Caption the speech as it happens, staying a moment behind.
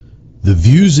The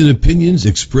views and opinions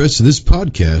expressed in this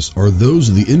podcast are those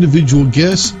of the individual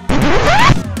guests.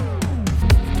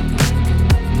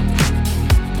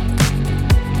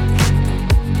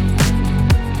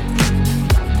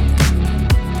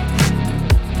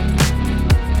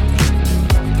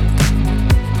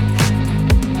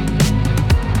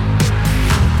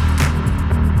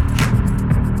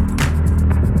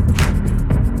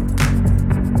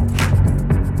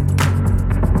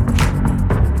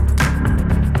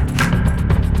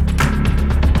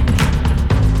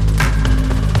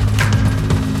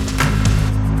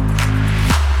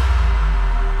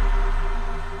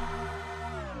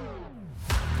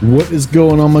 What is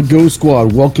going on, my Go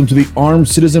Squad? Welcome to the Armed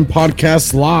Citizen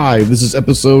Podcast Live. This is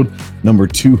episode number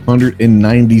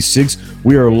 296.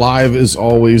 We are live as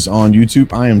always on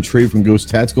YouTube. I am Trey from Ghost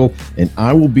Tactical, and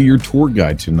I will be your tour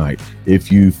guide tonight.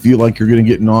 If you feel like you're going to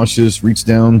get nauseous, reach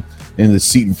down in the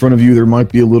seat in front of you. There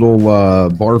might be a little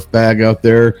barf bag out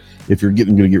there. If you're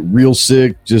going to get real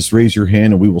sick, just raise your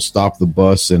hand and we will stop the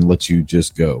bus and let you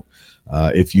just go.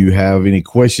 If you have any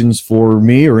questions for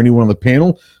me or anyone on the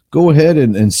panel, go ahead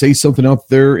and say something out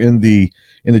there in the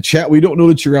chat. We don't know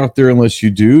that you're out there unless you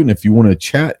do. And if you want to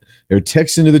chat or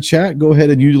text into the chat, go ahead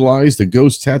and utilize the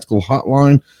Ghost Tactical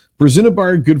Hotline presented by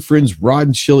our good friends Rod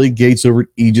and Shelly Gates over at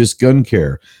Aegis Gun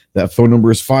Care. That phone number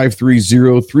is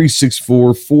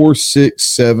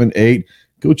 530-364-4678.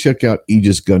 Go check out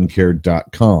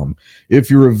aegisguncare.com.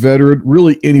 If you're a veteran,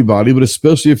 really anybody, but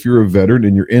especially if you're a veteran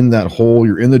and you're in that hole,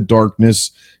 you're in the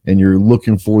darkness and you're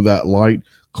looking for that light,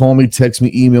 call me, text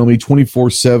me, email me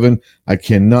 24/7. I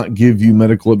cannot give you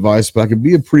medical advice, but I can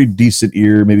be a pretty decent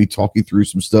ear, maybe talk you through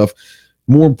some stuff.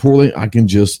 More importantly, I can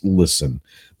just listen.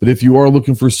 But if you are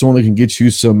looking for someone that can get you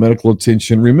some medical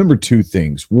attention, remember two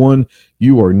things. One,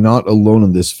 you are not alone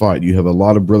in this fight. You have a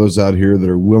lot of brothers out here that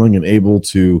are willing and able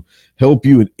to help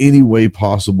you in any way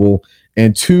possible.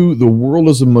 And two, the world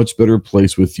is a much better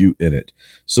place with you in it.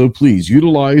 So please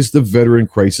utilize the Veteran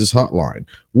Crisis Hotline,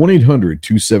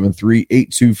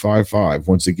 1-800-273-8255.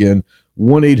 Once again,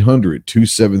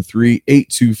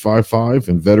 1-800-273-8255.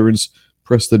 And veterans,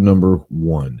 press the number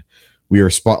 1. We are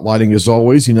spotlighting, as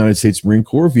always, the United States Marine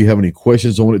Corps. If you have any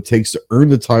questions on what it takes to earn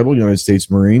the title United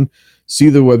States Marine, see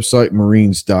the website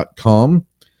marines.com.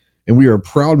 And we are a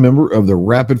proud member of the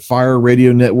Rapid Fire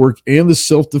Radio Network and the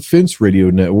Self-Defense Radio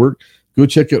Network. Go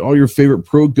check out all your favorite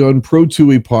pro gun, pro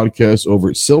 2A podcasts over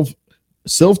at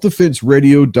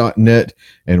selfdefenseradio.net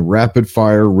and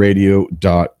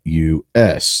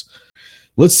rapidfireradio.us.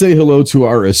 Let's say hello to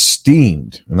our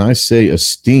esteemed, and I say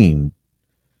esteemed,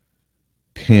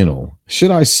 panel.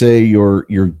 Should I say your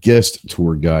guest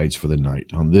tour guides for the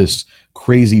night on this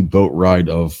crazy boat ride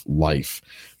of life?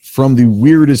 From the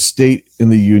weirdest state in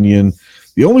the Union,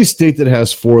 the only state that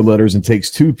has 4 letters and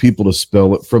takes 2 people to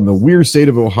spell it, from the weird state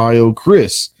of Ohio,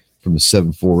 Chris from the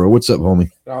 740. What's up, homie?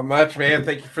 Not much, man.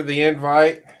 Thank you for the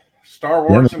invite. Star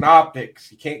Wars and optics.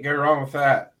 You can't go wrong with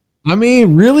that. I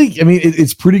mean, really? I mean,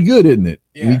 it's pretty good, isn't it?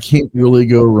 Yeah. You can't really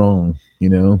go wrong, you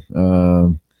know?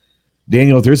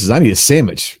 Daniel out there says, I need a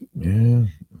sandwich. Yeah,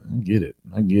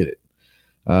 I get it.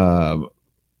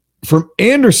 From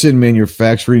Anderson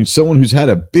Manufacturing, someone who's had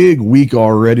a big week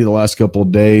already the last couple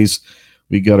of days,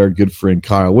 we got our good friend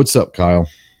Kyle. What's up, Kyle?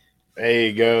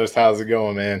 Hey, Ghost. How's it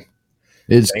going, man?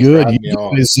 It's Thanks good. You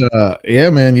guys, yeah,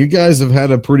 man, you guys have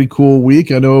had a pretty cool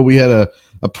week. I know we had a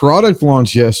product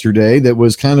launch yesterday that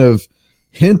was kind of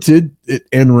hinted at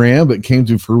NRAM, but came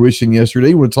to fruition yesterday.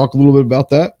 You want to talk a little bit about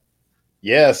that?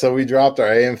 Yeah, so we dropped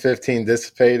our AM-15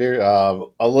 dissipator,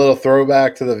 a little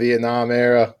throwback to the Vietnam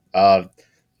era.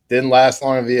 Didn't last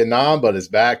long in Vietnam, but it's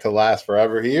back to last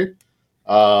forever here.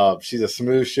 She's a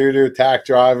smooth shooter, tack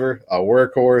driver, a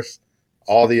workhorse,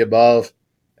 all the above.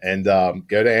 And go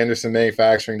to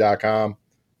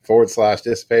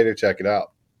andersonmanufacturing.com/dissipator. Check it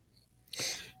out.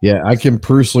 Yeah, I can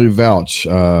personally vouch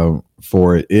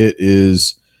for it. It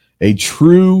is a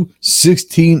true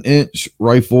 16-inch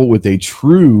rifle with a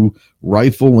true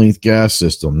rifle length gas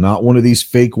system, not one of these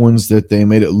fake ones that they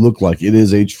made it look like. It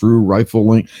is a true rifle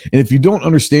length. And if you don't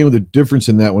understand the difference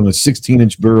in that, when a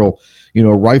 16-inch barrel, you know,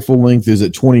 rifle length is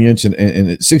at 20 inch and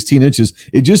at 16 inches,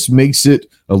 it just makes it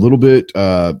a little bit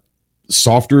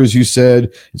softer, as you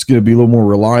said. It's going to be a little more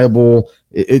reliable.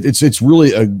 It's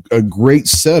really a great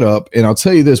setup. And I'll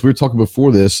tell you this, we were talking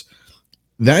before this,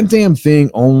 that damn thing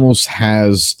almost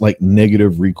has like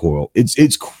negative recoil.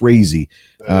 It's crazy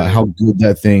how good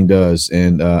that thing does.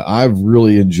 And I've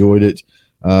really enjoyed it.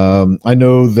 I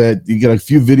know that you got a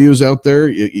few videos out there.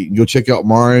 You can go check out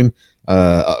mine.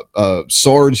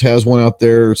 Sarge has one out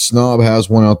there. Snob has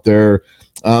one out there.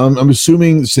 I'm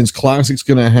assuming since Classic's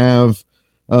going to have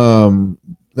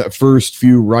that first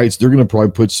few rights, they're going to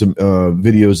probably put some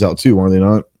videos out too, are they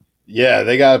not? Yeah,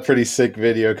 they got a pretty sick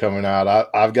video coming out.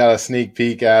 I've got a sneak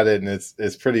peek at it, and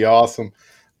it's pretty awesome.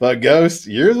 But Ghost,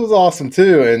 yours was awesome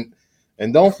too,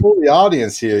 and don't fool the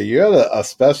audience here. You had a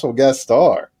special guest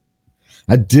star.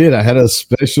 I did. I had a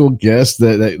special guest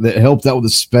that helped out with the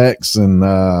specs, and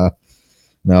no,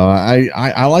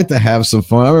 I like to have some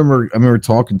fun. I remember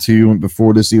talking to you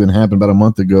before this even happened about a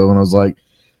month ago, and I was like,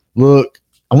 "Look,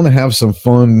 I want to have some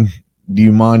fun. Do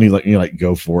you mind?" You're like,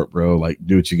 "Go for it, bro. Like,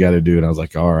 do what you got to do." And I was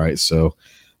like, "All right." So,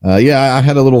 yeah, I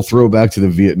had a little throwback to the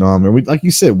Vietnam, and like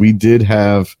you said, we did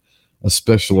have a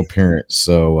special appearance.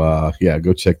 So, yeah,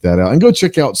 go check that out, and go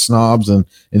check out Snobs and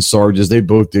Sarges. They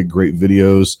both did great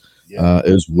videos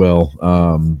as well.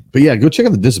 But yeah, go check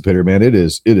out the Dissipator, man. It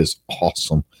is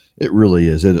awesome. It really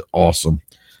is. It is awesome.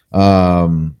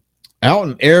 Out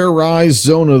in Air Rise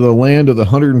zone of the land of the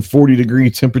 140-degree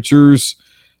temperatures,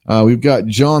 we've got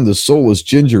John, the soulless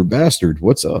ginger bastard.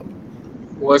 What's up?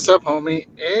 What's up, homie?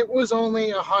 It was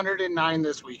only 109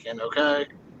 this weekend, okay?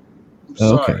 I'm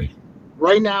sorry. Okay.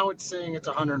 Right now it's saying it's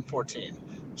 114.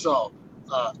 So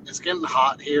it's getting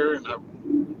hot here, and I'm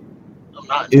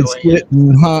not enjoying it. It's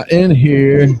getting hot in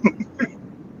here.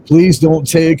 Please don't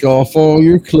take off all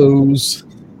your clothes.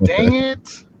 Dang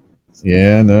it.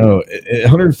 Yeah, no.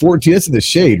 114, that's in the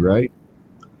shade, right?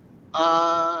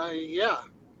 Yeah.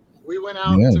 We went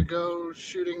out to go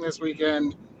shooting this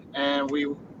weekend, and we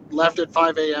left at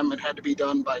 5 a.m. and had to be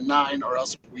done by 9, or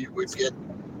else we'd get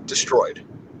destroyed.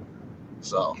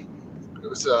 So it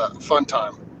was a fun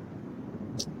time.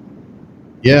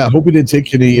 Yeah, I hope we didn't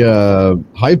take any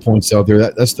high points out there.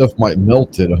 That stuff might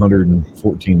melt at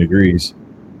 114 degrees.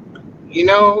 You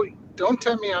know, don't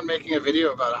tempt me on making a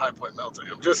video about a high point melting.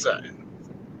 I'm just saying.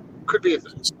 Could be a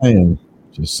thing.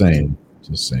 Just saying.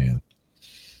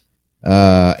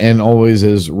 And always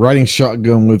is riding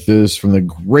shotgun with this from the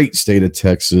great state of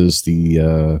Texas,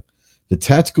 the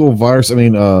tactical virus.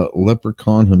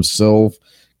 Leprechaun himself,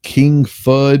 King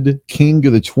Fudd, King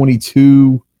of the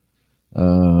 22.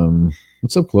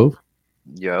 What's up, Clove?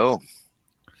 Yo.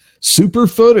 Super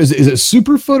Fudd? Is it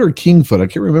Super Fudd or King Fudd? I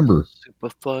can't remember.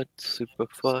 Super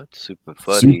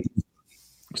Fuddy.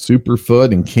 Super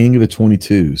Fudd and King of the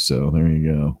 22. So there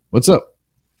you go. What's up?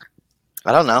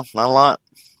 I don't know. Not a lot.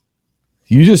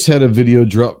 You just had a video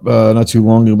drop not too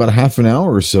long ago, about a half an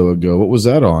hour or so ago. What was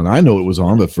that on? I know it was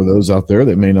on, but for those out there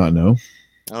that may not know.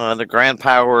 The Grand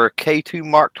Power K2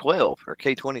 Mark 12 or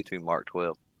K22 Mark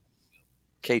 12.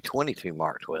 K22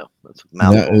 Mark 12. That's a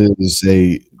mouthful. That is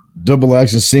a double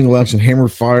action, single action, hammer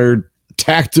fired,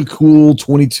 tactical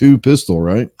 22 pistol,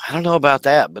 right? I don't know about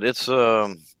that, but it's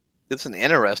an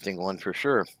interesting one for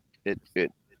sure.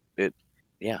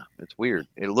 Yeah, it's weird.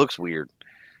 It looks weird.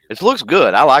 It looks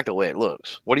good. I like the way it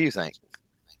looks. What do you think?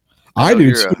 I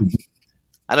do too.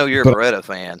 I know you're a Beretta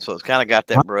fan, so it's kind of got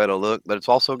that Beretta look, but it's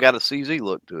also got a CZ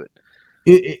look to it.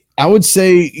 I would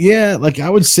say, yeah, like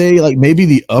maybe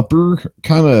the upper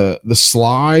kind of the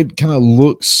slide kind of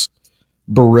looks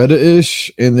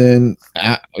Beretta-ish, and then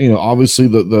obviously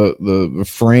the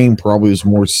frame probably is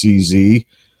more CZ.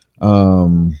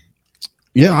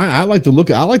 Yeah, I like the look.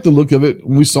 I like the look of it.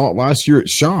 When we saw it last year at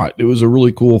SHOT, it was a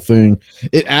really cool thing.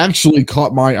 It actually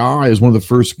caught my eye as one of the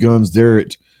first guns there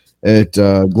at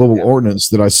Global Ordnance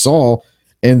that I saw,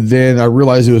 and then I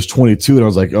realized it was 22, and I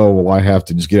was like, oh well, I have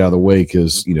to just get out of the way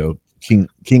because King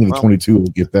of the 22 will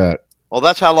get that. Well,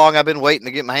 that's how long I've been waiting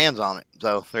to get my hands on it.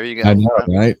 So there you go. I know,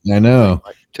 right? I know.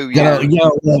 Like 2 years.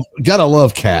 Gotta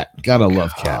love Cat. Gotta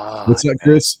love Cat. What's that,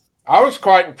 Chris? I was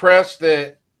quite impressed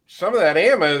that some of that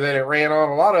ammo that it ran on,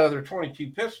 a lot of other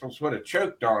 22 pistols would have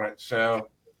choked on it. So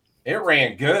it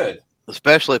ran good.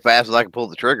 Especially fast as I could pull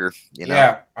the trigger.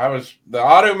 Yeah, the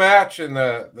auto match and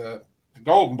the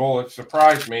golden bullet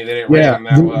surprised me that it ran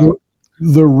that well.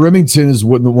 The Remington is the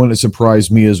one that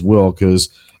surprised me as well, because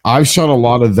I've shot a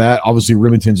lot of that. Obviously,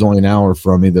 Remington's only an hour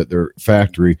from me, that their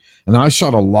factory, and I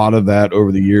shot a lot of that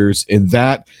over the years. And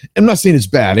that, I'm not saying it's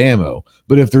bad ammo,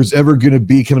 but if there's ever going to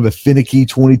be kind of a finicky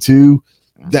 22,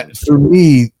 that for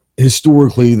me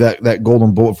historically, that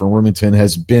golden bullet from Remington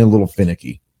has been a little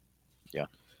finicky. Yeah,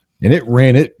 and it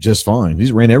ran it just fine.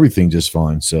 He's ran everything just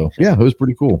fine. So yeah, it was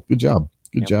pretty cool. Good job.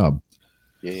 Good job.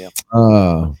 Yeah.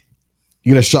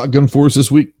 You got a shotgun for us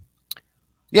this week?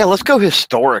 Yeah, let's go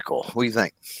historical. What do you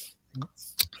think?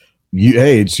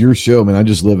 Hey, it's your show, man. I'm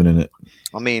just living in it.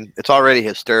 I mean, it's already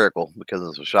hysterical because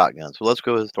it's a shotgun. So let's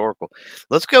go historical.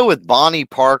 Let's go with Bonnie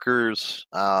Parker's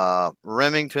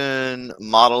Remington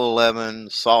Model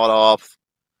 11 sawed-off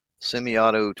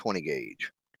semi-auto 20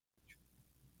 gauge.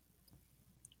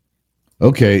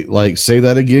 Okay, like say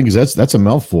that again, because that's a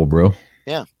mouthful, bro.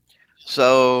 Yeah.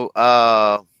 So,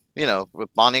 with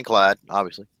Bonnie and Clyde,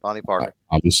 obviously, Bonnie Parker.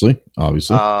 Obviously.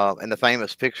 And the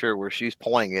famous picture where she's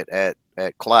pointing it at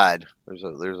Clyde. There's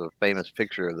a famous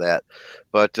picture of that.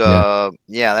 But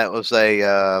that was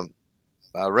a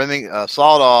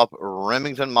sawed off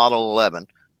Remington Model 11,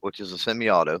 which is a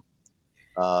semi-auto,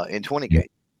 in 20 gauge.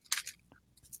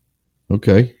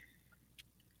 Okay.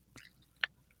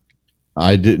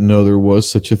 I didn't know there was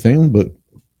such a thing, but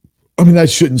I mean, that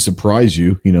shouldn't surprise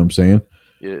you. You know what I'm saying?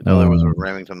 You didn't know there was a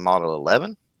Remington Model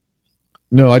 11?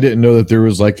 No, I didn't know that there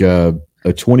was like a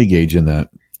 20 gauge in that.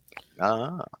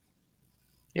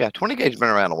 Yeah, 20 gauge been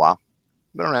around a while.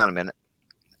 Been around a minute.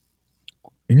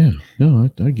 Yeah, no,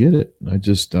 I get it. I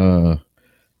just,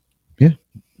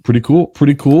 pretty cool.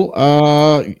 Pretty cool.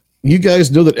 You guys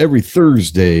know that every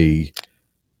Thursday,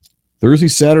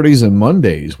 Saturdays, and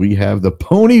Mondays, we have the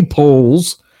pony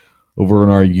polls over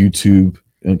on our YouTube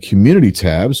and community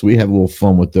tabs. We have a little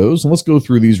fun with those. And let's go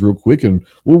through these real quick, and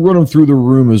we'll run them through the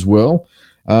room as well.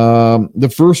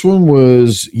 The first one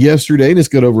was yesterday, and it's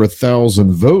got over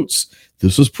 1,000 votes.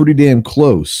 This was pretty damn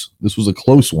close. This was a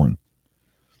close one.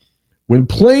 When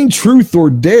playing Truth or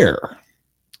Dare,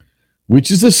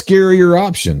 which is the scarier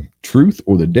option, Truth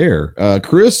or the Dare?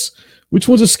 Chris, which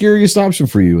one's the scariest option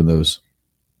for you in those?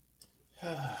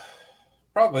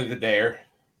 Probably the Dare.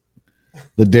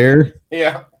 The Dare?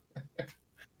 Yeah.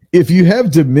 If you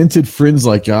have demented friends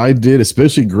like I did,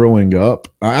 especially growing up,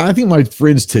 I think my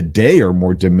friends today are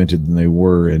more demented than they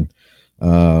were in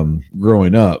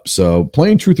growing up. So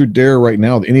playing Truth or Dare right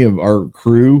now, any of our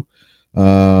crew,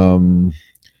 the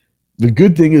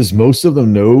good thing is most of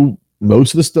them know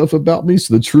most of the stuff about me.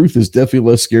 So the Truth is definitely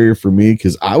less scary for me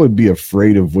because I would be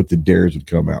afraid of what the Dares would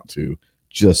come out to.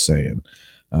 Just saying.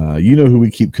 You know who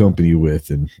we keep company with,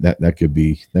 and that could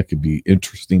be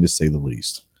interesting to say the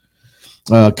least.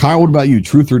 Kyle, what about you?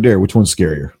 Truth or Dare? Which one's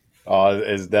scarier? Oh,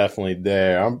 it's definitely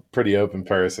Dare. I'm a pretty open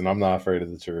person. I'm not afraid of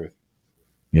the truth.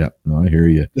 Yeah, no, I hear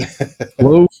you.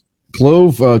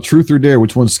 Clove, Truth or Dare?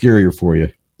 Which one's scarier for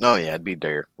you? Oh yeah, it'd be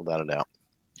Dare without a doubt.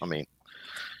 I mean,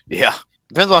 yeah,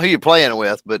 depends on who you're playing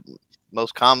with, but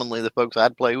most commonly the folks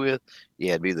I'd play with,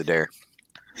 yeah, it'd be the Dare.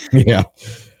 Yeah.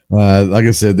 Like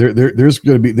I said,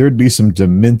 there'd be some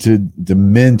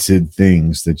demented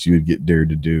things that you would get dared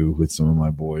to do with some of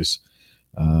my boys.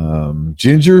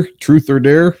 Ginger, Truth or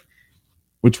Dare?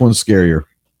 Which one's scarier?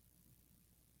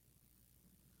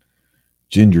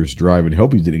 Ginger's driving.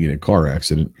 Hope he didn't get in a car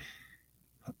accident.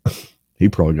 He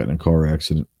probably got in a car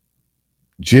accident.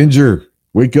 Ginger,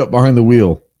 wake up behind the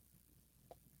wheel.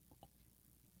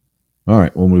 All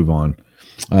right, we'll move on.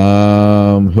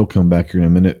 He'll come back here in a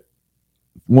minute.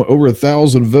 Over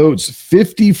 1,000 votes,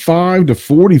 55 to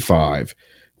 45.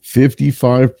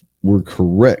 55 were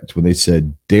correct when they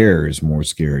said Dare is more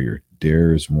scarier.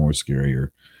 Dare is more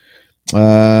scarier.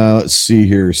 Let's see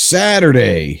here.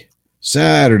 Saturday.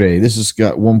 This has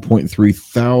got 1.3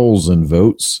 thousand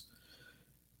votes.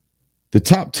 The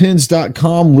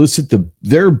top10s.com listed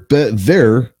their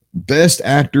best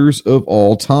actors of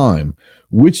all time.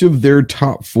 Which of their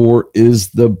top 4 is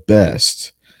the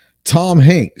best? Tom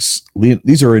Hanks.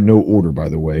 These are in no order, by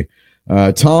the way.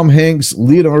 Tom Hanks,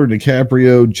 Leonardo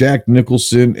DiCaprio, Jack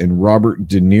Nicholson, and Robert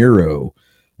De Niro.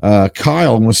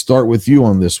 Kyle, I'm going to start with you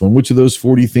on this one. Which of those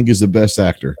 4 do you think is the best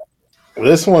actor?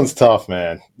 This one's tough,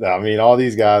 man. I mean, all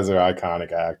these guys are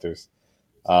iconic actors.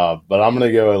 But I'm going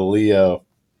to go with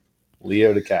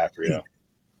Leo DiCaprio.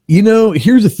 You know,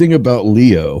 here's the thing about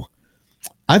Leo.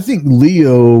 I think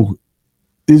Leo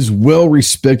is well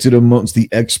respected amongst the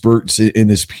experts in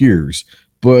his peers,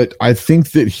 but I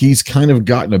think that he's kind of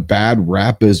gotten a bad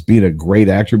rap as being a great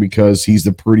actor because he's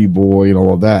the pretty boy and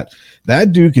all of that.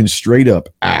 That dude can straight up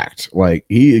act. Like,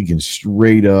 he can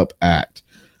straight up act.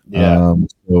 Yeah.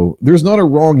 So there's not a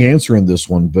wrong answer in this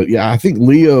one, but yeah, I think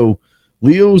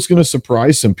Leo's going to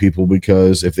surprise some people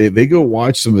because if they go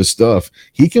watch some of his stuff,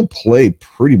 he can play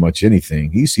pretty much anything.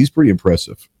 He's pretty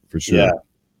impressive for sure. Yeah.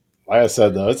 Like I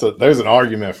said, though, there's an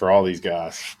argument for all these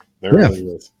guys. There really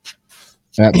is.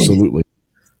 Absolutely.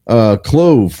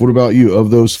 Clove, what about you? Of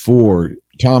those 4,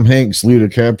 Tom Hanks, Leo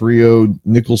DiCaprio,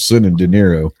 Nicholson, and De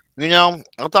Niro. You know,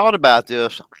 I thought about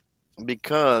this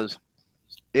because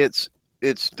it's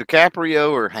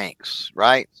DiCaprio or Hanks,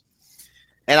 right?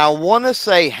 And I want to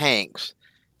say Hanks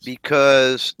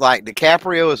because, like,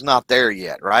 DiCaprio is not there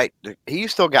yet, right?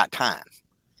 He's still got time.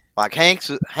 Like Hanks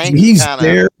he's kinda,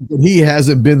 there, but he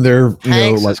hasn't been there.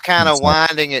 Hanks is kind of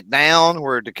winding it down,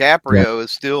 where DiCaprio is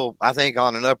still, I think,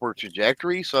 on an upward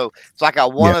trajectory. So it's like I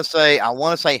want to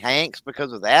say Hanks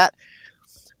because of that.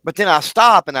 But then I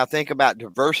stop and I think about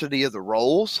diversity of the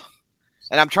roles,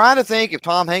 And I'm trying to think if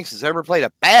Tom Hanks has ever played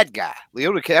a bad guy.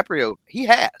 Leo DiCaprio, he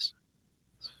has.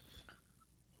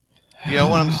 You know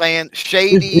what I'm saying?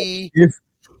 Shady,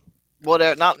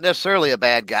 whatever. Not necessarily a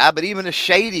bad guy, but even a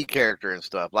shady character and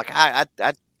stuff. Like I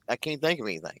can't think of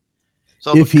anything.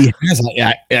 So if he has,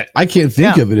 I can't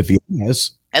think of it if he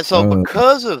has. And so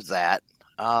because of that,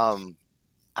 I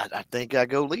think I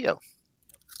go Leo.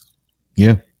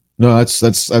 Yeah, no, that's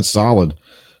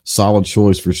solid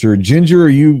choice for sure. Ginger, are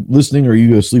you listening, or are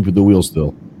you asleep at the wheel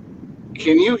still?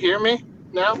 Can you hear me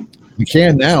now? You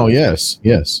can now. Yes.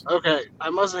 Okay, I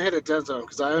must have hit a dead zone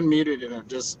because I unmuted and it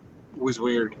just was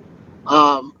weird.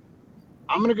 I'm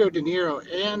gonna go De Niro,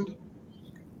 and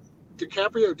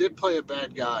DiCaprio did play a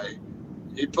bad guy.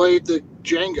 He played the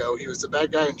Django. He was the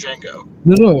bad guy in Django.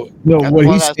 No. That's What what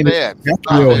he's I saying is said.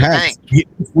 DiCaprio has.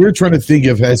 We're trying to think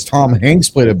of, has Tom Hanks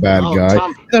played a bad guy?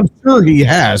 And I'm sure he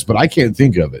has, but I can't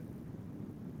think of it.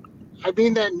 I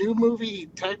mean, that new movie, he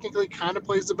technically kind of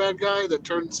plays the bad guy that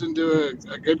turns into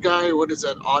a good guy. What is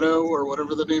that, Otto, or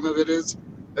whatever the name of it is?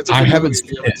 It's a I good haven't movie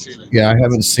if you haven't seen it. Yeah, I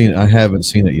haven't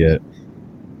seen it yet.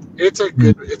 It's a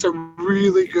good. It's a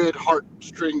really good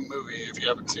heartstring movie if you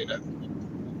haven't seen it.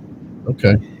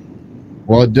 Okay.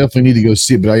 Well, I definitely need to go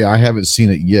see it, but I haven't seen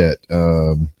it yet.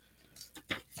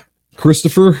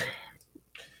 Christopher?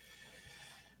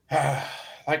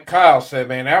 Like Kyle said,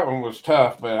 man, that one was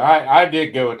tough, but I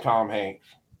did go with Tom Hanks.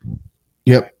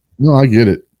 Yep. No, I get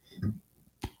it.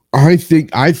 I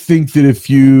think that if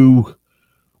you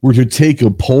were to take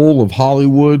a poll of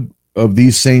Hollywood of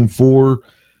these same four,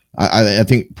 I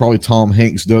think probably Tom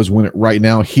Hanks does win it right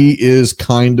now. He is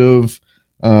kind of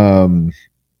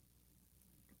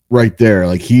right there.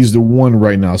 Like, he's the one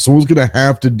right now. Someone's going to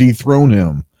have to dethrone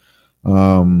him.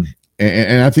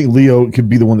 And I think Leo could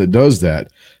be the one that does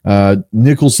that.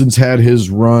 Nicholson's had his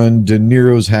run. De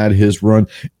Niro's had his run.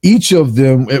 Each of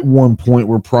them at one point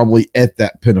were probably at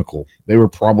that pinnacle. They were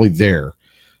probably there.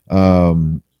 I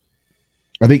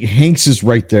think Hanks is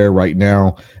right there right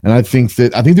now. And I think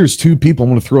there's two people. I'm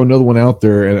going to throw another one out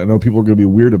there. And I know people are going to be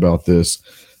weird about this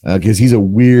because he's a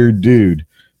weird dude,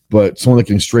 but someone that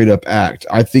can straight up act.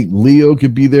 I think Leo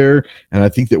could be there. And I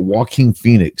think that Joaquin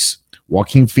Phoenix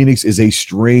is a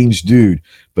strange dude,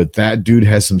 but that dude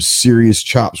has some serious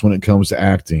chops when it comes to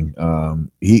acting.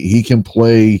 He can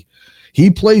play. He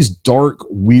plays dark,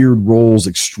 weird roles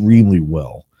extremely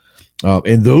well,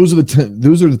 and those are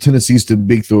the tendencies to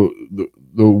make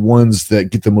the ones that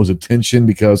get the most attention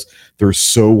because they're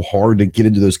so hard to get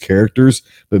into those characters.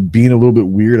 But being a little bit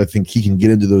weird, I think he can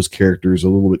get into those characters a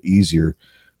little bit easier.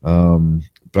 But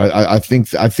I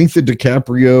think that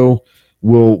DiCaprio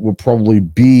will probably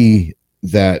be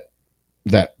that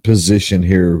position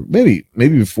here. Maybe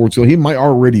before too. He might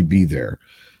already be there.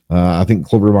 I think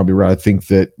Clover might be right. I think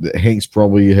that Hanks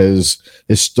probably has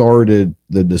started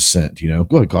the descent. Go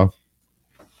ahead, Kyle.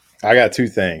 I got two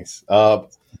things.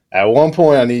 At one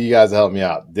point, I need you guys to help me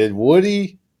out.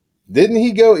 Didn't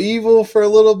he go evil for a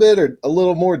little bit, or a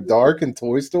little more dark in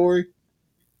Toy Story?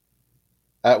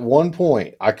 At one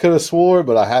point, I could have swore,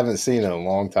 but I haven't seen it in a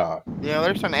long time. Yeah,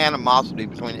 there's some animosity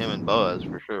between him and Buzz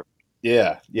for sure.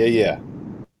 Yeah.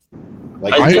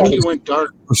 Like, I think he went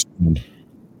dark.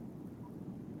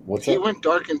 He went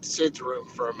dark in Sid's room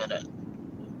for a minute,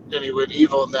 and he went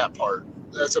evil in that part.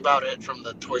 That's about it from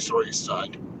the Toy Story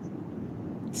side.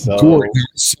 So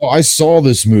I saw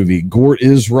this movie. Gort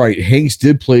is right. Hanks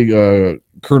did play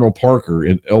Colonel Parker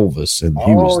in Elvis, and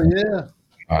he was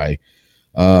guy.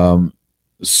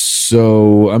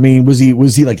 So I mean, was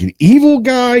he like an evil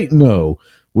guy? No.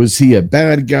 Was he a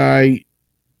bad guy?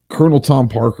 Colonel Tom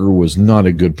Parker was not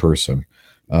a good person.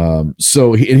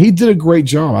 So he did a great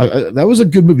job. That was a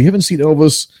good movie. You haven't seen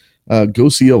Elvis? Go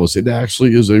see Elvis. It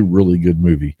actually is a really good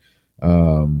movie.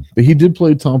 But he did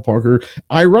play Tom Parker.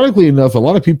 Ironically enough, a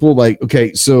lot of people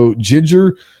so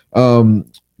Ginger,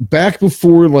 back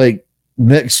before like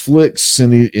Netflix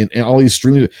and all these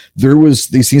streaming, there was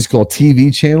these things called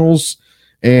TV channels.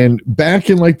 And back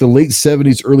in like the late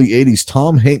 70s, early 80s,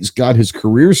 Tom Hanks got his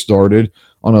career started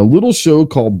on a little show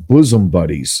called Bosom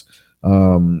Buddies.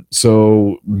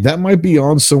 So that might be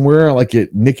on somewhere like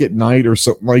at Nick at Night or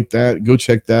something like that. Go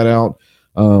check that out.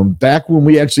 Back when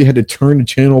we actually had to turn the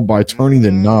channel by turning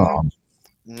the knob.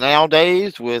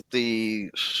 Nowadays, with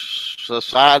the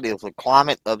society, of the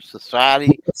climate of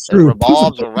society that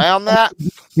revolves around that,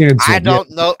 I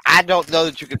don't know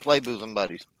that you could play Bosom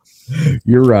Buddies.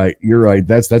 You're right.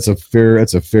 That's a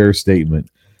fair statement.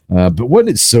 But wasn't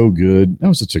it so good? That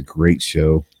was such a great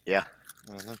show. Yeah.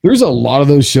 There's a lot of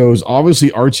those shows. Obviously,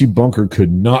 Archie Bunker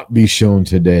could not be shown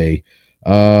today.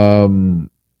 There's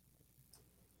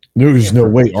no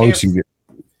way Archie.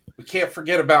 we can't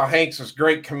forget about Hanks's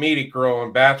great comedic role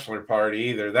in Bachelor Party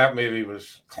either. That movie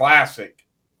was classic.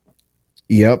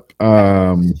 Yep.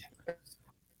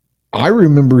 I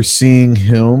remember seeing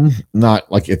him,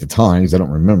 not like at the time, because I don't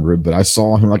remember it, but I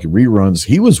saw him like reruns.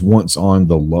 He was once on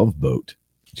The Love Boat.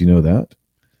 Did you know that?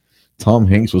 Tom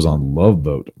Hanks was on Love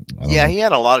Boat. Yeah, he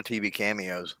had a lot of TV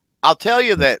cameos. I'll tell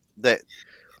you that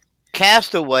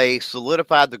Castaway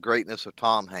solidified the greatness of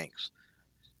Tom Hanks.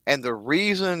 And the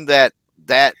reason that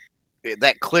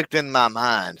clicked in my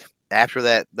mind after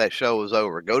that show was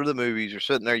over, go to the movies, you're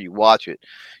sitting there, you watch it.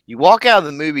 You walk out of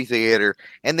the movie theater,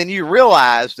 and then you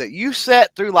realize that you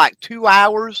sat through like 2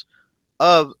 hours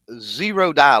of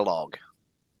zero dialogue.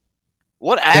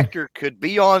 What actor could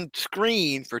be on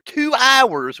screen for 2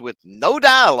 hours with no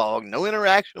dialogue, no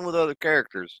interaction with other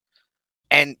characters,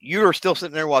 and you're still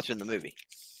sitting there watching the movie?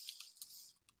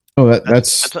 Oh,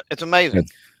 it's amazing.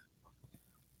 That's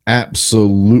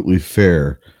absolutely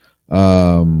fair.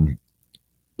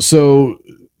 So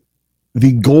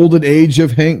the golden age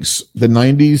of Hanks, the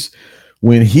 90s,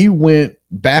 when he went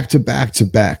back to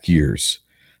back years.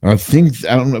 I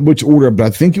don't know which order, but I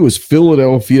think it was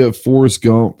Philadelphia, Forrest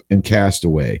Gump, and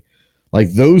Castaway.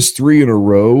 Like those 3 in a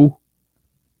row,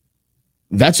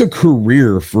 that's a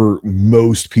career for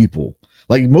most people.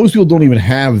 Like most people don't even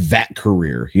have that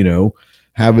career,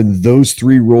 having those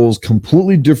 3 roles,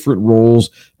 completely different roles,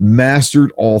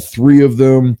 mastered all 3 of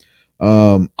them.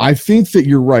 I think that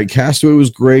you're right. Castaway was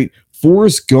great.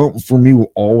 Forrest Gump for me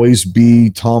will always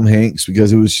be Tom Hanks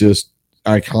because it was just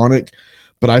iconic.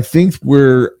 But I think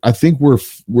where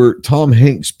Tom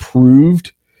Hanks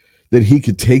proved that he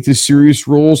could take the serious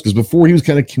roles, because before he was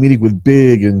kind of comedic with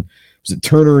Big and was it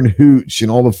Turner and Hooch and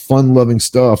all the fun-loving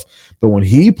stuff. But when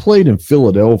he played in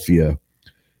Philadelphia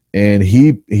and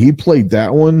he played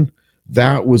that one,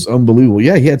 that was unbelievable.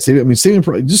 Yeah, he had Saving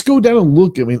Private. Just go down and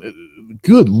look. I mean,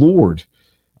 good Lord.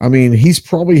 I mean, he's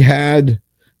probably had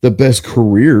the best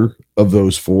career of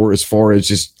those 4 as far as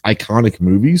just iconic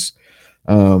movies.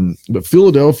 But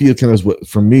Philadelphia kind of what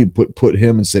for me put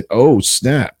him and said, oh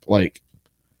snap, like,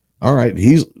 all right,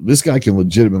 this guy can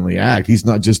legitimately act. He's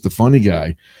not just the funny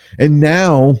guy. And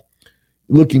now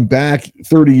looking back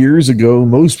 30 years ago,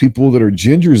 most people that are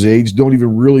Ginger's age don't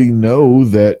even really know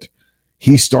that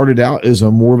he started out as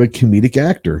a more of a comedic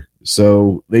actor.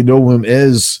 So they know him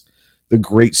as the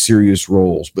great serious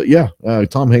roles. But yeah,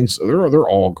 Tom Hanks, they're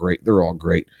all great. They're all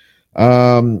great.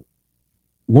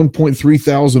 1.3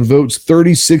 thousand votes,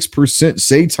 36%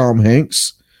 say Tom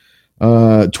Hanks,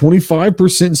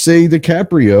 25% say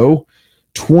DiCaprio,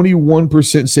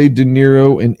 21% say De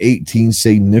Niro, and 18%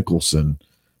 say Nicholson.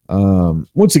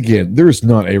 Once again, there's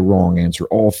not a wrong answer.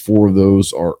 All 4 of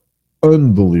those are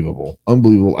unbelievable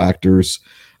actors.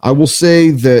 I will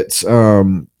say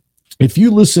that if you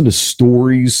listen to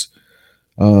stories,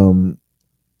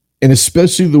 and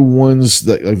especially the ones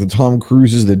that like the Tom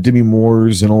Cruises, the Demi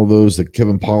Moores, and all those, the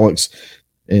Kevin Pollacks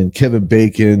and Kevin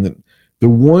Bacon, the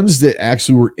ones that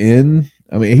actually were in.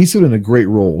 I mean, he's in a great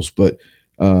roles, but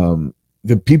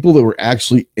the people that were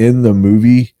actually in the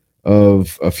movie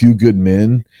of A Few Good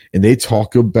Men, and they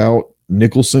talk about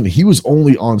Nicholson. He was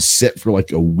only on set for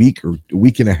like a week or a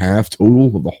week and a half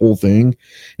total of the whole thing,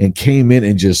 and came in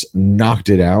and just knocked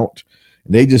it out.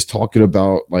 They just talking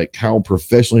about like how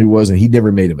professional he was, and he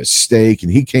never made a mistake.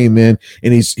 And he came in,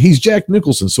 and he's Jack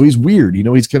Nicholson, so he's weird.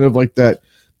 He's kind of like that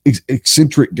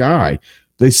eccentric guy.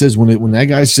 They says when that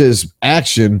guy says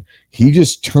action, he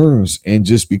just turns and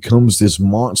just becomes this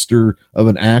monster of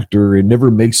an actor and never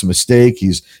makes a mistake.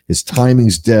 His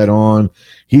timing's dead on.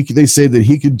 They say that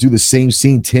he could do the same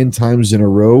scene 10 times in a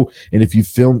row, and if you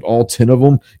filmed all 10 of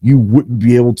them, you wouldn't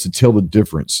be able to tell the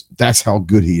difference. That's how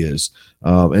good he is.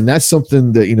 And that's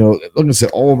something that, like I said,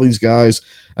 all of these guys,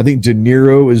 I think De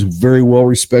Niro is very well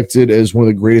respected as one of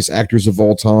the greatest actors of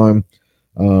all time.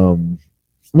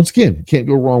 Once again, can't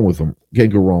go wrong with them.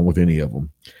 Can't go wrong with any of them.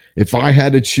 If I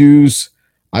had to choose,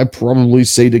 I'd probably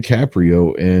say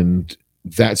DiCaprio, and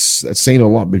that's saying a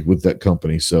lot with that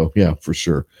company. So yeah, for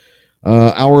sure.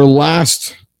 Our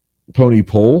last pony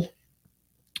poll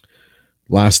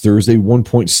last Thursday,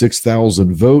 1.6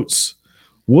 thousand votes.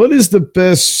 What is the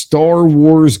best Star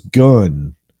Wars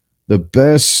gun? The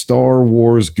best Star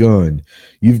Wars gun.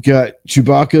 You've got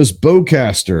Chewbacca's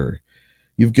bowcaster.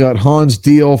 You've got Han's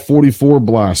DL-44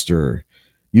 blaster.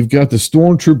 You've got the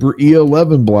Stormtrooper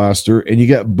E11 blaster, and you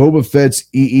got Boba Fett's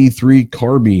EE3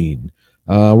 carbine.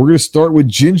 We're going to start with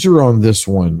Ginger on this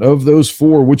one. Of those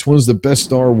 4, which one's the best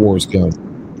Star Wars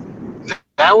gun?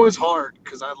 That was hard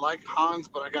because I like Han's,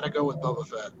 but I got to go with Boba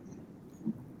Fett.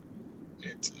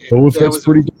 Boba Fett's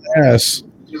pretty badass.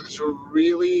 It was a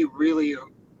really, really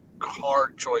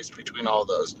hard choice between all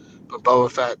those. but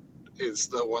Boba Fett is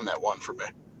the one that won for me.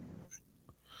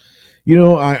 You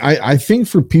know, I think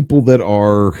for people that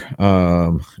are,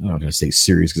 I'm not going to say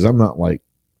serious because I'm not like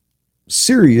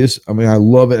serious. I mean, I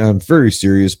love it. And I'm very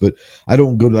serious, but I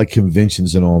don't go to like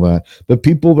conventions and all that. But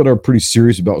people that are pretty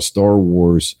serious about Star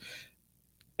Wars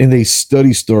and they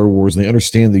study Star Wars and they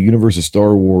understand the universe of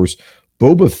Star Wars,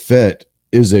 Boba Fett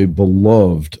is a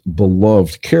beloved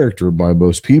character by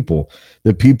most people.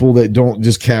 The people that don't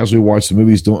just casually watch the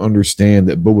movies don't understand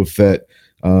that Boba Fett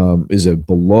is a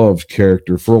beloved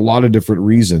character for a lot of different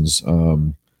reasons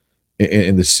in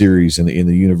the series and in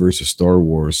the universe of Star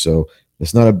Wars. So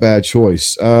it's not a bad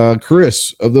choice.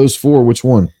 Chris, of those four, which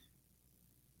one?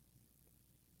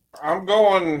 I'm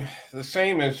going the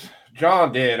same as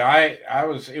John did.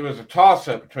 It was a toss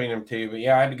up between them two, but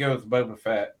yeah, I had to go with Boba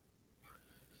Fett.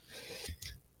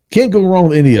 Can't go wrong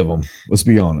with any of them. Let's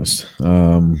be honest.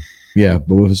 Yeah,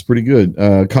 Boba Fett's pretty good.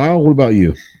 Kyle, what about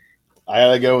you? I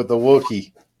gotta go with the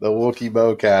Wookiee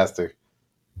bowcaster.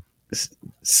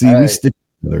 See, we stick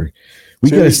together.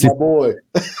 We gotta stick. My boy.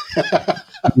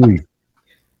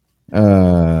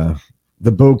 The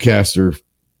bowcaster.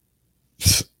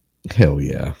 Hell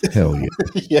yeah.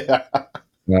 Yeah.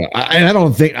 I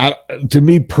don't think, to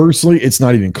me personally, it's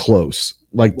not even close.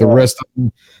 Like the rest of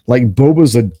them, like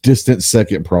Boba's a distant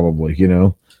second, probably, you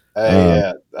know? Hey,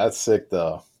 yeah, that's sick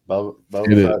though. Boba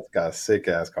Fett's got a sick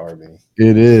ass carbine.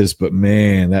 It is, but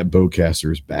man, that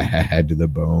bowcaster is bad to the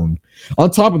bone. On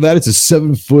top of that, it's a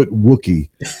 7-foot Wookiee.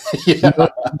 Yeah. You know,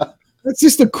 that's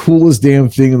just the coolest damn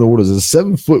thing in the world. Is a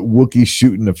 7-foot Wookiee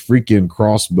shooting a freaking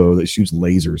crossbow that shoots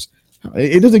lasers.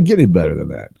 It doesn't get any better than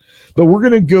that. But we're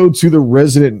going to go to the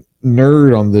resident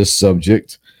nerd on this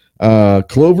subject.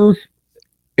 Clover,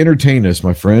 entertain us,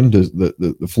 my friend.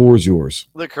 The floor is yours.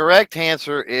 The correct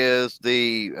answer is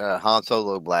the Han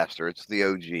Solo blaster. It's the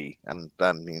OG. I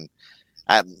mean,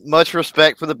 much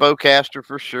respect for the bowcaster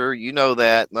for sure. You know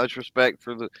that. Much respect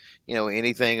for the,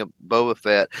 anything of Boba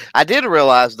Fett. I did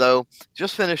realize though,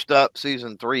 just finished up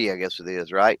season 3, I guess it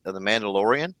is, right, of The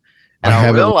Mandalorian, and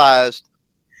I realized.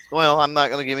 Well, I'm not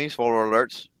going to give any spoiler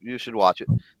alerts. You should watch it.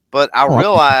 But I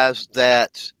realized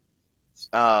that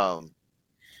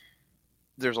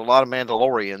there's a lot of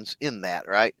Mandalorians in that,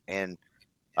 right? And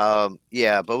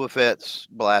yeah, Boba Fett's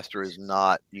blaster is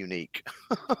not unique.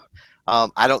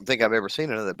 I don't think I've ever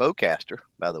seen another bowcaster,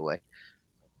 by the way.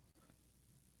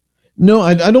 No,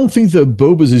 I don't think that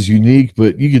Boba's is unique,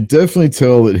 but you could definitely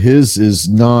tell that his is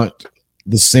not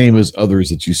the same as others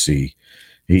that you see.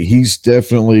 He's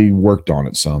definitely worked on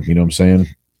it some. You know what I'm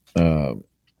saying?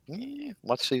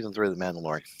 Watch season 3 of The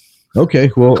Mandalorian.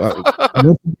 Okay, well,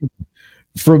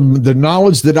 from the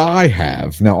knowledge that I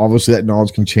have, now obviously that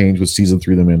knowledge can change with season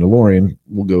 3 of The Mandalorian.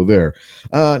 We'll go there.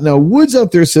 Now, Woods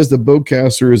out there says the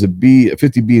bowcaster is a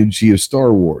 50 B&G of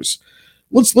Star Wars.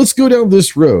 Let's go down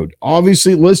this road.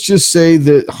 Obviously, let's just say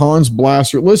that Han's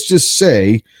blaster. Let's just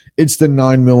say it's the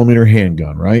 9mm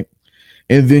handgun, right?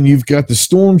 And then you've got the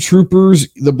stormtroopers,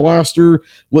 the blaster.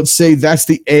 Let's say that's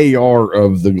the AR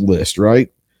of the list,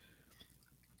 right?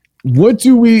 What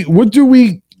do we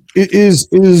is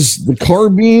the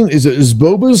carbine? Is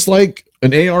Boba's like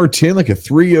an AR-10, like a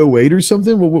 308 or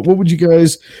something? What would you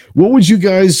guys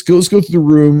go? Let's go through the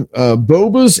room.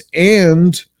 Boba's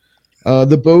and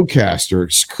the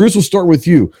bowcaster. Chris, we'll start with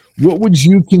you. What would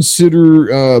you consider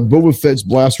Boba Fett's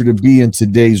blaster to be in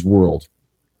today's world?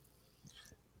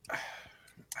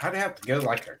 I'd have to go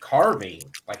like a carbine,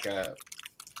 like a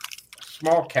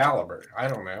small caliber. I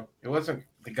don't know.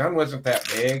 The gun wasn't that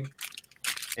big.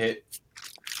 It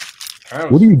kind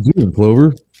of. What are you doing,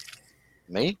 Clover?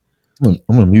 Me? I'm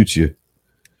gonna mute you.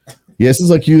 Yeah, this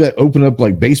is like you that open up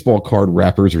like baseball card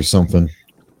wrappers or something.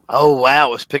 Oh wow,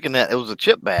 it was picking that. It was a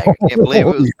chip bag. Can't believe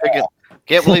it was picking.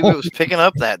 Can't believe it was picking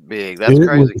up that big. That's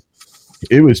crazy.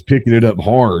 It was picking it up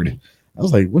hard. I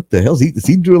was like, what the hell? Is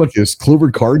he doing like this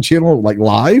Clover Card channel like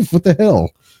live? What the hell?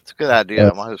 It's a good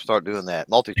idea. I might have to start doing that.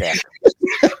 Multicast.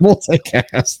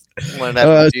 Multicast. One of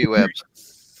that G-Webs.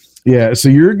 Yeah, so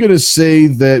you're gonna say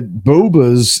that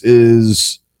Boba's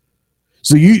is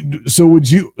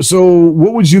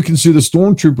what would you consider the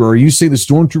Stormtrooper? Are you saying the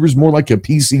Stormtrooper is more like a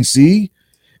PCC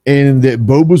and that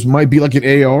Boba's might be like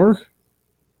an AR?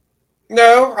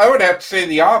 No, I would have to say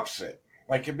the opposite.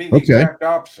 Like it'd be the exact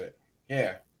opposite.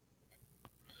 Yeah.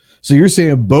 So you're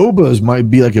saying Boba's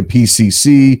might be like a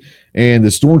PCC and the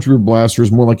Stormtrooper blaster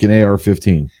is more like an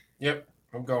AR-15. Yep,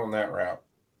 I'm going that route.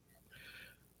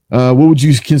 What would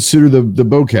you consider the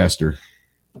bowcaster?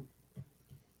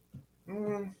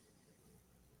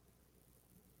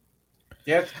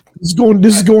 Yes.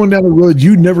 This is going down a road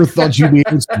you never thought you'd be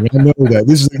answering. I know that.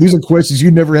 These are questions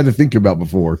you never had to think about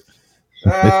before.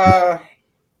 I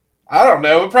don't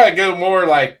know. We'll probably go more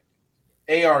like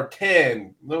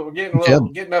AR-10.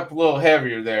 Getting up a little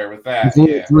heavier there with that.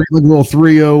 Yeah. Like a little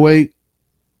 308.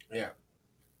 Yeah.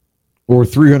 Or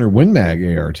 300 Win Mag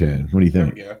AR-10. What do you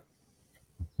think? Yeah.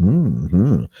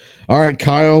 Mm-hmm. All right,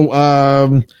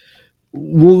 Kyle.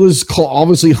 We'll just call,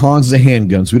 obviously Han's the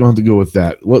handgun, so we don't have to go with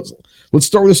that. Let's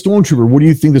start with the Stormtrooper. What do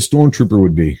you think the Stormtrooper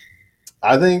would be?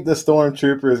 I think the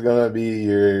Stormtrooper is going to be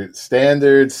your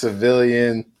standard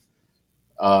civilian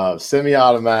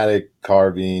semi-automatic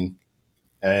carbine,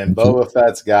 and Boba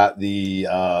Fett's got the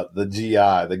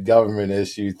GI, the government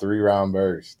issue 3-round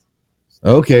burst.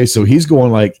 Okay, so he's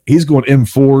going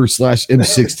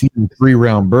M4/M16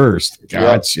 3-round burst.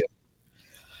 Gotcha. Yep.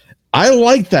 I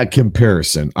like that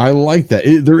comparison. I like that.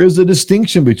 There is a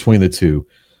distinction between the two.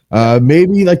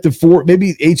 Maybe like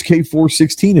maybe HK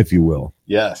 416, if you will.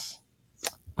 Yes.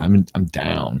 I'm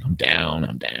down.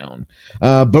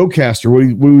 Bowcaster. What do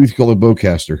you call a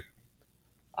bowcaster?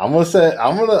 I'm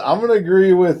gonna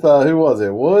agree with who was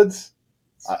it? Woods.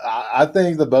 I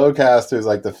think the bowcaster is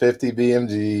like the 50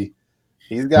 BMG.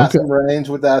 He's got some range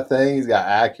with that thing. He's got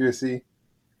accuracy.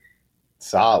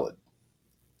 Solid.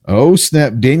 Oh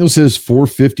snap! Daniel says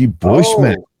 450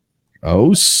 Bushman.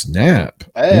 Oh snap!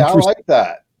 Hey, I like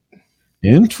that.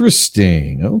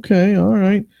 Interesting. Okay, all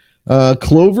right.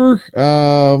 Clover,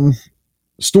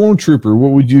 Stormtrooper.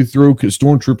 What would you throw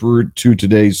Stormtrooper to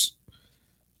today's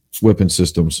weapon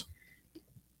systems?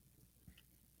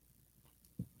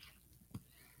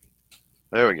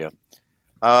 There we go.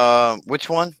 Which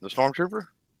one? The Stormtrooper?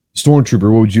 Stormtrooper.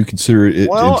 What would you consider it?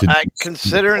 Well,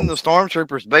 considering the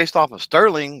Stormtrooper's based off a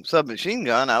Sterling submachine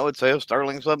gun, I would say a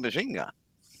Sterling submachine gun.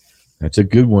 That's a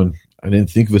good one. I didn't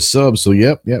think of a sub. So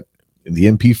yep. The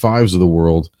MP5s of the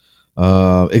world.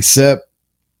 Except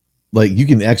like you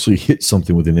can actually hit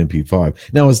something with an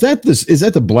MP5. Now, is that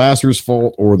the blaster's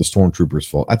fault or the Stormtrooper's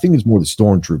fault? I think it's more the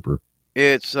Stormtrooper.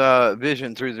 It's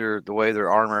vision through the way their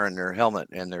armor and their helmet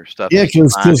and their stuff. Yeah,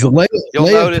 because you'll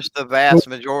notice the vast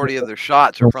majority of their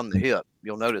shots are from the hip.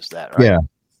 You'll notice that, right?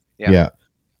 Yeah.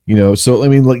 So I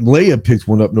mean, like Leia picked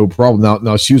one up, no problem.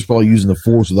 Now she was probably using the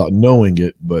Force without knowing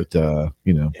it, but Yeah,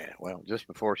 well, just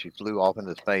before she flew off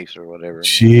into space or whatever.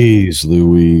 Jeez,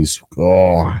 Louise,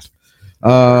 God.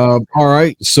 All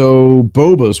right. So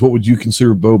Boba's, what would you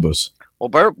consider Boba's? Well,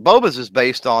 Boba's is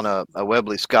based on a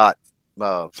Webley Scott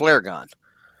flare gun,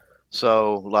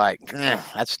 so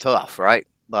that's tough, right?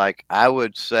 Like I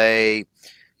would say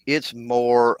it's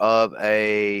more of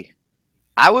I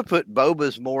would put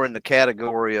Boba's more in the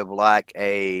category of like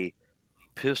a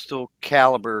pistol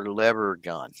caliber lever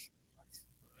gun.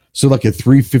 So like a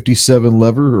 357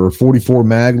 lever or a 44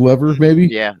 mag lever, maybe?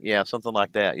 Yeah, something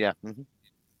like that. Yeah.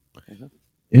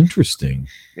 Interesting.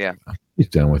 Yeah. I'm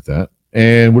down with that.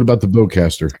 And what about the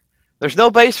bowcaster? There's no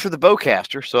base for the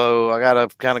bowcaster, so I got to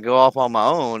kind of go off on my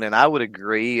own, and I would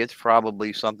agree it's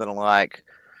probably something like,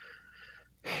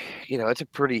 it's a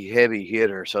pretty heavy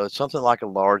hitter, so it's something like a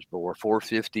large bore,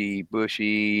 450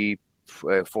 Bushy,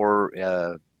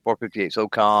 458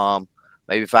 SOCOM,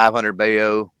 maybe 500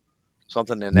 Bayo,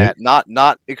 something in that.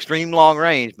 Not extreme long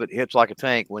range, but hits like a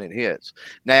tank when it hits.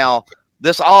 Now,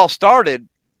 this all started,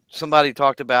 somebody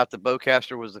talked about the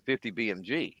bowcaster was the 50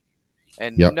 BMG.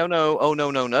 And no.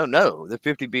 The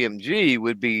 50 BMG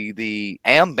would be the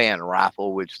Amban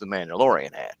rifle, which the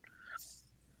Mandalorian had.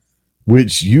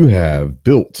 Which you have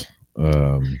built.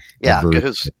 Yeah,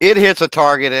 because it hits a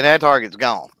target and that target's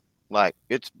gone. Like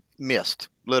it's missed,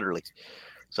 literally.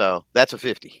 So that's a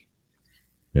 50.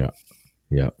 Yeah.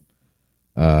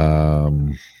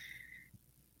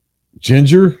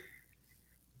 Ginger?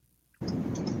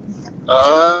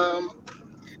 I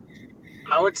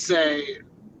would say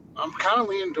I'm kind of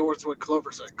leaning towards what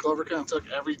Clover said. Clover kind of took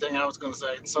everything I was going to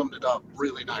say and summed it up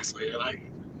really nicely, and I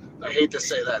hate to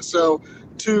say that. So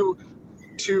to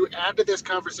add to this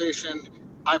conversation,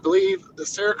 I believe the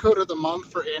Cerakote of the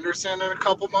month for Anderson in a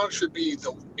couple months should be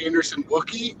the Anderson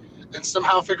Wookiee, and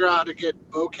somehow figure out how to get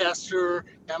bowcaster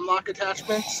M-lock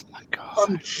attachments. Oh my God.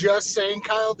 I'm just saying,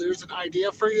 Kyle, there's an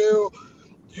idea for you.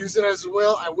 Use it as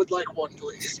well. I would like one,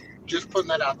 please. Just putting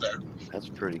that out there. That's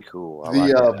pretty cool.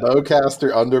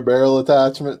 Bowcaster underbarrel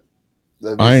attachment.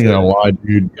 I ain't gonna lie,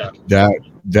 dude. Yeah.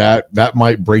 That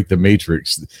might break the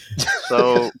matrix.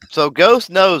 So Ghost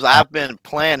knows I've been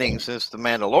planning since the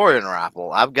Mandalorian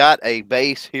rifle. I've got a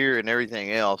base here and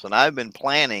everything else, and I've been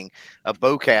planning a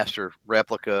bowcaster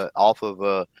replica off of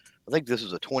I think this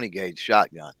is a 20 gauge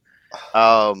shotgun.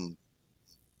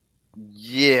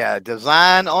 Yeah,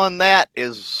 design on that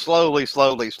is slowly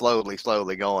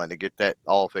going to get that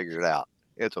all figured out.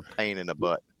 It's a pain in the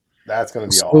butt. That's going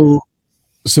to be awesome.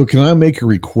 So can I make a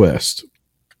request?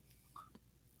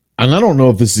 and I don't know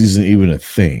if this isn't even a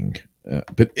thing,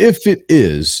 but if it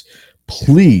is,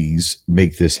 please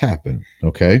make this happen.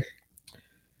 Okay.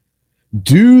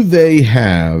 Do they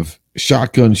have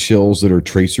shotgun shells that are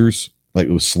tracers, like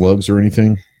with slugs or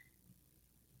anything?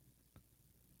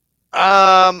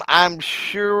 I'm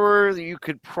sure you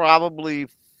could probably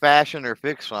fashion or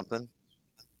fix something.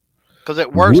 Because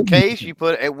at worst case, you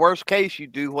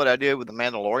do what I did with the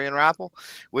Mandalorian rifle,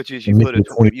 which is you put a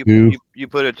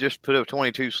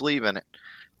 22 sleeve in it,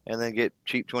 and then get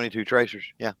cheap 22 tracers.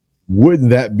 Yeah. Wouldn't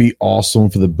that be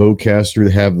awesome for the bowcaster to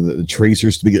have the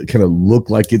tracers to kind of look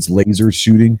like it's laser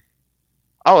shooting?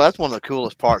 Oh, that's one of the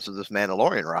coolest parts of this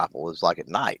Mandalorian rifle is like at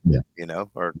night,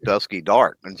 or dusky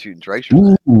dark and shooting tracers.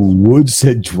 Ooh, Wood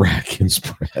said dragon's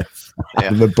breath.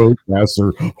 Yeah. The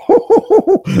bowcaster.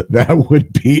 That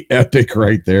would be epic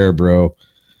right there, bro.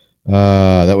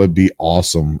 That would be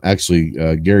awesome. Actually,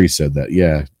 Gary said that.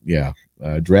 Yeah.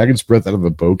 Dragon's breath out of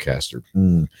a bowcaster.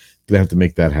 Gonna have to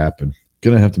make that happen.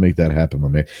 My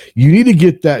man. You need to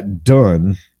get that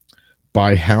done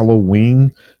by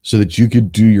Halloween so that you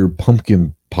could do your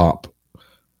pumpkin pop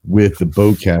with the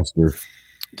bowcaster.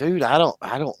 Dude, I don't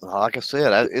like I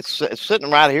said, it's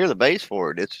sitting right here, the base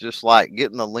for it. It's just like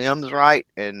getting the limbs right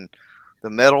and the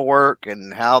metal work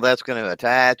and how that's going to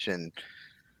attach and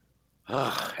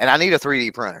I need a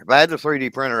 3D printer. If I had the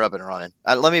 3D printer up and running,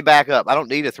 let me back up. I don't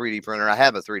need a 3D printer. I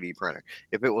have a 3D printer.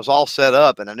 If it was all set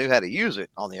up and I knew how to use it,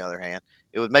 on the other hand,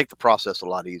 it would make the process a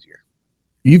lot easier.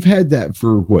 You've had that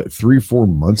for what, 3-4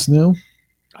 months now?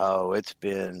 Oh, it's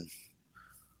been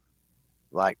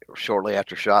like shortly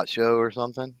after SHOT Show or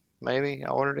something. Maybe I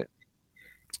ordered it.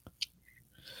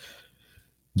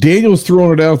 Daniel's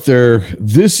throwing it out there.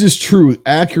 This is true.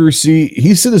 Accuracy.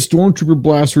 He said a Stormtrooper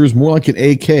blaster is more like an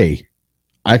AK.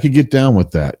 I could get down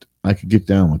with that. Well,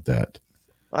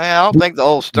 I don't think the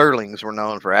old Sterlings were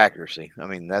known for accuracy. I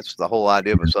mean, that's the whole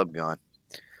idea of a subgun.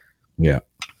 Yeah.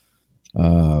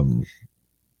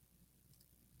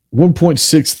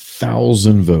 1.6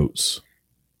 thousand votes.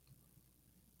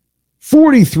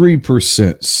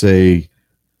 43% say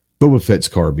Boba Fett's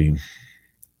carbine.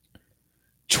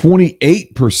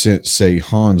 28% say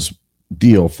Han's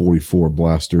DL-44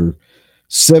 blaster.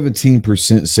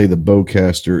 17% say the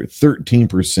bowcaster.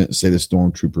 13% say the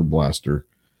Stormtrooper blaster.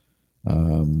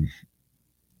 I'm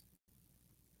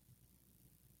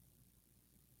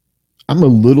a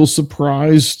little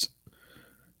surprised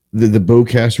that the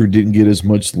bowcaster didn't get as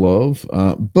much love,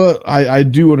 but I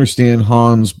do understand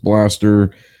Han's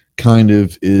blaster kind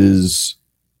of is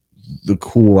the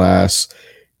cool ass.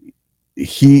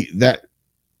 He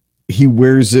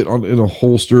wears it in a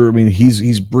holster. I mean,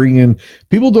 he's bringing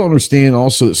people don't understand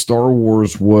also that Star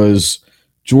Wars was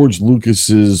George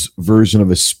Lucas's version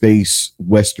of a space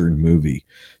Western movie.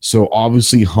 So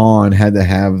obviously Han had to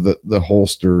have the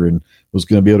holster and was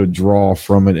going to be able to draw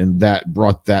from it, and that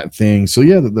brought that thing. So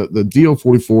yeah, the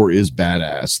DL-44 is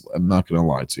badass. I'm not going to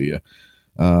lie to you.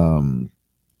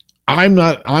 I'm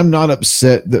not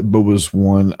upset that Boba's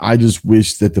won. I just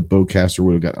wish that the bowcaster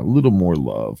would have gotten a little more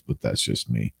love, but that's just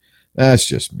me. Yeah,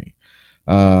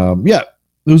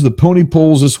 those are the pony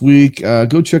polls this week.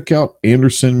 Go check out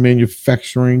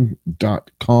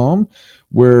AndersonManufacturing.com,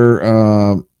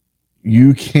 where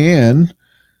you can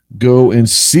go and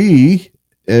see,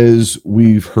 as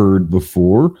we've heard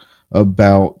before,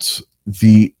 about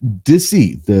the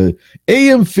Dissy, the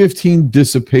AM-15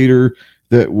 dissipator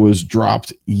that was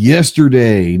dropped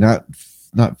yesterday. Not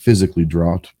physically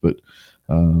dropped, but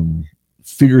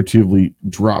figuratively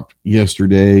dropped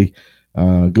yesterday.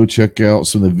 Go check out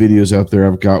some of the videos out there.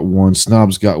 I've got one.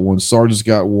 Snob's got one. Sarge's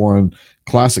got one.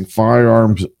 Classic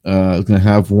Firearms is going to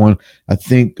have one. I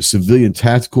think Civilian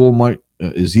Tactical might.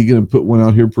 Is he going to put one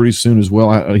out here pretty soon as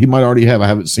well? He might already have. I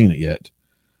haven't seen it yet.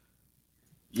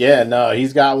 Yeah, no,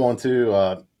 he's got one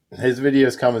too. His video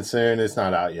is coming soon. It's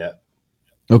not out yet.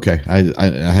 Okay, I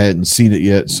hadn't seen it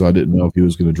yet, so I didn't know if he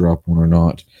was going to drop one or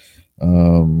not.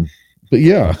 But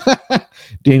yeah,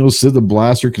 Daniel said the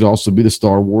blaster could also be the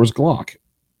Star Wars Glock.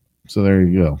 So there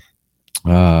you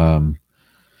go.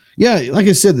 Yeah, like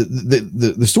I said,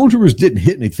 the Stormtroopers didn't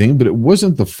hit anything, but it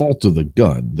wasn't the fault of the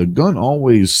gun. The gun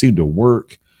always seemed to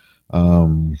work.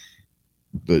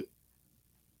 But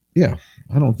yeah,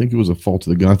 I don't think it was a fault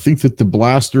of the gun. I think that the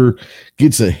blaster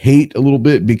gets a hate a little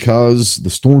bit because the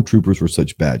Stormtroopers were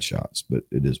such bad shots, but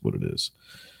it is what it is.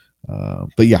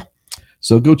 But yeah,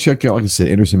 so go check out, like I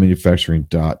said,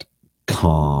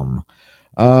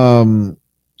 AndersonManufacturing.com.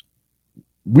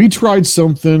 We tried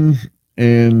something,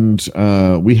 and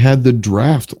we had the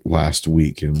draft last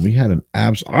week, and we had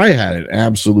I had an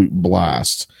absolute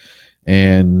blast,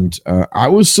 and I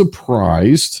was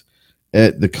surprised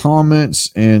at the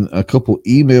comments and a couple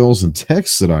emails and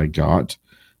texts that I got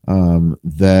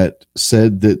that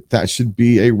said that should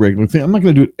be a regular thing. I'm not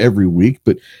going to do it every week,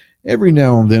 but every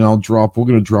now and then we're going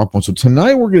to drop one. So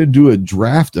tonight we're going to do a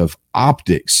draft of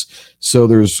optics. So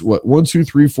there's 1, 2,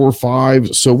 3, 4,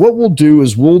 5. So what we'll do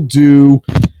is we'll do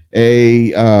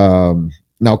a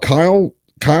now Kyle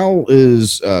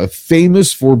is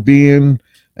famous for being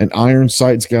an iron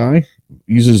sights guy,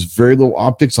 uses very little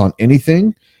optics on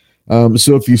anything.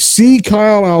 So if you see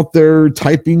Kyle out there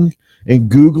typing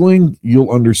and Googling, you'll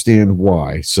understand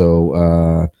why.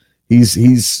 So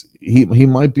he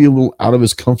might be a little out of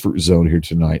his comfort zone here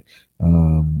tonight,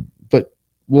 but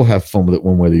we'll have fun with it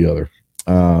one way or the other.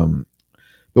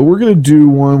 But we're going to do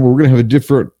one where we're going to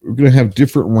have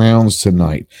different rounds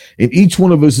tonight, and each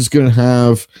one of us is going to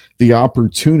have the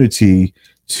opportunity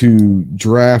to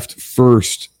draft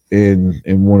first in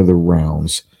one of the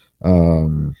rounds.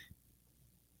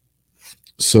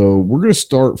 So we're going to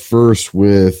start first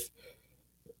with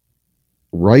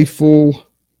rifle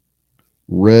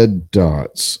red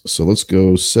dots. So let's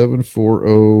go 740.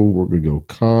 We're going to go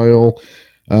Kyle,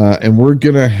 and we're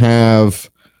going to have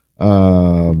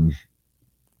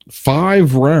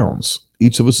 5 rounds.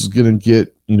 Each of us is going to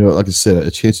get, like I said,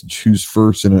 a chance to choose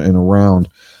first in a round.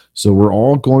 So we're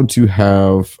all going to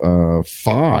have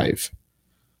 5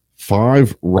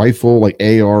 rifle, like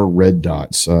AR red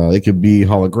dots. They could be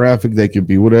holographic, they could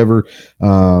be whatever,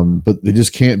 but they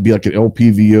just can't be like an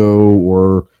LPVO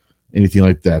or anything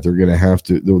like that. They're going to have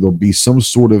to, there'll be some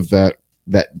sort of that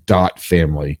dot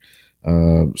family.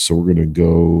 So we're going to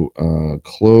go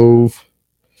Clove,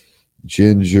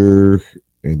 Ginger,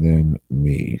 and then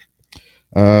me.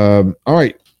 All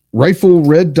right, rifle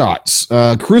red dots.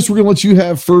 Chris, we're going to let you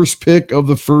have first pick of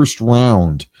the first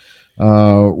round.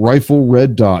 Rifle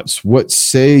red dots. What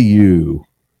say you?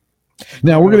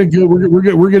 Now we're gonna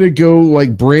go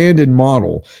like brand and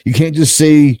model. You can't just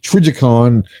say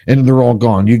Trijicon and they're all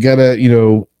gone. You gotta,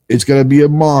 it's gotta be a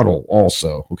model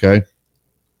also. Okay.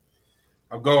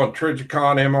 I'm going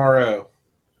Trijicon MRO.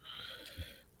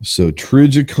 So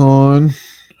Trijicon,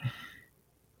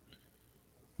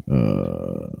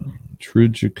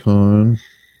 Trijicon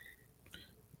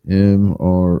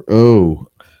MRO.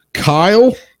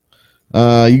 Kyle,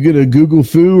 you gonna Google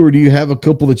foo, or do you have a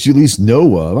couple that you at least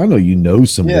know of? I know you know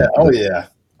some. Yeah. Oh yeah.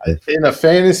 In a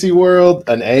fantasy world,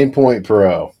 an Aimpoint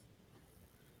Pro.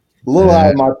 A little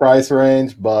out of my price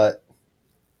range, but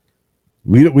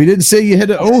we didn't say you had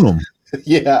to own them.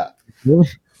 Yeah.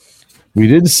 We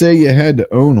didn't say you had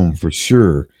to own them for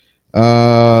sure.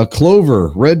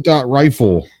 Clover, red dot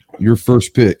rifle, your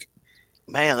first pick.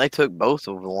 Man, they took both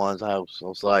of the ones. I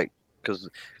was like, because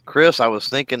Chris, I was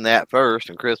thinking that first,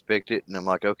 and Chris picked it, and I'm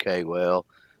like, okay, well,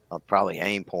 I'll probably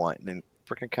Aimpoint, and then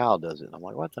freaking Kyle does it. I'm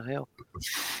like, what the hell?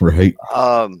 Right.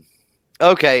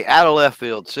 Okay, out of left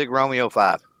field, Sig Romeo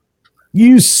 5.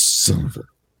 You son of a.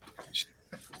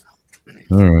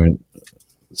 All right,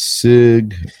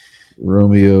 Sig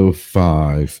Romeo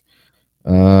 5.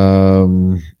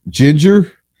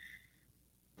 Ginger.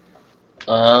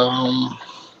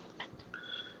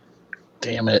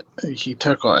 Damn it!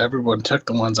 Everyone took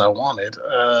the ones I wanted.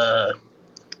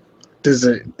 Does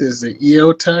the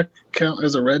EOTech count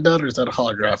as a red dot, or is that a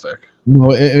holographic?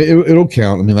 No, it'll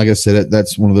count. I mean, like I said,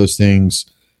 that's one of those things.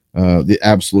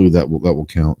 Absolutely, that will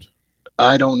count.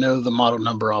 I don't know the model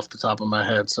number off the top of my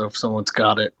head, so if someone's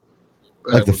got it,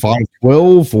 like the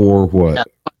 512 or what? Yeah,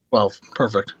 12,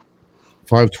 perfect.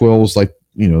 512 is like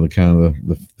the kind of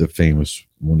the famous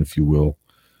one, if you will.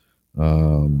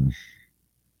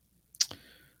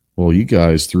 Well, you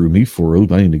guys threw me for a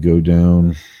loop. I need to go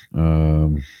down.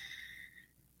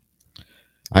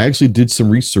 I actually did some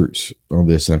research on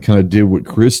this. I kind of did what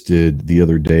Chris did the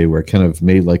other day, where I kind of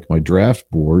made like my draft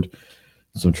board.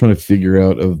 So I'm trying to figure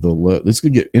out of the. This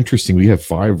could get interesting. We have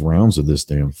 5 rounds of this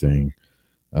damn thing.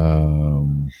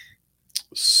 Wow.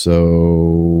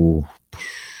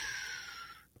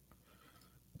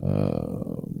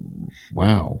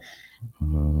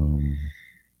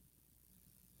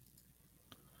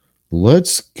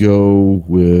 Let's go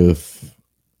with.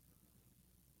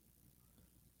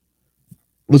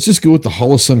 Let's just go with the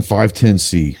Holosun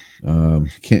 510C.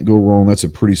 Can't go wrong. That's a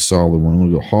pretty solid one. I'm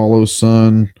going to go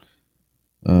Holosun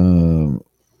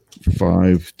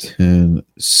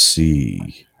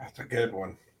 510C. That's a good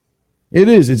one. It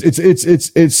is.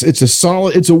 It's a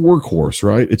solid. It's a workhorse,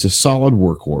 right? It's a solid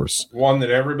workhorse. One that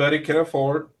everybody can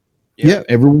afford. Yeah,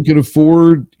 everyone can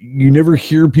afford. You never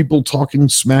hear people talking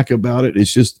smack about it.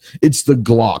 It's the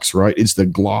Glocks, right? It's the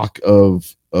Glock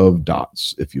of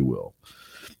dots, if you will.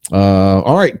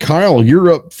 All right, Kyle,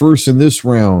 you're up first in this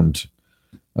round.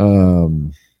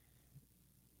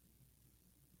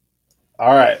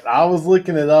 All right, I was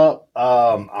looking it up.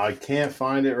 I can't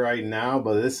find it right now,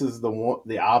 but this is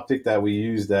the optic that we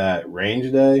used at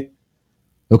Range Day.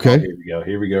 Okay. Oh, here we go.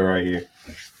 Here we go. Right here.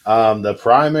 The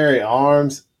Primary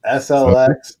Arms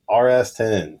SLX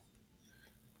RS10.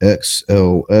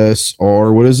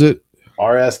 XLSR. What is it?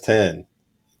 RS10.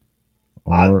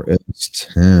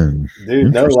 RS10.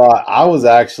 Dude, no lie. I was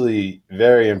actually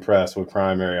very impressed with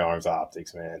Primary Arms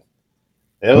optics, man.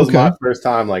 It was my first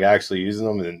time like actually using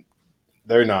them, and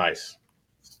they're nice.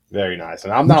 Very nice.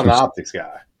 And I'm not an optics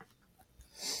guy.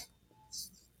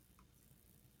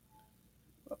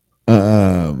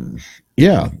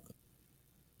 Yeah.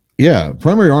 Yeah.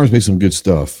 Primary Arms make some good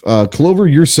stuff. Clover,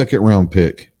 your second round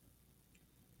pick.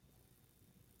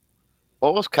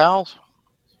 What was Kyle's?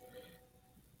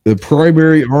 The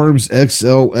Primary Arms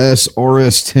XLS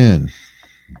RS10.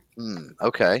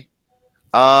 Okay.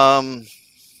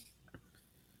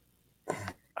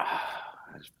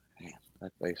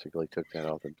 That basically took that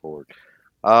off the board.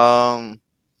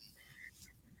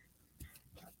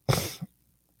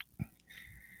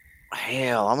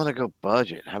 Hell, I'm gonna go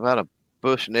budget. How about a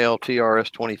Bushnell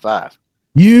TRS 25?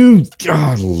 You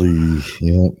godly,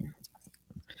 yeah.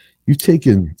 You've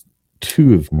taken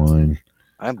two of mine.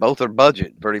 And both are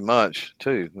budget, pretty much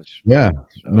too. Yeah,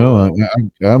 no,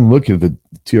 I'm looking at the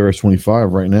TRS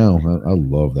 25 right now. I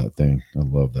love that thing. I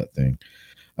love that thing.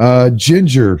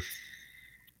 Ginger.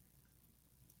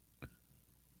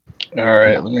 All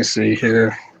right, let me see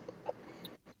here.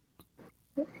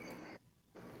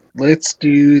 Let's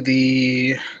do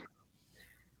the.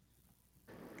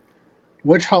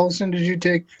 Which Holliston did you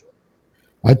take?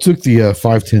 I took the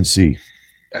 510C.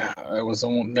 It was the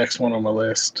next one on my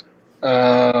list.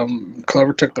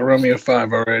 Clover took the Romeo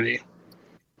 5 already.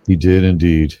 He did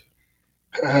indeed.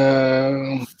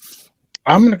 I'm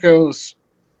going to go,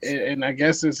 and I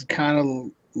guess it's kind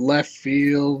of left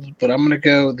field, but I'm going to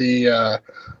go the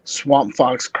Swamp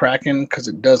Fox Kraken because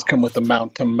it does come with a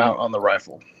mount to mount on the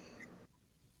rifle.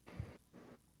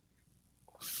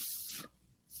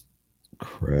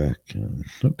 Kraken.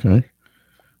 Okay.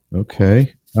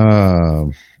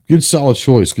 Good solid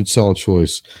choice.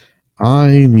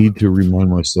 I need to remind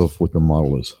myself what the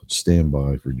model is. Stand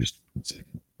by for just a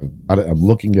second. I'm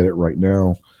looking at it right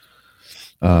now,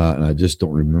 and I just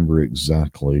don't remember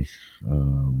exactly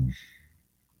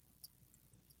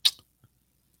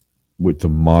what the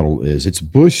model is. It's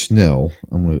Bushnell.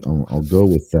 I'll go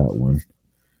with that one.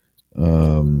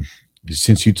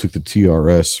 Since you took the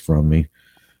TRS from me,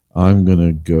 I'm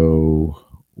gonna go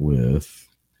with.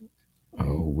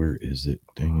 Oh, where is it?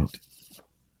 Dang it.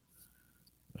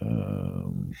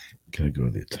 Can I go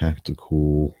to the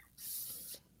tactical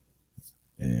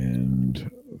and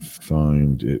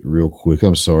find it real quick?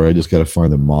 I'm sorry, I just got to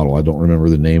find the model. I don't remember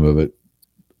the name of it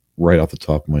right off the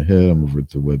top of my head. I'm over at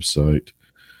the website.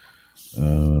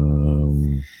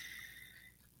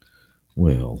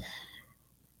 Well,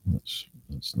 that's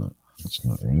not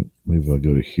right. Maybe I'll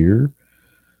go to here.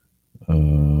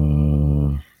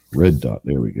 Red dot.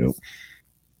 There we go.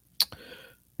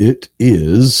 It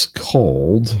is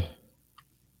called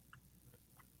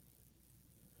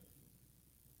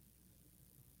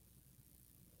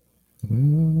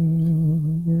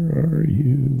where are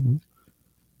you?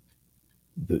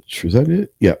 Is that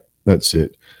it? Yeah, that's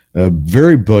it.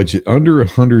 Very budget, under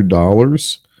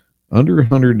 $100. Under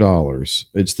 $100.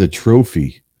 It's the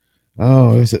trophy.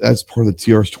 Oh, that's part of the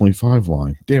TRS 25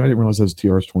 line. Damn, I didn't realize that was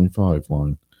TRS 25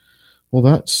 line. Well,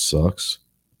 that sucks.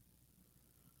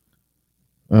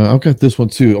 I've got this one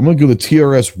too. I'm going to go the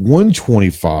TRS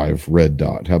 125 red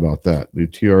dot. How about that? The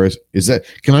TRS is that?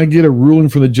 Can I get a ruling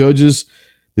from the judges?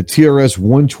 The TRS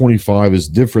 125 is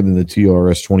different than the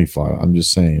TRS 25. I'm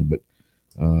just saying, but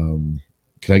can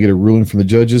I get a ruling from the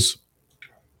judges?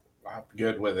 I'm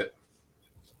good with it.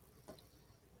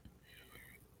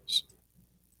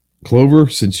 Clover,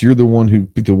 since you're the one who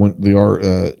picked the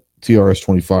TRS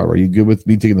 25, are you good with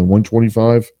me taking the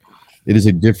 125?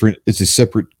 It's a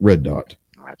separate red dot.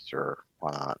 Sure,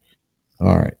 why not?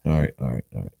 All right.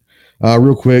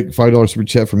 Real quick, $5 super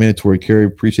chat for Mandatory Carry.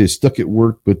 Appreciate it. Stuck at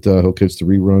work, but he'll catch the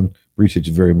rerun. Appreciate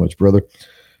you very much, brother.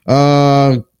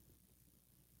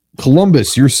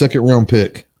 Columbus, your second round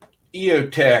pick.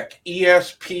 EOTech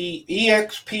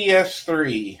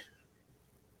EXPS3.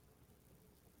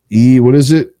 What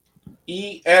is it?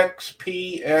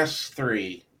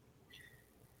 EXPS3.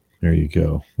 There you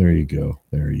go.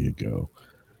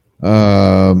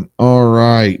 All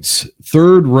right.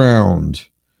 Third round.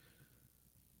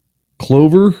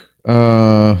 Clover,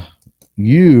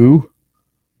 you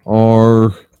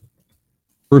are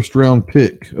first round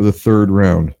pick of the third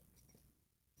round.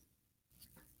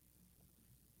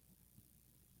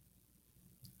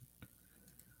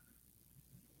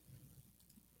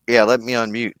 Yeah, let me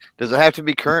unmute. Does it have to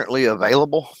be currently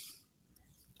available?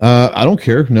 I don't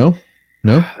care. No.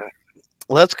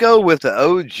 Let's go with the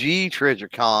OG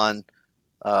Trijicon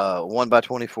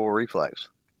 1x24 reflex.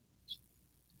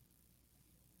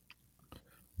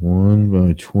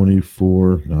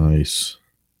 1x24. Nice.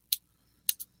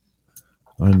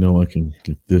 I know I can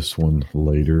get this one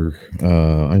later.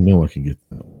 I know I can get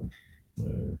that one.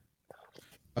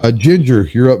 Ginger,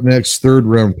 you're up next. Third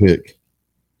round pick.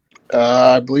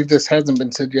 I believe this hasn't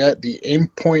been said yet. The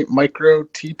Aimpoint Micro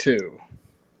T2.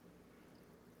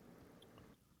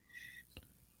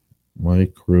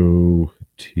 Micro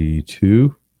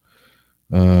T2.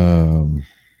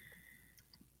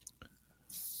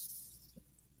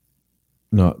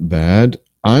 Not bad.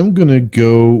 I'm going to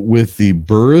go with the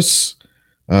Burris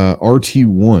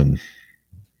RT1.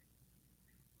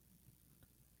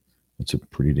 That's a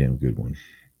pretty damn good one.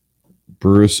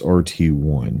 Burris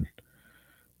RT1.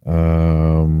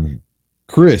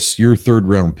 Chris, your third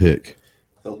round pick.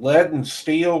 The Lead and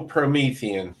Steel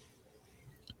Promethean.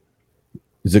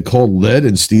 Is it called Lead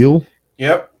and Steel?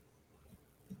 Yep.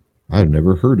 I've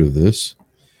never heard of this.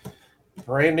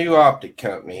 Brand new optic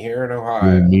company here in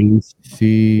Ohio.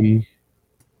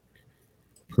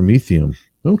 Prometheum.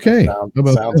 Okay. Sounds How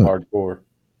about that? hardcore.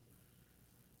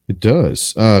 It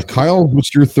does. Kyle,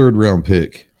 what's your third round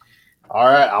pick? All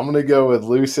right, I'm going to go with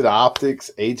Lucid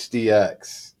Optics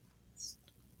HDX.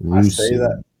 I say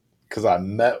that because I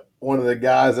met one of the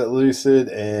guys at Lucid,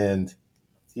 and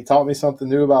he taught me something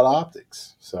new about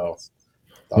optics. So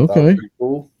thought that was pretty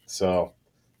cool. So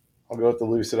I'll go with the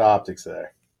Lucid Optics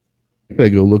there. I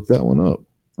gotta go look that one up.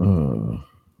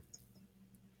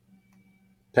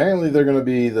 Apparently, they're going to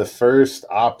be the first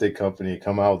optic company to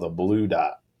come out with a blue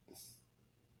dot.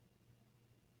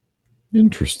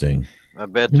 Interesting. I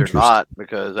bet they're not,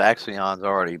 because Axion's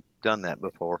already done that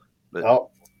before.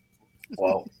 But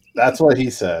well, that's what he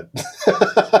said.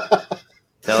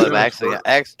 tell him Axion's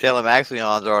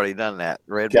already done that.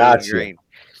 Red, blue, and green.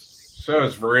 So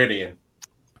is Viridian.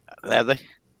 Have they?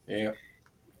 Yeah.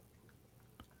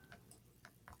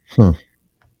 Huh.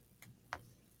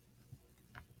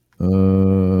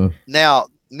 Now,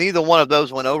 neither one of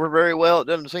those went over very well, it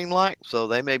doesn't seem like. So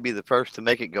they may be the first to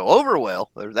make it go over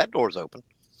well. That door's open.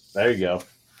 There you go.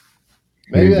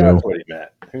 Maybe that's what he meant.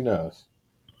 Who knows?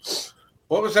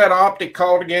 What was that optic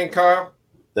called again, Kyle?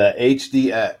 The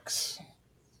HDX.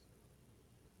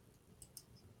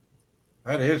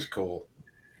 That is cool.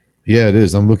 Yeah, it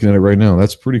is. I'm looking at it right now.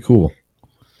 That's pretty cool.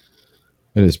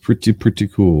 That is pretty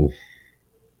cool.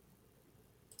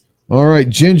 All right,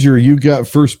 Ginger, you got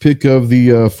first pick of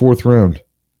the fourth round.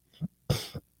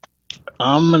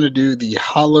 I'm going to do the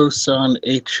HoloSun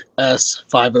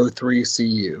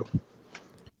HS503CU.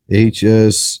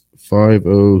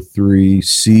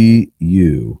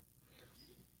 HS503CU.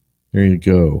 There you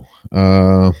go.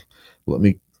 Let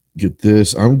me get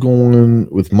this. I'm going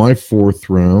with my fourth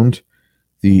round,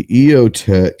 the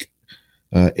EOTech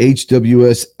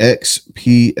HWS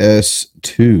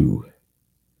XPS2.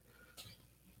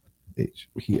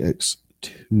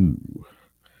 HPX2.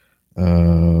 I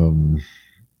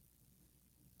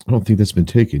don't think that's been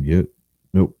taken yet.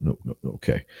 Nope.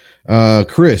 Okay.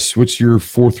 Chris, what's your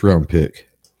fourth round pick?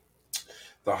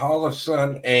 The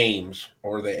HoloSun Ames,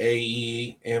 or the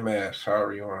AEMS,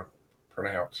 however you want to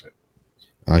pronounce it.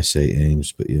 I say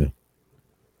Ames, but yeah.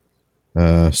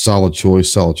 Solid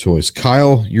choice.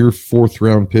 Kyle, your fourth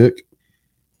round pick?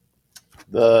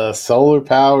 The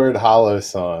solar-powered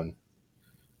HoloSun.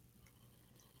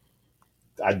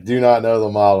 I do not know the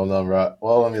model number.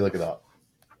 Well, let me look it up.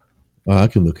 I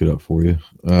can look it up for you.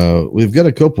 We've got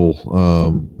a couple, I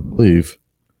believe.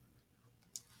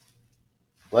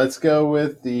 Let's go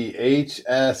with the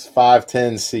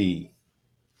HS510C.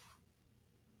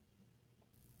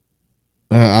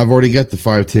 I've already got the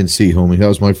 510C, homie. That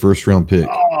was my first round pick.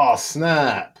 Oh,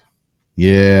 snap.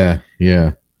 Yeah.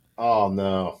 Oh,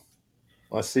 no.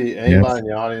 Let's see. Anybody in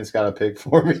the audience got a pick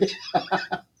for me?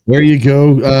 There you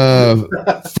go.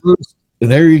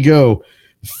 There you go.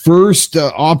 First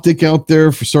optic out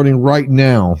there for starting right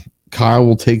now. Kyle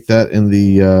will take that in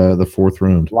the fourth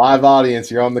round. Live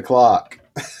audience, you're on the clock.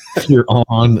 You're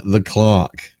on the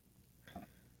clock.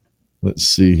 Let's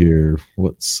see here.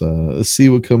 Let's see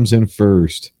what comes in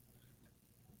first.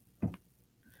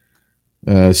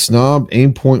 Snob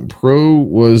Aimpoint Pro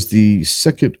was the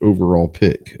second overall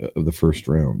pick of the first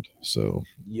round. So,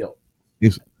 yep.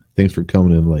 Thanks for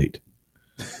coming in late.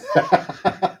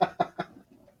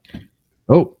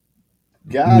 Oh,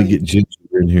 let me get Ginger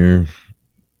in here.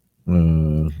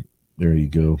 There you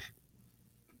go.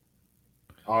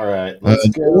 All right, let's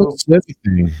go. No one's got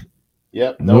anything.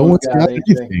 Yep, no one's got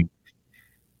anything.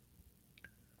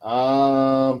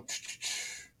 Has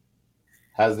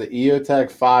the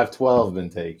EOTech 512 been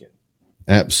taken?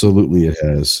 Absolutely, it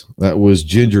has. That was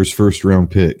Ginger's first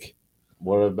round pick.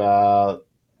 What about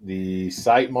the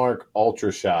Sightmark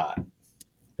Ultra Shot?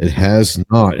 It has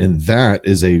not, and that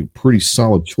is a pretty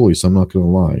solid choice. I'm not going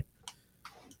to lie.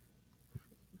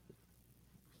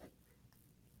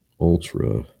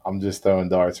 Ultra. I'm just throwing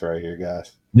darts right here,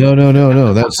 guys. No.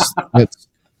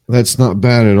 That's not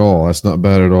bad at all. That's not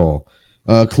bad at all.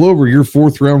 Clover, your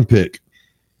fourth round pick.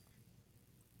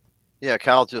 Yeah,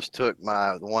 Kyle just took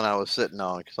the one I was sitting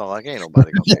on. So like, ain't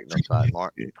nobody gonna take no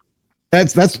Sightmark.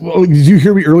 That's. Well, did you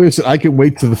hear me earlier? I said I can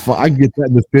wait to I can get that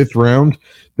in the fifth round.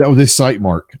 That was a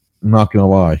Sightmark. I'm not gonna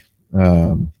lie.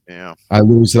 Yeah, I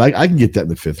literally said I can get that in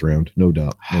the fifth round. No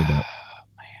doubt. No doubt.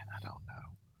 Man, I don't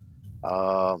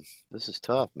know. This is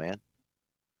tough, man.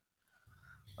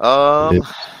 What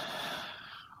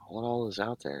all is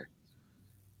out there?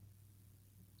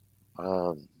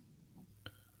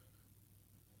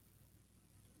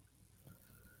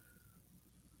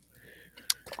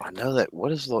 I know that.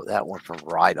 What is that one from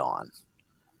Right On?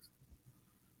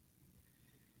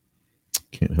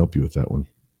 Can't help you with that one.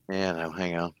 Yeah, no,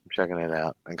 hang on. I'm checking it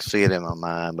out. I can see it in my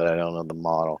mind, but I don't know the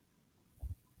model.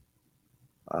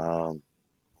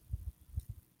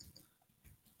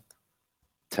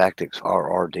 Tactics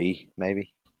RRD,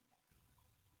 maybe.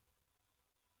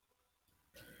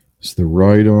 It's the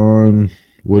Right On.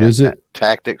 What is it?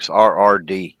 Tactics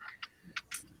RRD.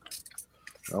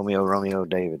 Romeo,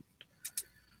 David.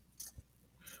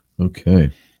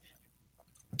 Okay.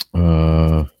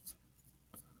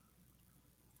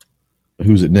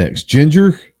 Who's it next?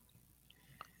 Ginger?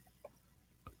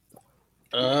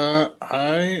 I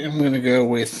am going to go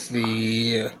with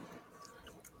the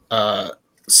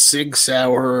Sig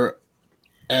Sauer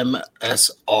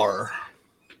MSR.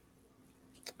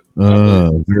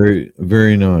 Very,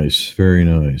 very nice. Very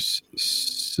nice.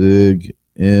 Sig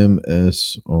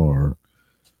MSR.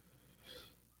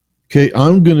 Okay,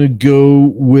 I'm going to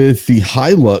go with the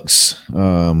Hilux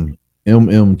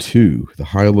MM2. The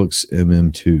Hilux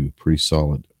MM2. Pretty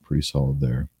solid. Pretty solid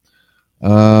there.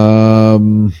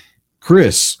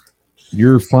 Chris,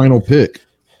 your final pick.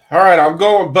 All right, I'm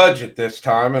going budget this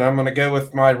time, and I'm going to go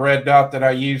with my red dot that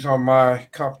I use on my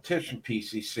competition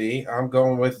PCC. I'm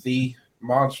going with the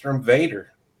Monster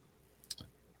Invader.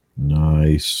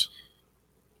 Nice.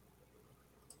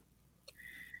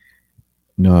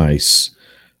 Nice.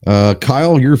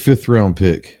 Kyle, your fifth round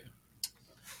pick.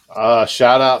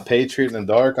 Shout out Patriot in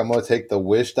the Dark. I'm going to take the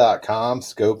Wish.com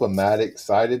Scope-O-Matic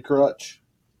Sighted Crutch.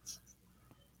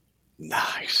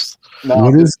 Nice. No,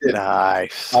 What is it?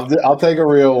 Nice. I'll take a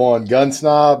real one. Gun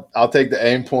Snob. I'll take the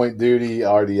Aimpoint Duty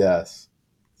RDS.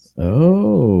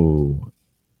 Oh,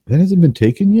 that hasn't been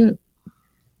taken yet?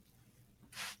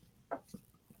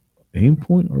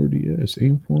 Aimpoint RDS.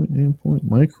 Aimpoint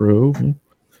Micro.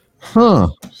 Huh.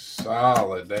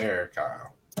 Solid there,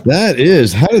 Kyle. That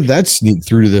is. How did that sneak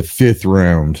through to the fifth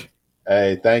round?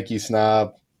 Hey, thank you,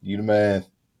 Snob. You the man.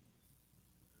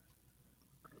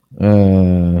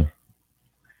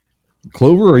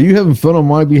 Clover, are you having fun on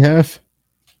my behalf?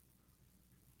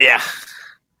 Yeah.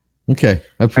 Okay,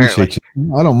 I appreciate you.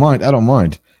 I don't mind.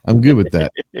 I'm good with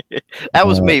that. That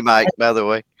was me, Mike, by the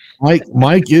way.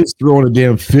 Mike is throwing a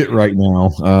damn fit right now.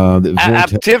 I'm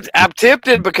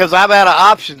tempted because I'm out of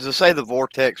options to say the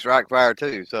Vortex Strike Fire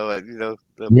too. So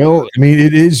well, I mean,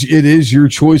 it is your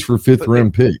choice for fifth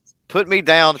round pick. Put me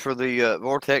down for the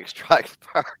Vortex Strike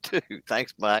Fire too.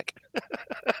 Thanks, Mike.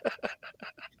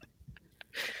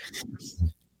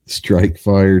 Strike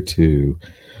Fire 2.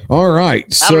 All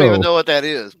right. So I don't even know what that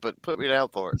is, but put me down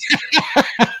for it.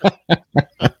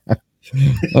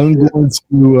 I'm going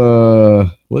to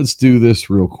let's do this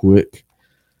real quick.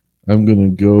 I'm going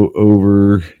to go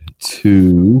over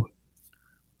to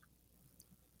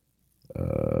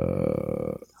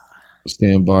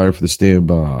standby for the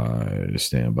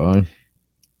standby.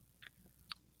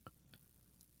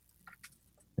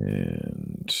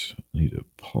 And I need to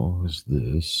pause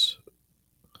this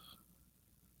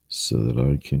so that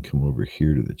I can come over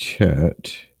here to the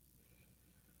chat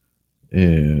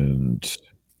and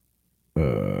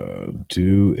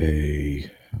do a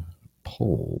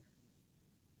poll.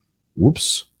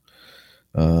 Whoops.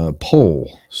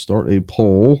 Poll. Start a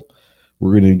poll.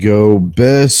 We're going to go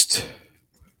best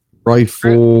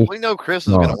rifle. We know Chris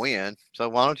is going to win, so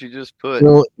why don't you just put?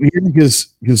 Well,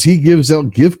 because he gives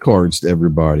out gift cards to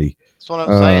everybody. That's what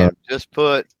I'm saying. Just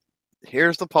put.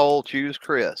 Here's the poll. Choose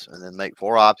Chris, and then make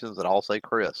 4 options that all say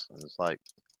Chris. And it's like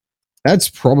that's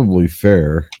probably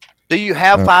fair. Do you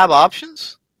have 5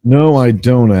 options? No, I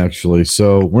don't actually.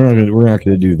 So we're not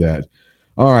gonna do that.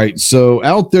 All right, so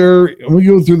out there, I'm gonna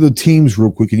go through the teams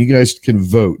real quick, and you guys can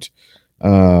vote. We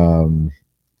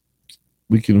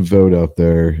can vote out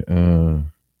there.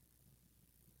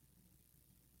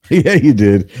 Yeah, you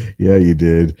did. Yeah, you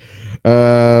did.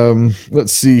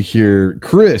 Let's see here.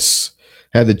 Chris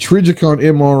had the Trigicon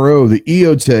MRO, the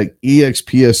EOTech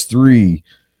EXPS3,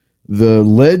 the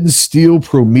Lead and Steel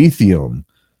Prometheum,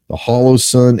 the Hollow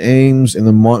Sun Ames, and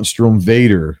the Monstrum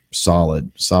Vader.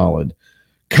 Solid.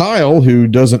 Kyle, who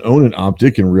doesn't own an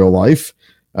optic in real life,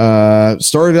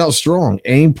 started out strong.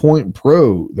 Aimpoint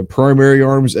Pro, the Primary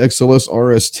Arms XLS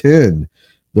RS10,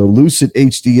 the Lucid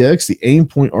HDX, the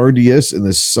Aimpoint RDS, and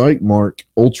the Sightmark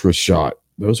Ultra Shot.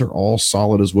 Those are all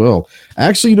solid as well.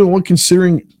 Actually, you know what?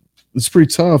 Considering it's pretty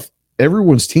tough,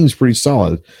 everyone's team's pretty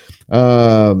solid.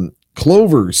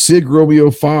 Clover, Sig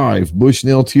Romeo 5,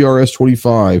 Bushnell TRS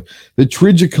 25, the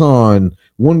Trigicon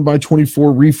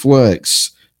 1x24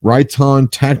 Reflex, Rayton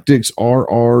Tactics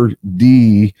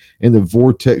RRD, and the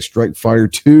Vortex Strike Fire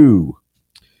 2.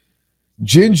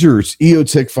 Ginger's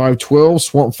EOTech 512,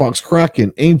 Swamp Fox Kraken,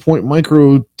 Aimpoint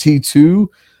Micro T2,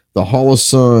 the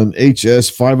Holosun HS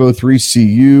 503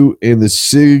 CU, and the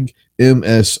SIG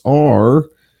MSR.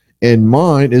 And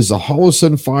mine is the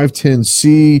Holosun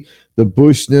 510C, the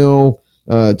Bushnell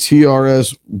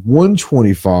TRS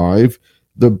 125,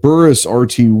 the Burris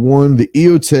RT1, the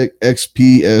EOTech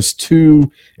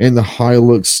XPS2, and the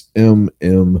Hilux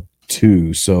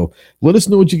MM2. So let us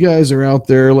know what you guys are out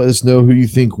there. Let us know who you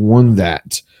think won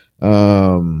that.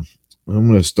 I'm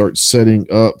going to start setting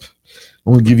up.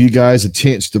 I'm going to give you guys a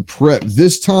chance to prep.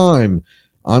 This time,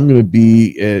 I'm going to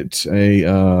be at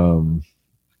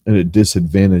a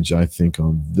disadvantage, I think,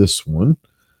 on this one.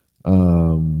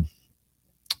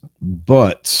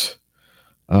 But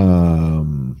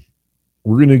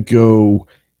we're going to go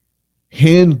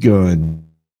handgun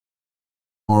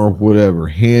or whatever,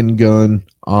 handgun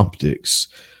optics.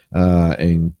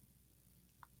 And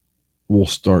we'll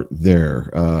start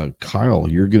there. Kyle,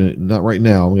 you're going to, not right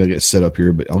now, I'm going to get set up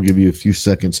here, but I'll give you a few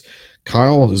seconds.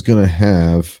 Kyle is going to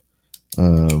have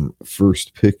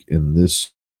first pick in this.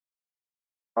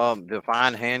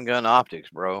 Define handgun optics,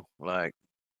 bro. Like,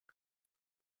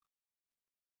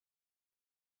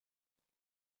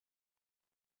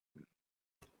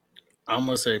 I'm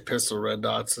gonna say pistol red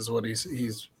dots is what he's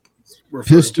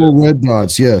referring pistol to. Red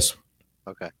dots, yes.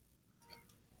 okay.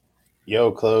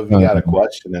 Yo, Clove, you got a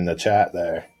question in the chat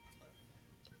there.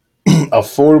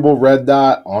 Affordable red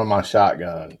dot on my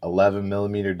shotgun, 11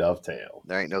 millimeter dovetail.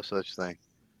 There ain't no such thing.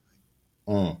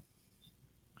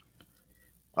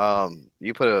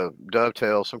 You put a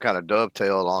dovetail, some kind of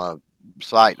dovetail on a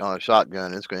sight on a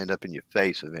shotgun, it's going to end up in your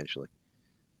face eventually.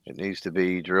 It needs to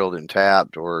be drilled and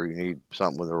tapped, or you need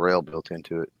something with a rail built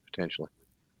into it potentially.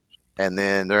 And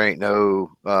then there ain't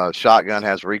no shotgun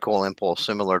has recoil impulse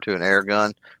similar to an air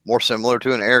gun, more similar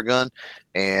to an air gun,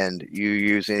 and you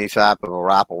use any type of a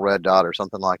rifle red dot or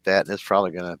something like that, and it's probably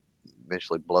going to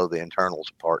eventually blow the internals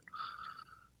apart.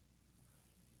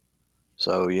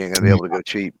 So you ain't going to be able to go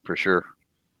cheap for sure.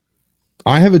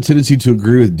 I have a tendency to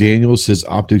agree with Daniel. Says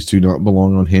optics do not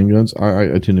belong on handguns.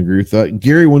 I tend to agree with that.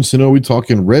 Gary wants to know, are we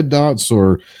talking red dots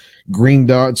or green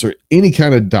dots or any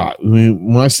kind of dot? I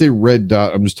mean, when I say red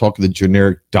dot, I'm just talking the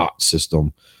generic dot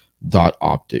system, dot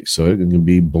optics. So it can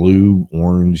be blue,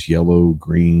 orange, yellow,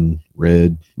 green,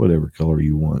 red, whatever color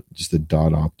you want. Just a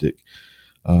dot optic.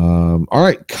 All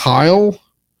right, Kyle,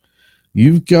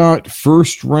 you've got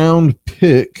first round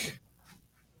pick.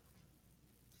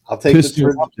 I'll take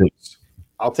Pistol optics.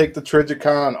 I'll take the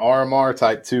Trigicon RMR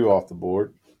Type 2 off the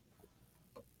board.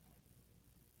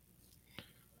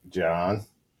 John.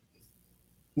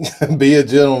 Be a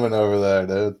gentleman over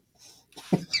there,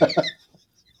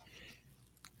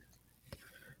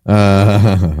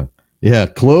 dude. Yeah,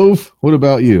 Clove, what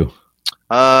about you?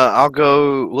 I'll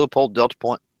go Leupold Delta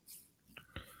Point.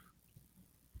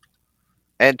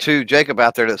 And to Jacob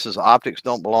out there that says optics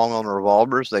don't belong on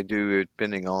revolvers, they do,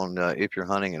 depending on if you're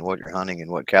hunting and what you're hunting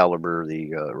and what caliber the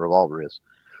revolver is.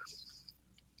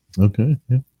 Okay.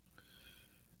 Yeah.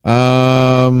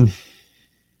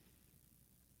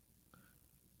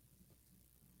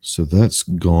 So that's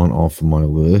gone off of my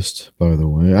list, by the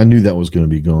way. I knew that was going to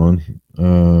be gone.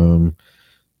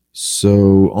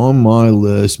 So on my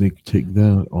list, let me take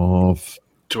that off.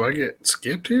 Do I get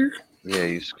skipped here? Yeah,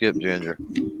 you skip Ginger.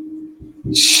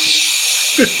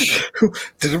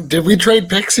 Did we trade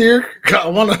picks here? I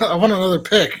want another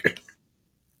pick.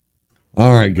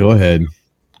 All right, go ahead.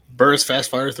 Burris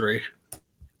Fast Fire 3.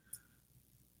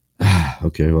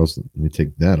 Okay, well, let me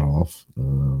take that off.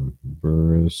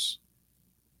 Burris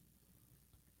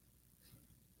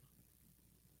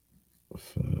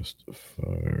Fast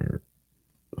Fire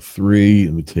 3.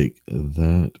 Let me take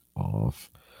that off.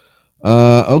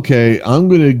 Okay, I'm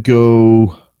gonna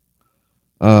go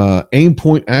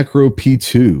Aimpoint Acro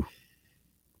P2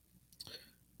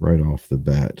 right off the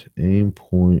bat.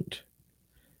 Aimpoint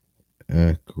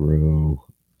Acro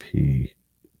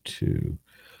P2.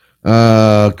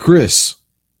 Chris.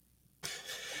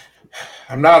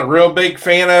 I'm not a real big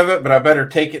fan of it, but I better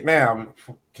take it now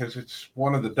because it's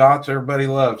one of the dots everybody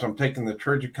loves. I'm taking the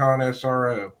Trijicon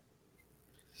SRO.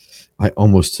 I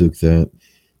almost took that.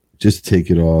 Just take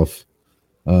it off.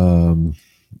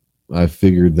 I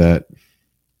figured that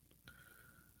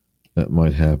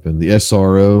might happen. The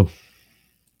SRO,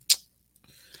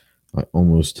 I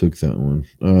almost took that one.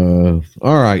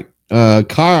 All right.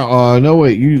 Kyle, no,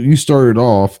 wait, you started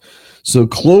off. So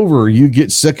Clover, you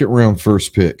get second round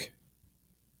first pick.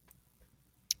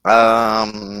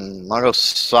 I'll go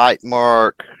Sight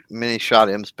Mark Mini Shot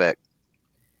M Spec.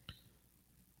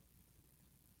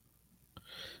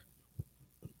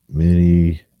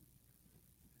 Mini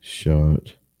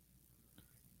Shot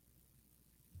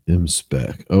M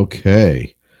Spec.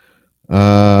 Okay.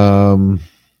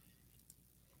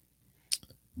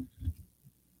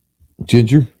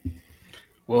 Ginger.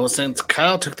 Well, since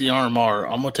Kyle took the RMR,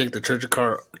 I'm gonna take the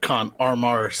Trijicon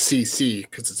RMR CC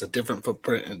because it's a different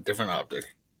footprint and different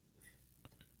optic.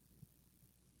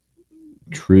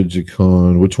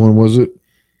 Trijicon. Which one was it?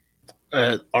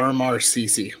 RMR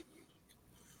CC.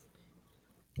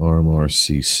 RMR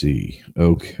CC.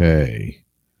 Okay.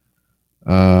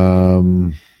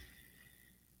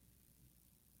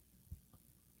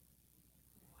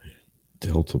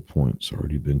 Delta point's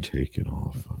already been taken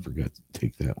off. I forgot to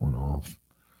take that one off.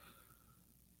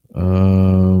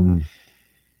 I'm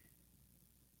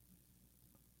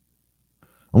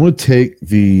going to take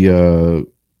the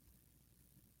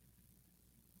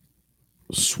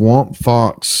Swamp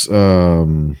Fox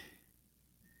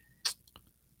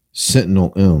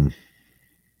Sentinel M.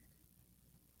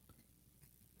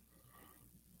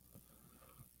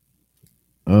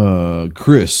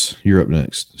 Chris, you're up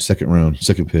next. Second round,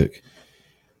 second pick.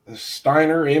 The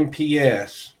Steiner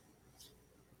MPS.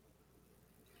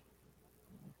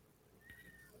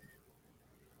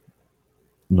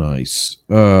 Nice.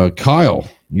 Kyle,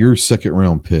 your second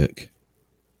round pick.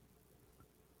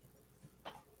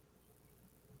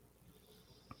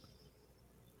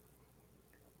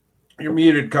 You're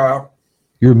muted, Kyle.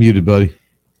 You're muted, buddy.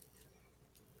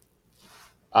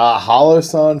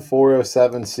 Holosun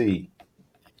 407C.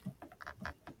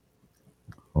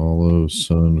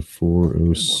 Holosun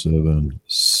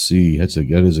 407C.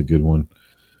 That is a good one.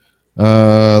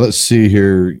 Let's see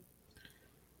here.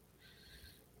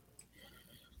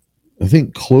 I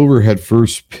think Clover had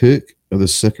first pick of the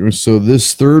second round. So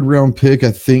this third round pick,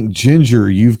 I think Ginger,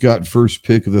 you've got first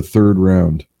pick of the third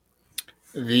round.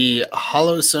 The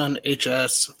Holosun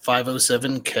HS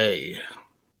 507K.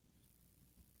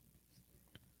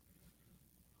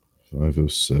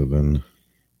 507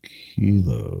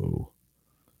 kilo.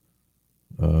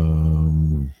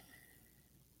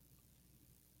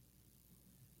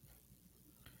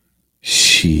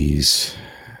 Jeez.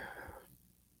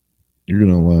 You're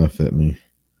gonna laugh at me.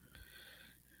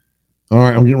 All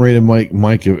right, I'm getting ready to Mike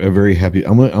a very happy.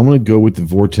 I'm gonna go with the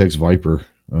Vortex Viper.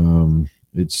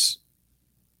 It's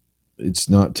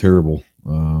not terrible.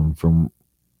 From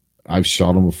I've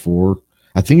shot them before.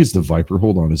 I think it's the Viper.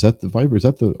 Hold on, is that the Viper? Is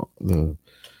that the?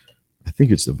 I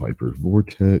think it's the Viper.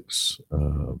 Vortex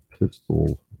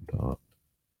pistol dot.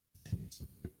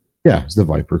 Yeah, it's the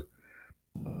Viper.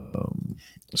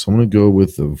 So I'm gonna go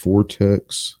with the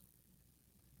Vortex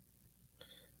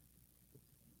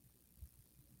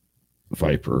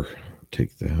Viper.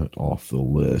 Take that off the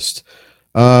list.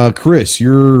 Chris,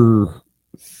 your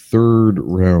third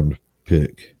round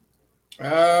pick.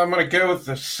 I'm going to go with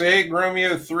the SIG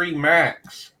Romeo 3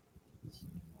 Max.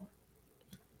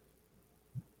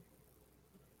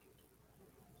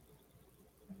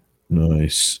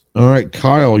 Nice. All right,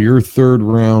 Kyle, your third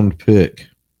round pick.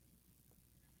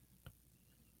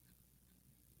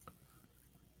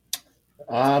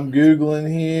 I'm Googling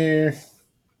here.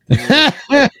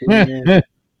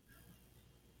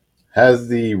 Has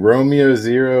the Romeo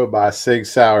Zero by Sig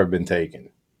Sauer been taken?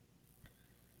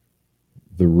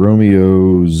 The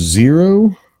Romeo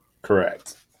Zero?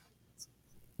 Correct.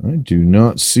 I do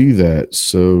not see that.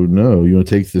 So, no. You want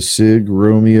to take the SIG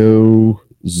Romeo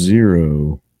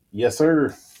Zero? Yes,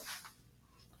 sir.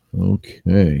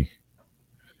 Okay.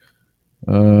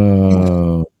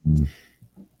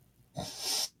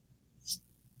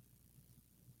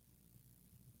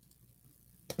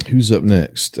 Who's up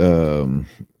next?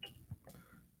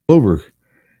 Clover,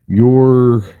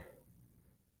 your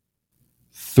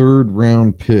third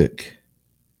round pick.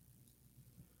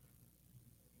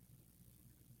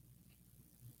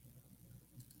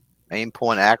 Aim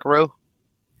point Acro.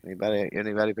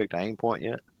 Anybody picked aim point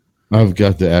yet? I've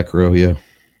got the Acro, yeah.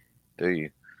 Do you?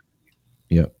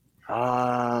 Yep.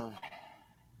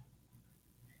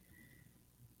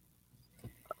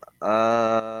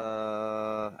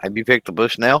 Have you picked the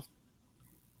Bushnell?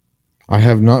 I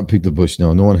have not picked the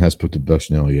Bushnell. No one has picked the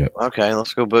Bushnell yet. Okay,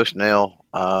 let's go Bushnell.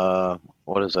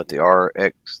 What is that? The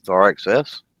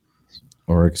RXS?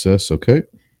 RXS, okay.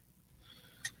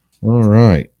 All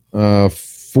right.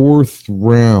 Fourth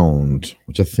round,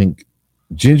 which I think,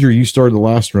 Ginger, you started the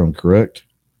last round, correct?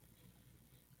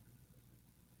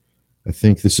 I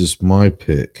think this is my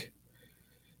pick.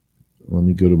 Let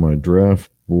me go to my draft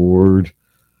board.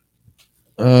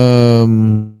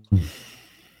 Oh,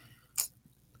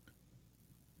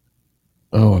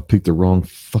 I picked the wrong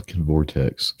fucking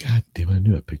Vortex. God damn, I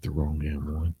knew I picked the wrong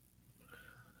damn one.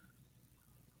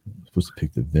 I'm supposed to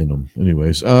pick the Venom.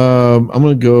 Anyways, I'm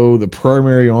gonna go the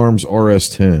Primary Arms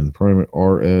RS10. Primary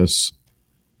RS10.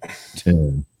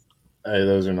 Hey,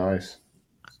 those are nice.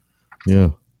 Yeah.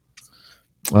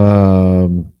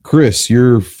 Chris,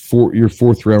 your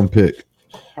fourth round pick.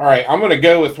 All right, I'm going to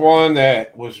go with one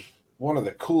that was one of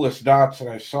the coolest dots that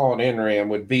I saw in NRAM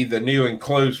would be the new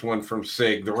enclosed one from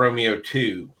SIG, the Romeo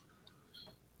 2.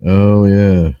 Oh,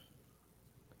 yeah.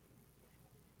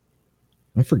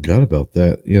 I forgot about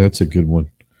that. Yeah, that's a good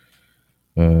one.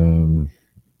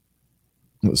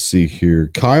 Let's see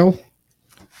here. Kyle?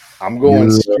 I'm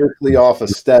going strictly off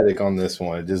aesthetic on this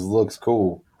one. It just looks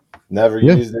cool. Never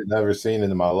used it, never seen it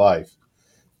in my life.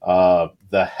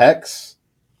 The Hex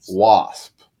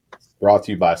Wasp, brought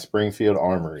to you by Springfield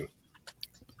Armory.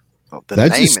 Well,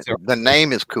 the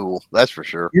name is cool. That's for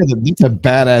sure. Yeah, that's a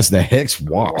badass. The Hex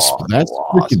Wasp. That's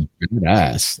freaking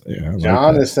badass. Yeah,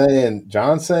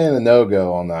 John's saying a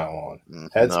no-go on that one.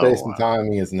 Headspace and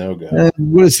timing is no-go.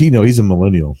 What does he know? He's a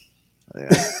millennial.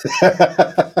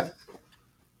 Yeah.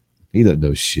 He doesn't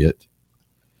know shit.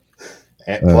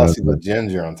 And plus, he's a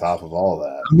ginger on top of all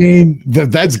that. I mean,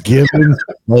 that's given.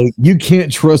 Like, you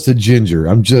can't trust a ginger.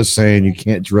 I'm just saying, you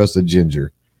can't trust a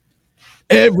ginger.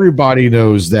 Everybody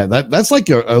knows that. That's like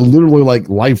a literally like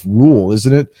life rule,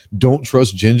 isn't it? Don't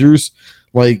trust gingers.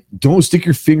 Like, don't stick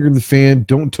your finger in the fan.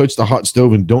 Don't touch the hot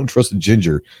stove, and don't trust a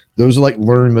ginger. Those are like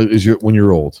learn when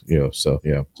you're old. You know. So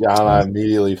yeah. John, I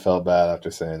immediately felt bad after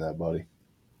saying that, buddy.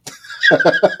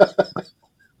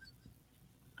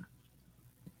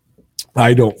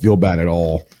 I don't feel bad at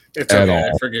all. It's okay.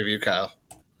 I forgive you, Kyle.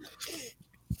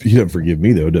 He doesn't forgive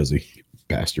me though, does he?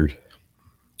 Bastard.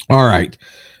 All right.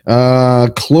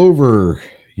 Clover,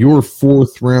 your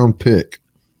fourth round pick.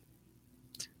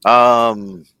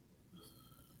 Right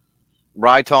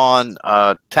on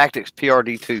Tactics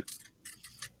PRD2.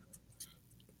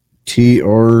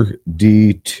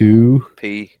 TRD2.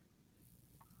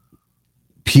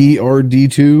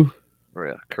 PRD2?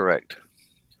 Yeah, correct.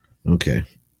 Okay.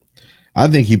 I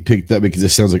think he picked that because it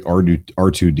sounds like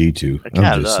R2D2. It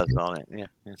kind of does on it. Yeah.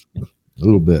 A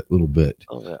little bit.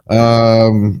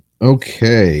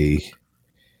 Okay.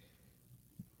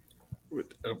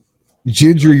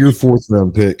 Ginger, your fourth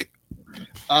round pick.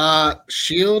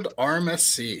 Shield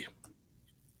RMSC.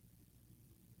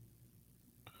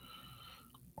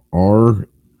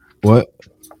 What?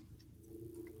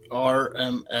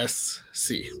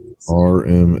 RMSC.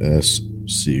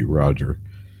 RMSC. Roger.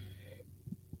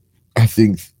 I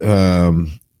think I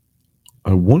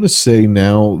want to say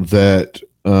now that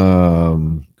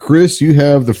Chris, you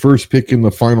have the first pick in the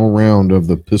final round of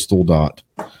the pistol dot.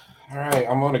 All right,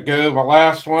 I'm going to go my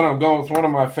last one. I'm going with one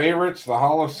of my favorites, the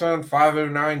Holosun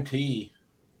 509T.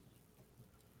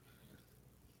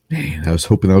 Man, I was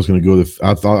hoping I was going to go.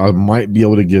 I thought I might be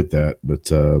able to get that, but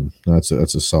that's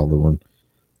a solid one.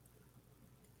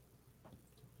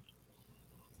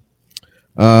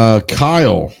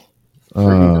 Kyle.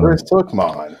 Chris took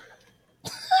mine.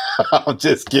 I'm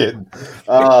just kidding.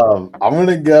 I'm going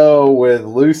to go with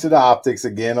Lucid Optics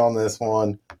again on this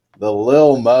one. The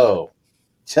Lil Mo.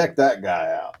 Check that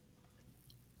guy out.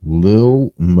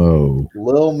 Lil Mo.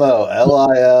 Lilmo.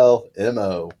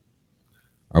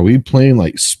 Are we playing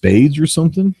like spades or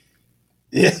something?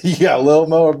 Yeah, you got Lil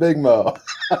Mo or Big Mo.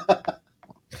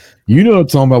 You know what I'm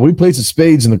talking about. We played some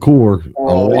spades in the core.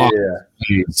 Oh, a lot. Yeah.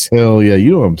 Hell yeah.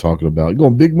 You know what I'm talking about. You're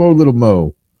going Big Mo, Little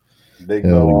Mo. Big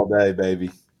Mo all day,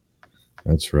 baby.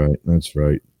 That's right.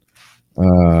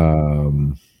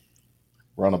 Run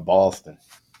a Boston.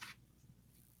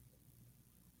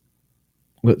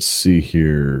 Let's see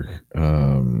here.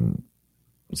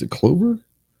 Is it Clover?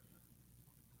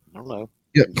 I don't know.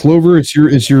 Yeah, Clover, it's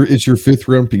your fifth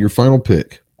round pick, your final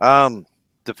pick. The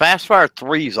Fast Fire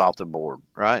 3 is off the board,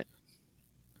 right?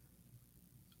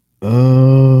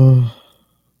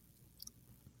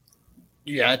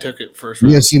 Yeah, I took it first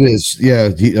round. Yes, it is. Yeah,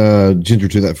 Ginger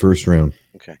to that first round.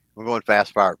 Okay, we're going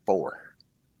Fast Fire 4.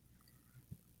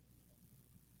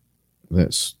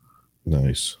 That's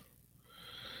nice.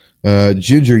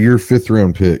 Ginger, your fifth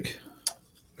round pick.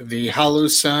 The Hollow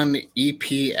Sun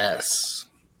EPS.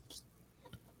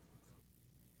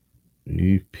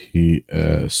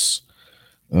 EPS.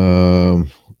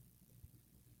 I'm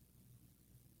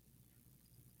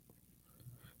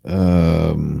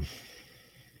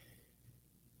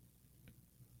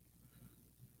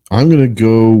going to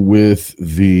go with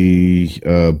the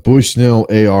Bushnell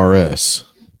ARS.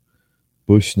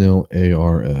 Bushnell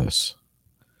ARS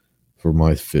for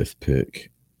my fifth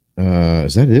pick.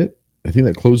 Is that it? I think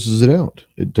that closes it out.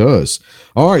 It does.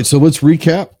 All right, so let's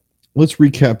recap. Let's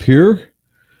recap here.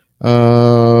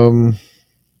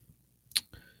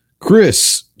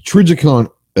 Chris,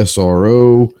 Trijicon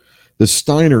SRO, the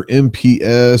Steiner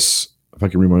MPS, if I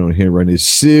can read my own handwriting, is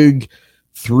SIG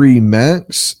 3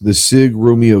 Max, the SIG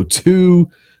Romeo 2,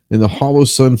 and the Hollow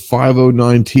Sun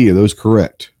 509T. Are those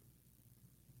correct?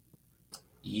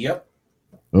 Yep.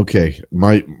 Okay.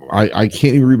 I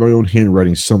can't even read my own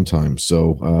handwriting sometimes.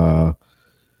 So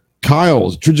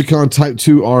Kyle's Trijicon Type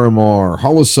 2 RMR,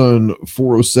 Hollow Sun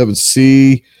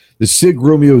 407C, the SIG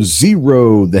Romeo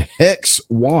 0, the Hex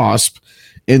Wasp,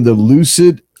 and the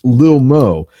Lucid Lil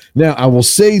Mo. Now, I will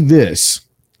say this.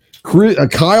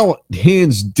 Kyle,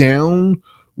 hands down,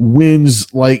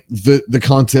 wins like the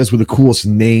contest with the coolest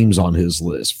names on his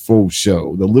list. Full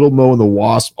show. The Little Mo and the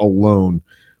Wasp alone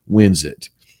wins it.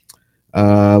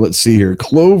 Let's see here.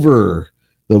 Clover,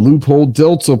 the Loophole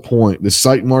Delta Point, the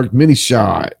Sight Mark Mini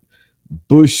Shot,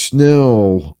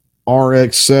 Bushnell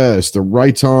RXS, the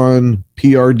Riton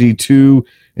PRD2,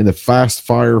 and the Fast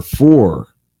Fire 4.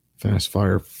 Fast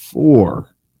Fire 4.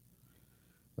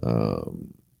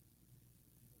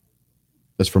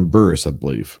 That's from Burris, I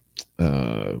believe.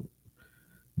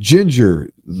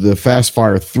 Ginger, the Fast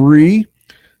Fire 3,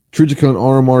 Trijicon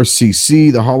RMR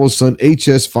CC, the Hollow Sun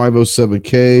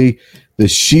HS507K, the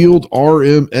Shield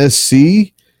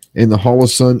RMSC, and the Hollow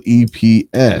Sun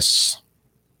EPS.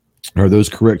 Are those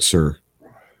correct, sir?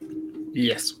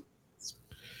 Yes.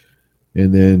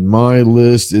 And then my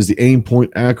list is the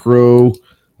Aimpoint Acro,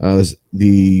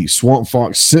 the Swamp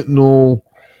Fox Sentinel.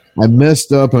 I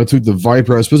messed up and I took the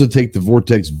Viper. I was supposed to take the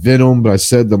Vortex Venom, but I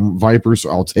said the Viper, so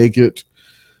I'll take it.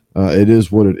 It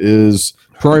is what it is.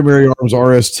 Primary Arms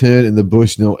RS10 and the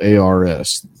Bushnell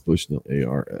ARS. Bushnell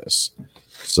ARS.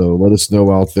 So let us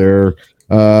know out there.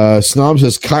 Snob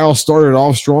says Kyle started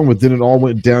off strong, but then it all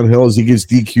went downhill as he gets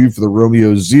DQ'd for the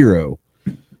Romeo 0.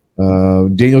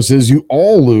 Daniel says you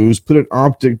all lose. Put an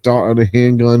optic dot on a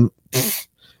handgun. Pfft,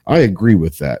 I agree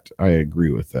with that.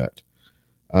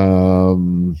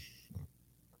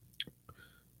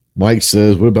 Mike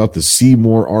says, what about the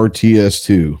Seymour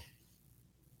RTS2?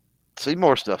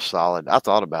 Seymour stuff's solid. I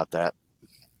thought about that.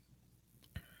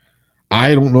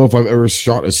 I don't know if I've ever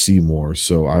shot a Seymour,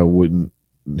 so I wouldn't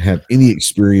have any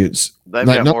experience. They've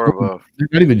got more of a. They're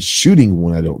not even shooting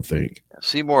one, I don't think.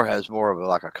 Seymour has more of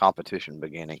like a competition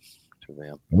beginning to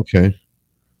them. Okay.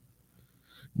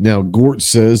 Now, Gort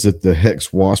says that the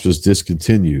Hex Wasp is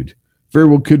discontinued. Very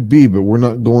well could be, but we're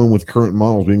not going with current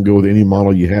models. We can go with any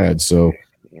model you had. So,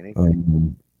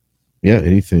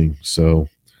 anything. So,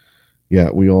 yeah,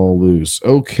 we all lose.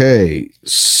 Okay,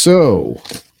 so.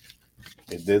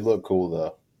 It did look cool,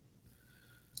 though.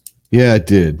 Yeah, it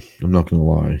did. I'm not going to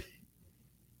lie.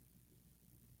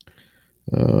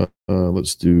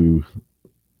 Let's do.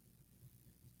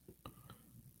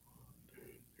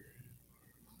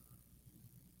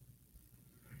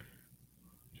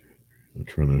 I'm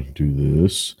trying to do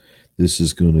this. This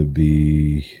is going to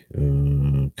be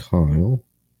Kyle.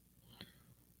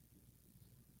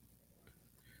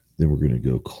 Then we're going to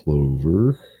go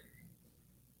Clover,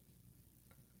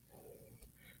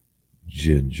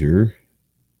 Ginger,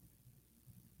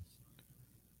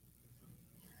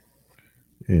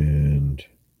 and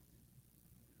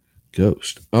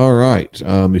Ghost. All right.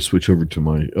 Let me switch over to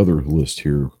my other list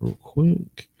here real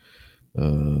quick.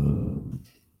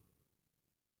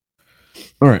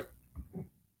 All right.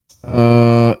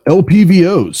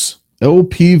 LPVOs.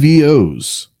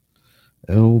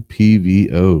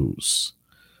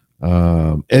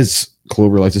 As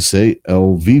Clover likes to say,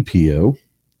 LVPO.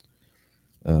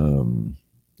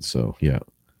 So yeah.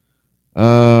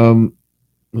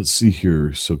 Let's see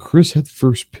here. So Chris had the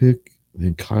first pick.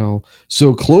 then Kyle.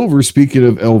 So Clover, speaking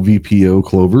of LVPO,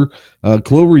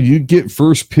 Clover, you get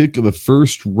first pick of the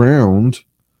first round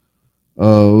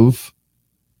of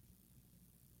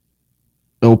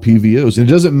LPVOs. And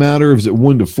it doesn't matter if it's at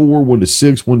 1 to 4, 1 to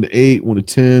 6, 1 to 8, 1 to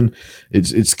 10.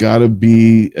 It's got to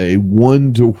be a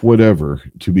 1 to whatever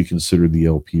to be considered the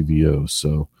LPVO.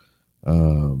 So, I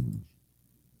don't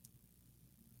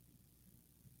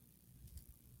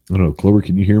know. Clover,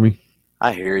 can you hear me?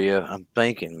 I hear you. I'm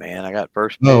thinking, man. I got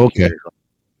first pick. Oh, okay.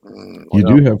 You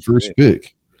do have first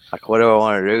pick. Like, what do I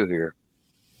want to do here?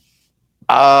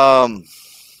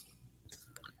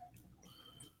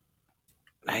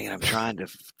 Man, I'm trying to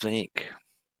think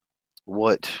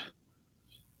what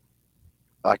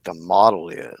like the model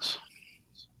is.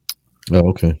 Oh,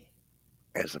 okay.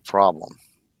 As a problem.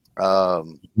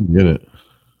 Get it.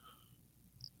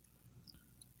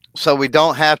 So we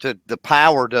don't have to. The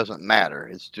power doesn't matter.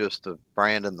 It's just the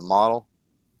brand and the model.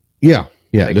 Yeah.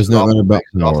 It does not matter about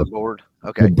off power. the board.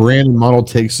 Okay. The brand and model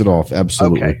takes it off.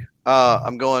 Absolutely. Okay.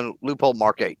 I'm going Leupold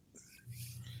Mark 8.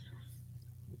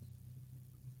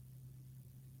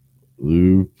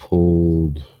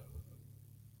 Leupold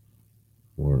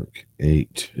Mark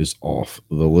 8 is off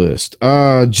the list.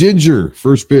 Ginger,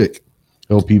 first pick.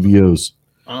 LPVOs.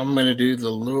 I'm going to do the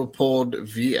Leupold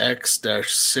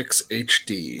VX-6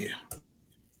 HD.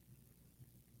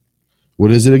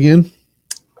 What is it again?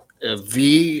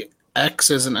 VX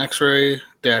is an X-ray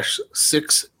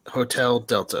 -6 Hotel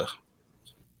Delta.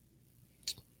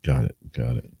 Got it.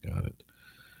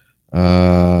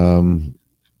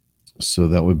 So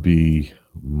that would be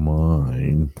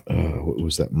mine. What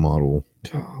was that model?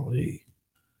 Golly.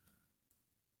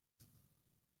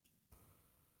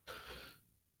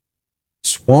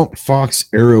 Swamp Fox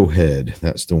Arrowhead.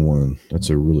 That's the one. That's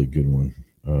a really good one.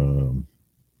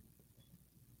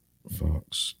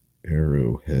 Fox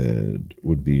Arrowhead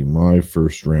would be my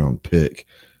first round pick.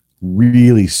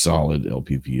 Really solid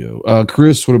LPVO.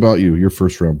 Chris, what about you? Your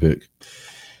first round pick?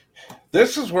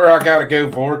 This is where I got to go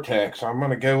Vortex. I'm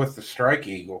going to go with the Strike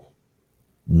Eagle.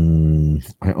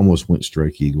 I almost went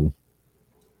Strike Eagle.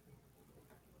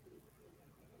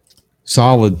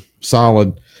 Solid.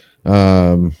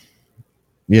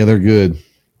 Yeah, they're good.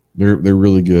 They're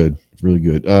really good. Really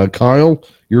good. Kyle,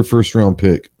 your first round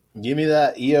pick. Give me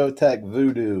that EOTech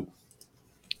Voodoo.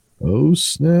 Oh,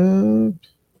 snap.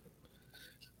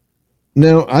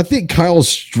 Now, I think Kyle's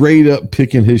straight up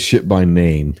picking his shit by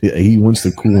name. He wants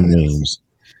the cool names.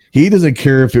 He doesn't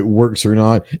care if it works or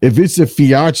not. If it's a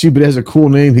Fiachi but it has a cool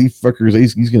name, he's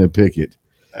going to pick it.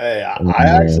 Hey, I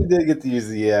actually did get to use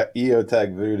the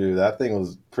EOTech Voodoo. That thing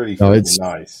was pretty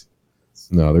nice.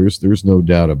 No, there's no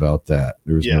doubt about that.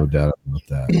 There's no doubt about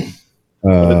that.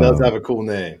 But it does have a cool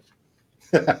name.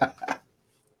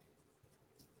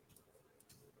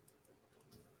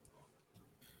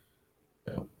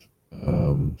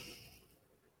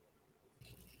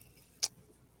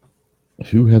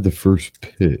 Who had the first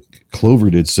pick? Clover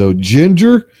did. So,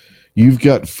 Ginger, you've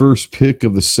got first pick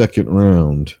of the second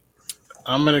round.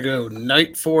 I'm going to go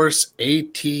Night Force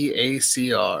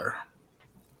ATACR.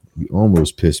 You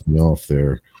almost pissed me off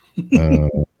there.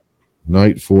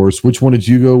 Night Force. Which one did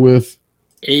you go with?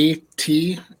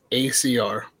 ATACR.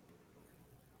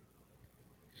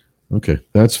 Okay,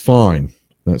 that's fine.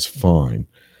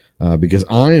 Because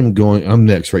I'm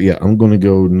next, right? Yeah, I'm going to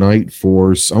go Night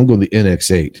Force. I'm going the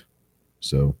NX8.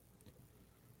 So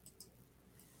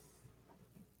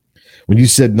when you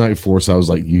said Night Force, I was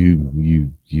like,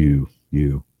 you.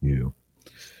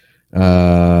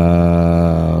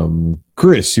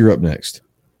 Chris, you're up next.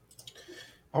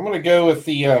 I'm going to go with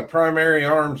the Primary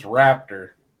Arms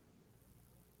Raptor.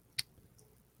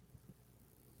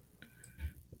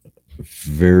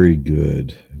 Very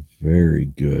good.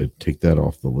 Take that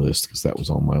off the list because that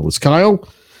was on my list. Kyle,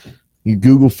 you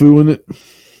Google fooing it?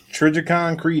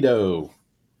 Trijicon Credo.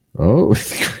 Oh,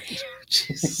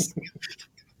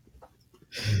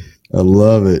 I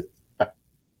love it.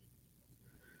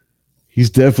 He's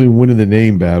definitely winning the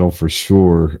name battle for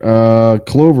sure.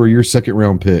 Clover, your second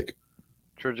round pick.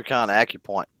 Trijicon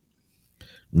AccuPoint.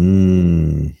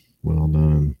 Well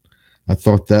done. I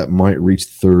thought that might reach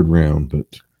third round,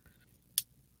 but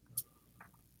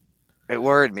it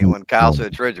worried me when Kyle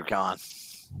said Trijicon.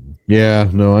 Yeah,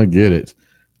 no, I get it.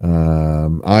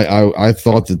 I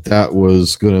thought that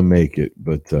was going to make it,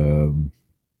 but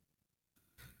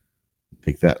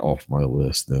take that off my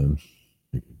list then.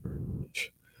 Thank you very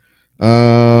much.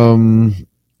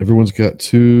 Everyone's got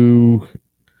two.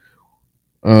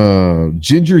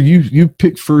 Ginger, you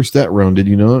picked first that round, did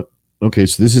you not? Okay,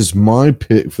 so this is my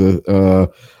pick for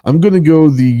I'm going to go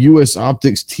the US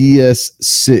Optics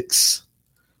TS6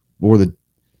 or the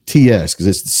TS because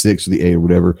it's the 6 or the 8 or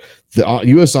whatever. The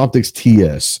US Optics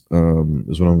TS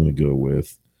is what I'm going to go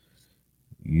with.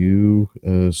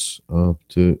 US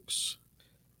Optics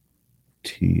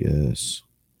TS.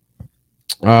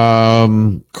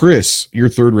 Chris, your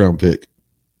 3rd round pick.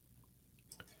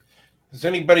 Has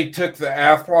anybody took the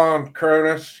Athlon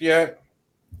Cronus yet?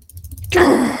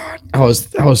 God, I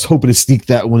was hoping to sneak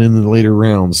that one in the later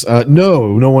rounds.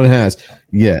 No one has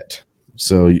yet.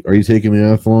 So, are you taking the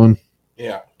Athlon?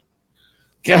 Yeah.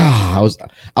 God,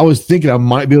 I was thinking I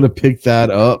might be able to pick that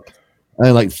up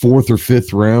in like 4th or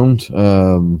 5th round.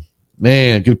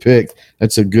 Man, good pick.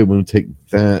 That's a good one. Take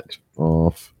that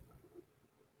off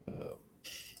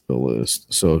the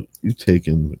list. So you've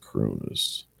taken the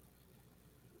Cronus.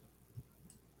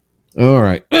 All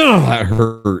right. Oh, that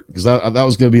hurt because that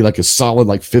was going to be like a solid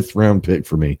like 5th round pick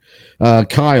for me.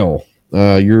 Kyle,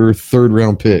 your 3rd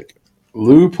round pick.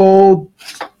 Leupold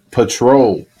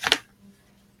Patrol.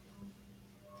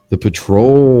 The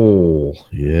Patrol.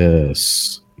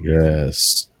 Yes.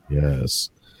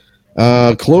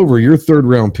 Clover, your 3rd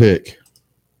round pick.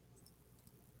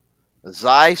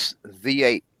 Zeiss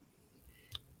V8.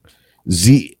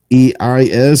 Zeis.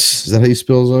 Is that how you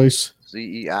spell Zeiss?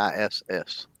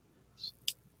 Zeiss.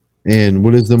 And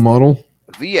what is the model?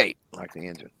 V8, like the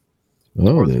engine.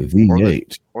 Oh, the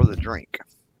V8. Or the drink.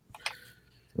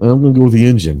 I'm going to go with the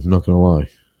engine. I'm not going to lie.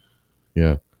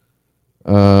 Yeah.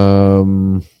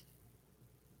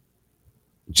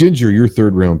 Ginger, your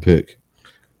 3rd round pick.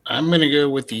 I'm going to go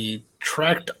with the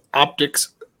Tract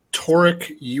Optics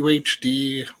Toric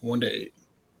UHD 1-8.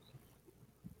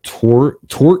 Torque?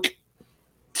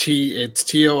 It's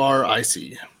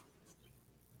TORIC.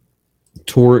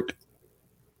 Torque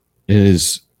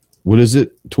is, what is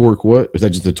it? Torque what? Is that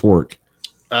just the torque?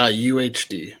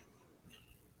 UHD.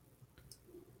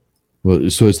 Well,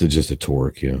 so it's just a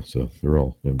torque, yeah. So they're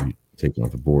all going to be taken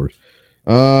off the board.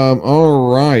 All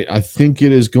right. I think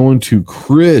it is going to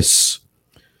Chris.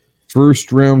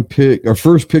 1st round pick, or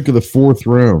 1st pick of the 4th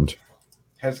round.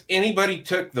 Has anybody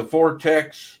took the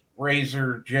Vortex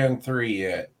Razor Gen 3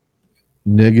 yet?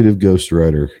 Negative Ghost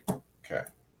Rider. Okay.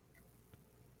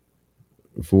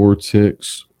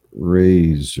 Vortex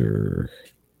Razor.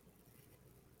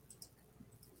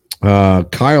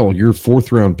 Kyle, your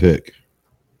 4th round pick.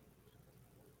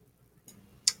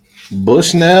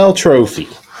 Bushnell Trophy.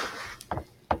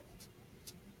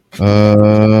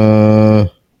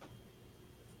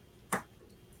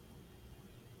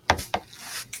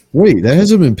 Wait, that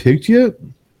hasn't been picked yet?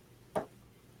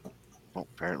 Well,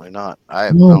 apparently not. I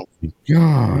Oh, my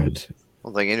God.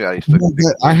 don't think anybody's picked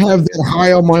it. I have that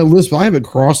high on my list, but I have it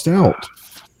crossed out.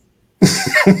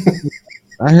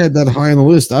 I had that high on the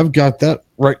list. I've got that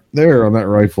right there on that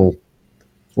rifle.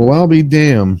 Well, I'll be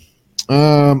damned.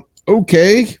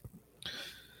 Okay.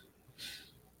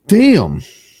 Damn.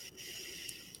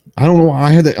 I don't know why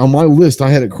I had it on my list. I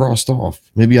had it crossed off.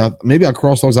 Maybe I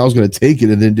crossed off because I was going to take it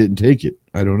and then didn't take it.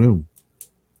 I don't know.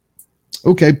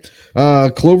 Okay.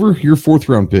 Clover, your 4th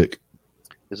round pick.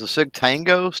 Is the Sig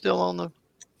Tango still on the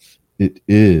It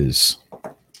is.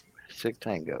 Sig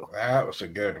Tango? That was a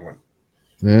good one.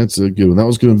 That's a good one. That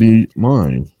was going to be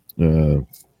mine.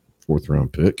 4th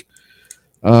round pick.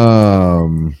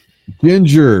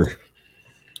 Ginger.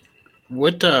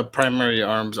 What primary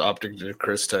arms optic did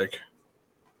Chris take?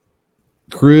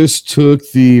 Chris took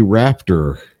the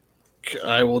Raptor.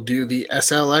 I will do the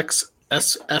SLX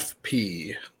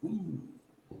SFP.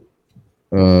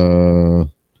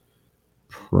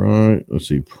 Let's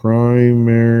see,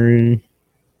 primary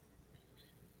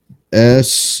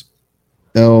SLX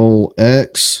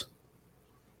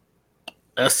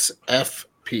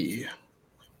SFP.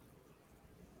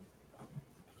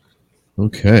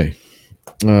 Okay.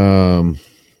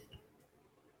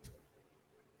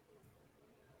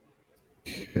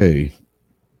 Okay.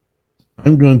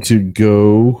 I'm going to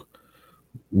go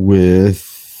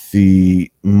with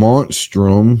the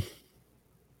Monstrum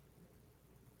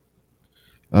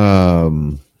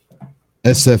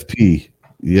SFP.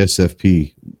 The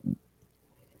SFP.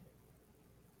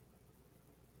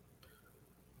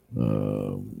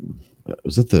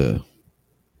 Was it the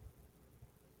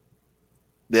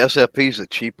SFP is a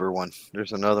cheaper one.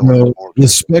 There's another no, one. the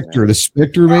Spectre? The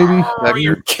Spectre, maybe? Oh,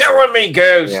 you're killing me,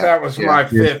 Ghost. Yeah, That was yeah, my yeah.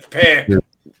 5th pick. Yeah,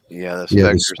 Yeah, the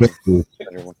Spectre's Spectre. the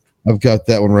better one. I've got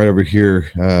that one right over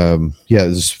here. Yeah,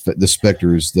 the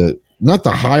Spectre is not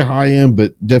the high end,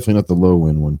 but definitely not the low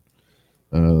end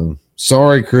one.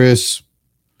 Sorry, Chris.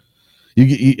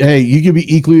 You can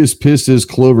be equally as pissed as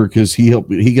Clover because he got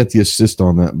the assist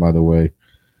on that, by the way.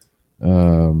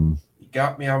 You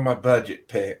got me on my budget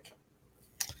pick.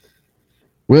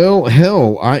 Well,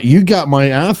 hell, you got my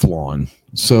Athlon,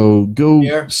 so go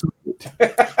Yeah.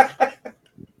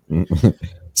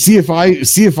 see if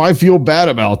I feel bad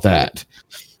about that.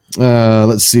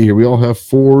 Let's see here. We all have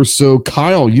 4. So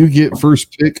Kyle, you get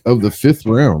first pick of the 5th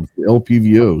round, the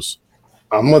LPVOs.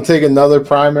 I'm gonna take another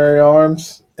primary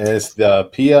arms, and it's the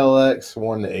PLX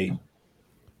 1-8.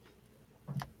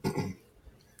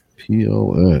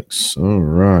 PLX. All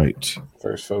right.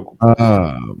 First focal.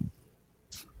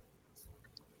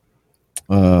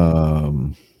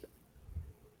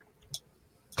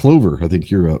 Clover, I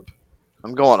think you're up.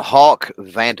 I'm going Hawk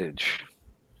Vantage.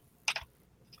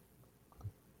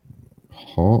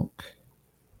 Hawk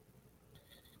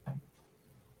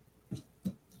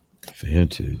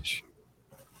Vantage.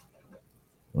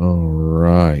 All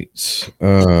right.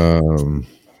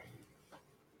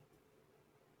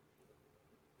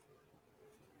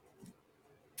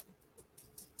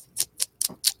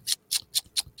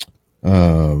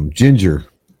 Ginger.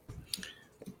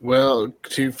 Well,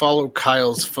 to follow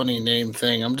Kyle's funny name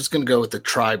thing, I'm just going to go with the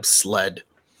Tribe Sled.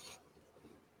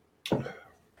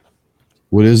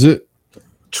 What is it?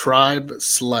 Tribe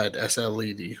Sled,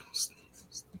 SLED.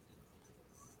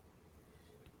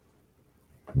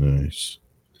 Nice.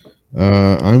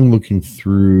 I'm looking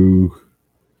through.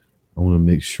 I want to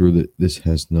make sure that this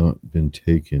has not been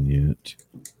taken yet.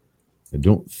 I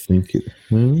don't think it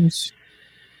has.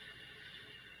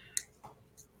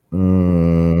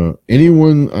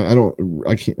 Anyone? I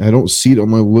don't see it on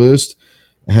my list.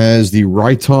 Has the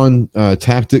Rayton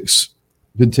Tactics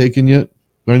been taken yet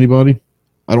by anybody?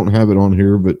 I don't have it on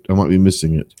here, but I might be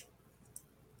missing it.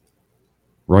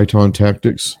 Rayton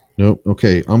Tactics. Nope.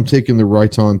 Okay, I'm taking the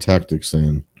Rayton Tactics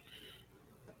then.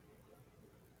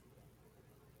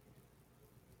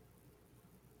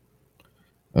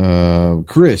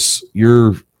 Chris,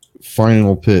 your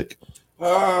final pick.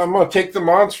 I'm gonna take the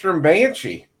Monstrum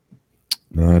Banshee.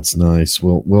 That's nice.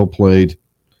 Well played.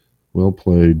 Well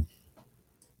played.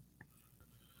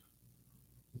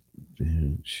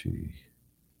 Banshee.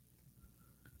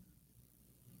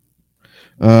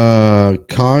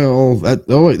 Kyle.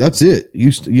 That's it.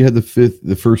 You had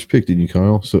the first pick, didn't you,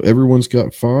 Kyle? So everyone's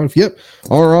got 5. Yep.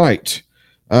 All right.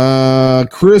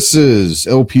 Chris's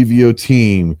LPVO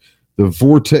team. The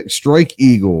Vortex Strike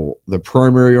Eagle, the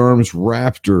Primary Arms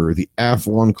Raptor, the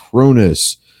Athlon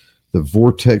Cronus, the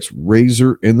Vortex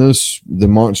Razor, and the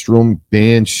Monstrum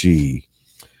Banshee.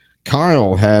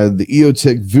 Kyle had the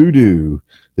EOTech Voodoo,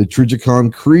 the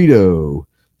Trijicon Credo,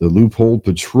 the Loophole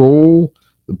Patrol,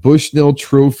 the Bushnell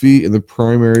Trophy, and the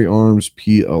Primary Arms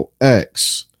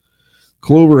PLX.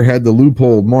 Clover had the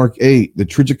Loophole Mark 8, the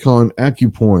Trijicon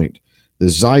AccuPoint, the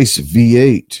Zeiss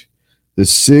V8, the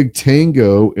Sig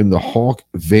Tango, and the Hawk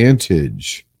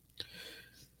Vantage.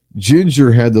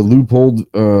 Ginger had the Loophole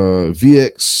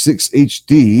VX6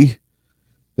 HD,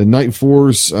 the Night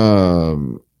Force.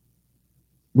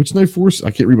 Which Night Force?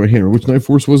 I can't read my hand. Which Night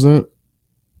Force was that?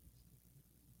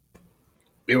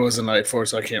 It was a Night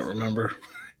Force. I can't remember.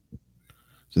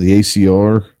 So the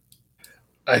ACR?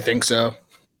 I think so.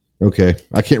 Okay.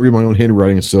 I can't read my own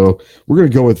handwriting, so we're going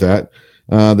to go with that.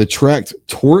 The Tracked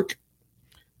Torque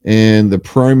and the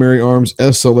Primary Arms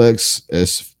SLX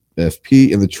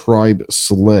SFP and the Tribe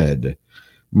Sled.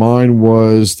 Mine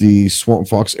was the Swamp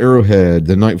Fox Arrowhead,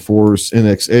 the Night Force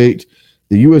NX8,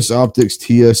 the US Optics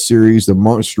TS series, the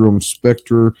Monstrum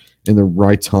Spectre, and the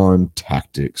Rayton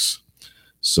Tactics.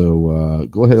 So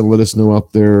go ahead and let us know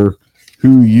out there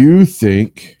who you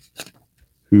think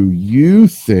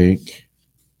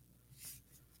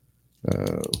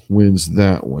wins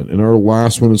that one. And our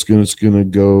last one is going to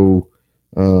go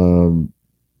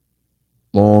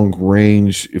long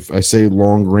range. If I say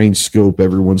long range scope,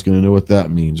 everyone's going to know what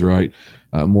that means, right?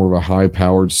 More of a high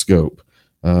powered scope.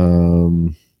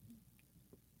 1,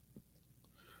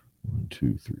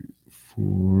 2, 3,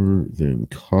 4. Then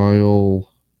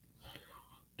Kyle.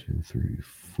 2, 3,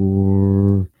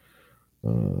 4.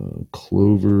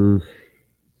 Clover.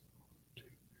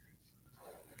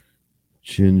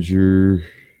 Ginger.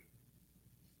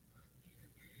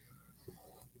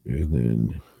 And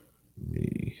then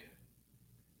me.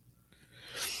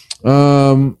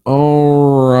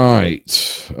 All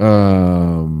right.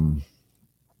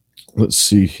 Let's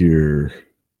see here.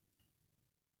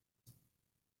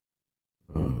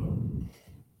 I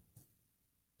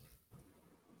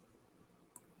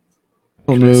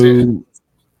don't know.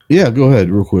 Yeah, go ahead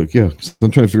real quick. Yeah,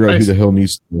 I'm trying to figure out who the hell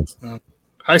needs to.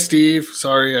 Hi, Steve.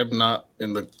 Sorry, I'm not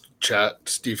in the chat.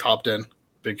 Steve hopped in.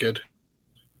 Big kid.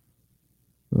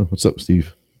 Oh, what's up,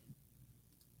 Steve?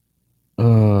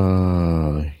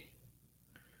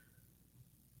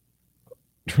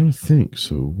 Trying to think.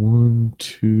 So 1,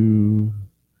 2.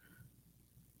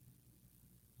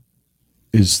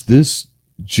 Is this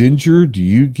Ginger? Do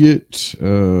you get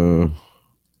I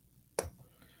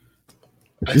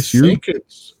this your think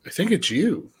it's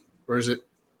you, or is it?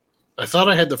 I thought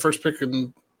I had the first pick,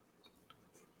 and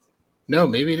no,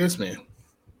 maybe it is me.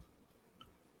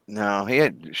 No, he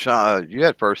had you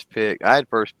had first pick. I had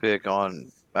first pick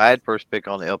on the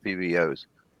LPVOs.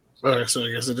 Okay, so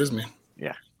I guess it is me.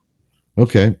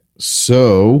 okay?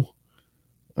 So,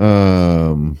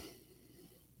 all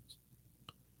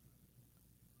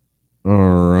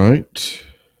right.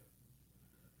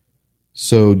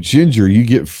 So Ginger, you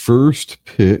get first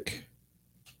pick.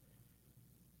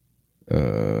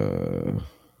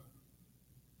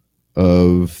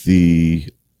 Of the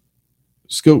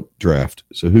scope draft.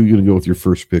 So who are you going to go with your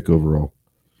first pick overall?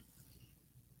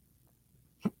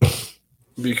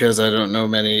 Because I don't know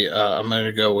many. I'm going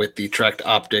to go with the Tracked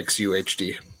Optics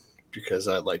UHD because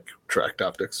I like tracked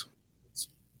optics.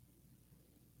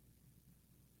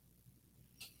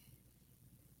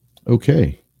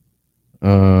 Okay.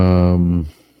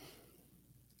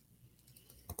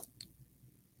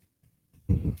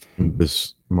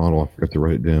 This model, I forgot to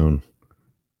write it down.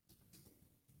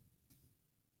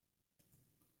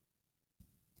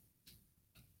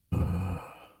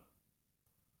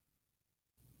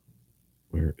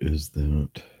 Where is that?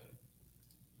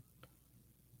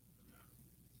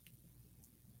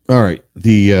 All right.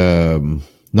 The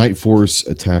Night Force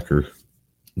Attacker.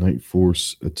 Night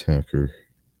Force Attacker.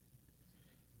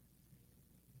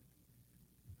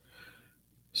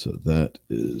 So that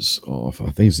is off. I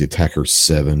think it's the Attacker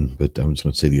 7, but I'm just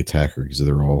going to say the Attacker because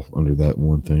they're all under that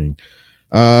one thing.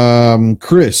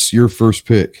 Chris, your first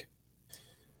pick.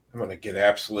 I'm going to get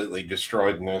absolutely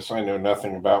destroyed in this. I know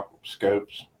nothing about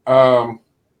scopes. I'm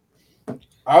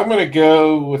going to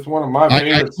go with one of my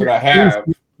favorites that I have.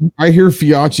 I hear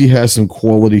Fiacci has some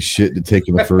quality shit to take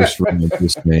in the first round of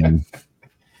this man.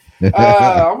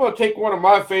 I'm going to take one of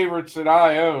my favorites that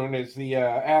I own is the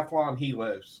Athlon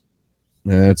Helos.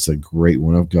 That's a great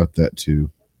one. I've got that too.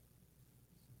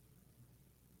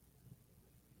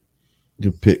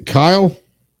 Good pick. Kyle?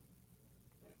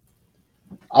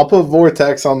 I'll put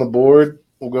Vortex on the board.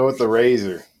 We'll go with the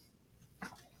Razor.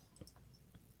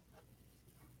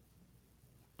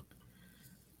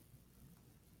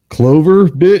 Clover,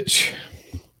 bitch.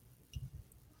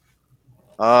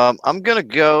 I'm gonna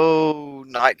go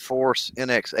Night Force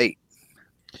NX8.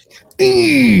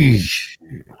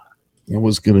 I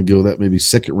was gonna go that maybe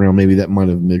second round. Maybe that might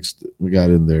have mixed. We got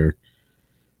in there.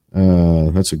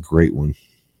 That's a great one.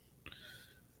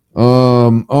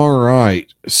 All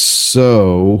right.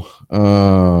 So,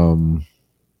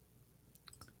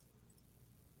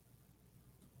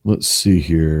 let's see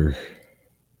here.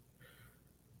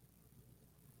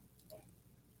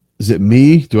 Is it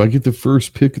me? Do I get the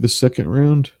first pick of the second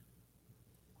round?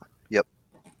 Yep.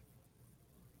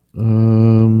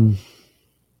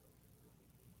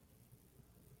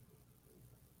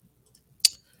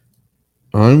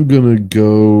 I'm gonna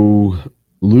go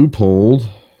Loophole.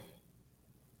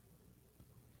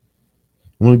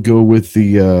 I'm gonna go with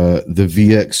the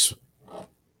VX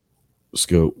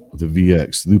scope, the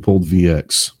VX Loophole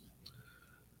VX.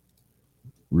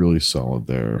 Really solid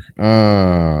there.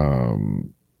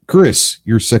 Chris,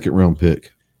 your second round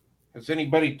pick. Has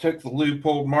anybody took the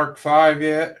Loophole Mark V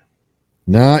yet?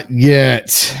 Not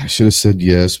yet. I should have said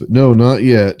yes, but no, not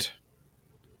yet.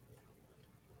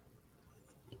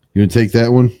 You gonna take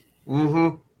that one?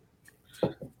 Mm-hmm.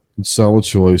 Solid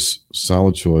choice.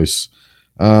 Solid choice.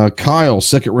 Kyle,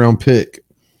 second round pick.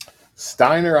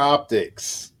 Steiner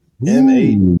Optics. Ooh.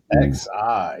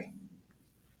 M8XI.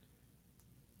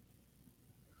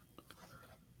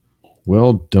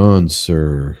 Well done,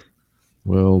 sir.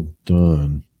 Well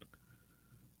done.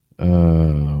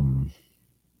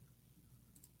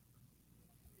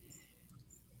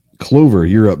 Clover,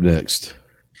 you're up next.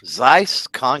 Zeiss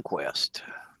Conquest.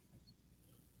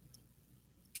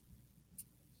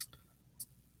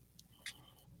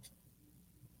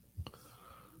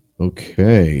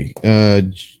 Okay.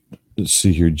 Let's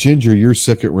see here. Ginger, your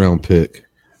second round pick.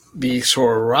 The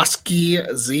Swarovski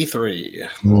Z3.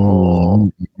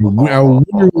 Oh, I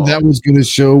wonder when that was going to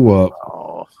show up.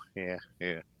 Oh, yeah.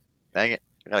 Dang it.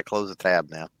 I got to close the tab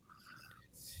now.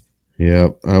 Yeah.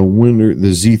 I wonder,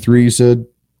 the Z3 you said?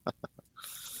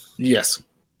 Yes.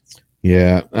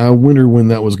 Yeah. I wonder when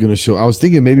that was going to show. I was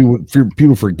thinking maybe when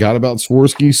people forgot about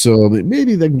Swarovski, so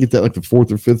maybe they can get that like the fourth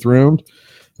or fifth round.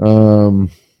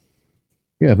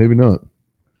 Yeah, maybe not.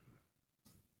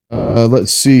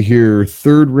 Let's see here.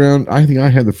 Third round. I think I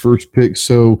had the first pick.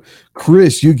 So,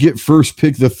 Chris, you get first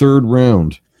pick the third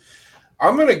round.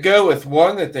 I'm going to go with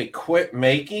one that they quit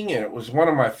making, and it was one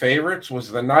of my favorites, was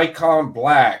the Nikon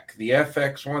Black, the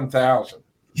FX1000.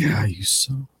 Yeah, you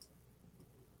saw.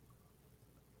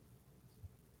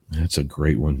 That's a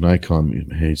great one. Nikon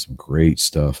made some great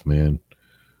stuff, man.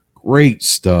 Great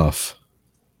stuff.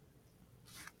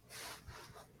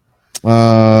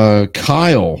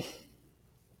 Kyle.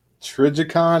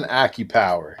 Trijicon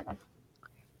AccuPower.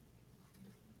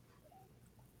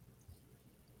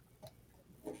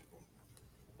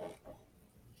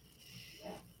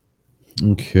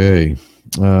 Okay.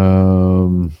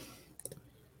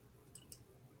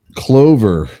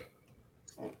 Clover.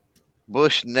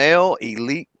 Bushnell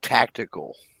Elite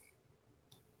Tactical.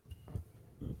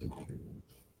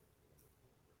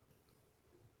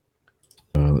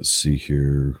 Let's see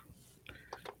here.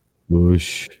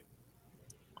 Bush.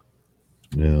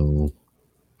 No.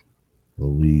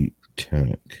 Elite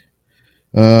Tac.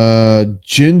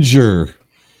 Ginger.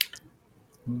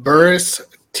 Burris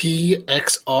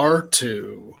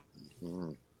TXR2.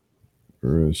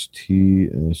 Burris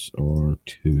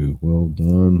TSR2. Well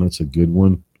done. That's a good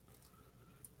one.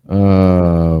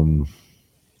 I'm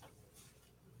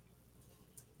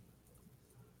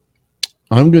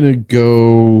gonna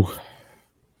go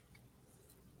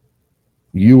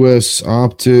US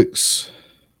Optics,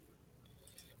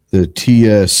 the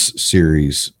TS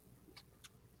series,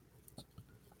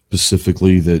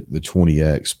 specifically the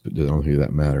 20X, but I don't think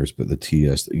that matters. But the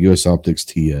TS, the US Optics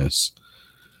TS.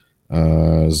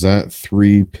 Is that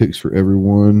 3 picks for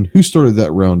everyone? Who started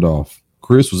that round off?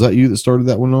 Chris, was that you that started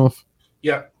that one off?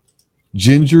 Yeah.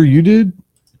 Ginger, you did?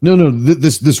 No,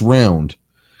 this round.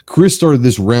 Chris started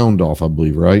this round off, I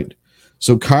believe, right?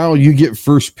 So Kyle, you get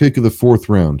first pick of the 4th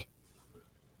round.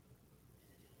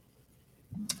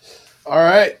 All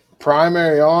right.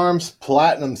 Primary Arms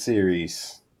Platinum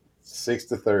Series.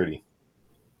 6-30.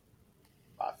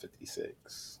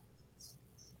 556.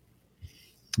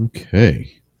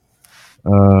 Okay.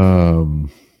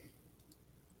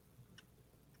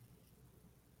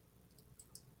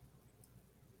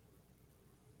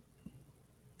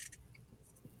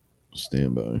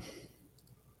 Stand by.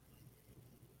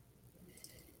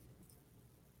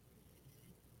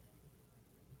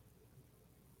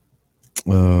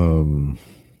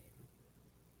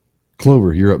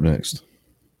 Clover, you're up next.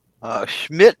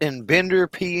 Schmidt and Bender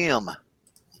PM.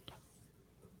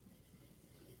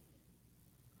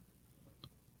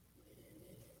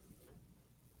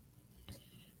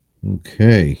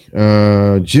 Okay.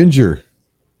 Ginger.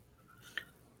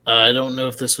 I don't know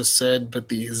if this was said, but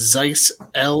the Zeiss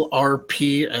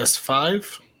LRP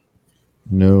S5.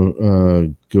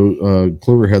 No,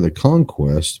 Clover had the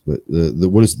Conquest, but the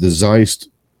what is the Zeiss?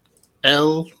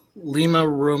 L Lima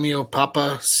Romeo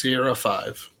Papa Sierra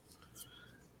 5.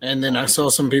 And then I saw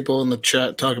some people in the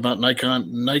chat talk about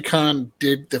Nikon. Nikon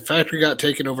did, the factory got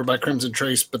taken over by Crimson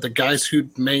Trace, but the guys who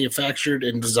manufactured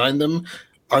and designed them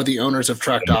are the owners of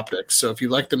Tract Optics. So if you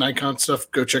like the Nikon stuff,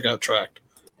 go check out Tract.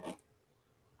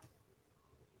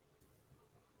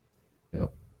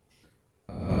 Yep.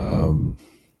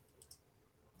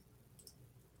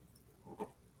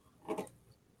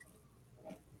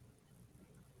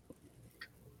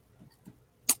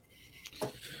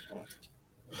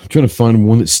 I'm trying to find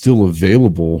one that's still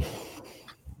available.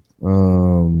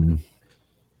 Hold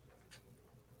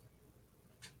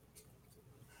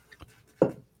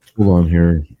on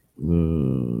here.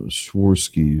 The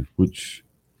Swarovski, which.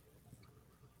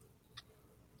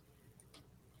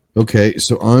 Okay,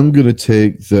 so I'm going to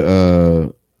take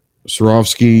the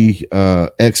Swarovski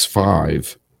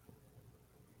X5.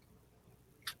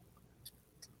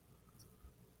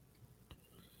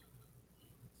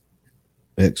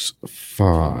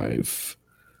 X5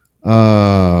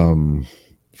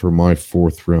 for my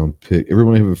 4th round pick.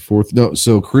 Everybody have a 4th? No,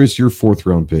 so Chris, your 4th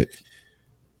round pick.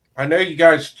 I know you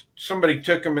guys, somebody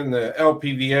took them in the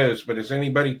LPVOs, but has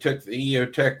anybody took the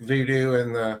EOTech Voodoo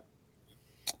and the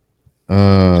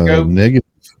Scope?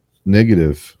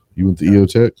 Negative. You want the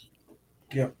EOTech?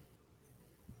 Yep.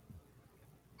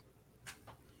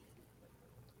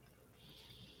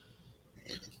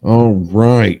 All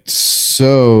right.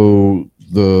 So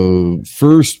the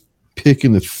first pick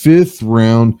in the 5th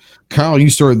round, Kyle, you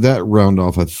started that round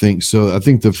off, I think. So I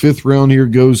think the 5th round here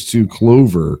goes to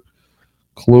Clover.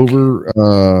 Clover,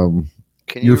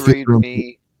 can you read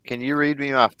me? Can you read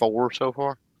me my 4 so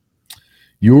far?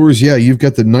 Yours, yeah. You've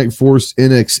got the Night Force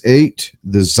NX8,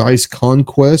 the Zeiss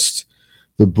Conquest,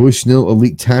 the Bushnell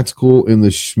Elite Tactical, and the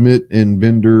Schmidt and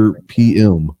Bender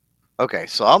PM. Okay,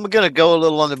 so I'm going to go a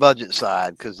little on the budget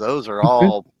side because those are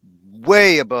all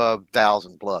way above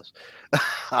 1,000 plus.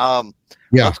 Yeah.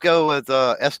 Let's go with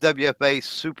SWFA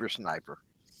Super Sniper.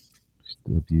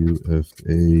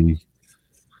 WFA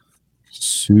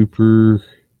Super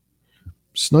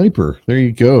Sniper. There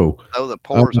you go. Oh, the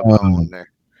pores are going in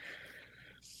there.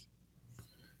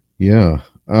 Yeah.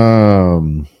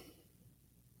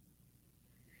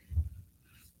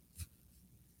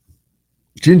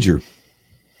 Ginger.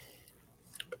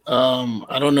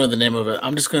 I don't know the name of it.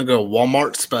 I'm just gonna go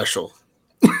Walmart special.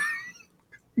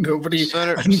 Nobody.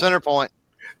 Center point.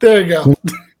 There you go.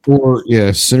 Or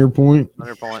center point.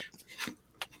 Center point.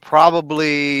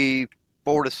 Probably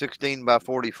 4 to 16 by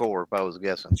 44, if I was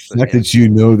guessing. The fact that you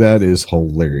know that is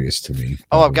hilarious to me.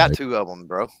 Oh, I've got 2 of them,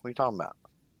 bro. What are you talking about?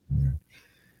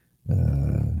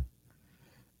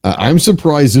 I'm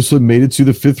surprised this one made it to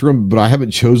the 5th round, but I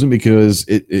haven't chosen because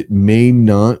it may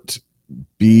not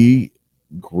be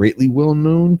greatly well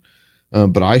known.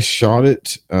 But I shot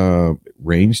it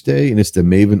range day, and it's the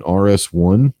Maven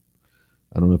RS1.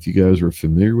 I don't know if you guys are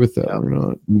familiar with that or not.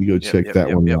 Let me go check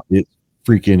that one out. It's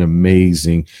freaking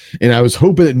amazing. And I was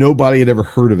hoping that nobody had ever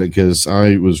heard of it because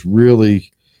I was really,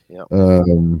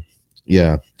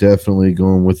 definitely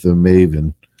going with the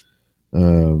Maven.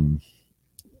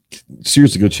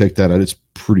 Seriously, go check that out. It's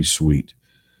pretty sweet.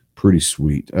 Pretty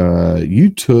sweet. You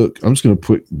took, I'm just going to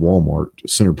put Walmart,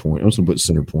 center point. I'm just going to put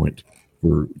center point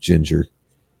for Ginger.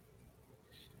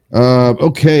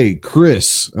 Okay,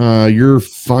 Chris, your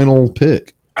final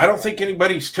pick. I don't think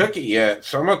anybody's took it yet,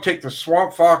 so I'm going to take the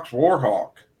Swamp Fox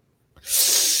Warhawk.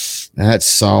 That's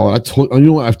solid. You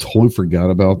know what? I totally forgot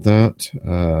about that.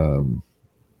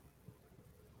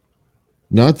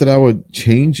 Not that I would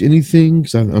change anything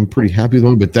because I'm pretty happy with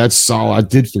one, but that's solid. I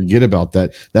did forget about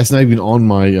that. That's not even on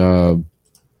my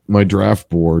my draft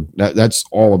board. That's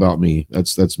all about me.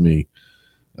 That's me.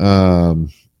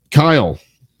 Kyle,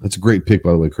 that's a great pick,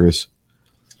 by the way, Chris.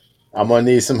 I'm gonna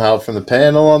need some help from the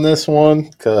panel on this one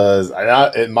because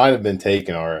it might have been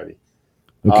taken already.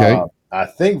 Okay. I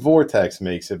think Vortex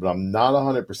makes it, but I'm not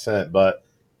 100%. But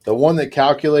the one that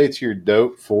calculates your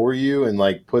dope for you and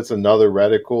like puts another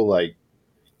reticle like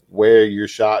where your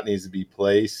shot needs to be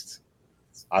placed.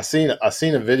 I seen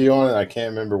a video on it. I can't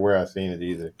remember where I seen it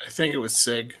either. I think it was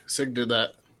Sig. Sig did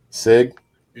that. Sig?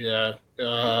 Yeah.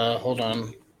 Hold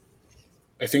on.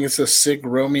 I think it's a Sig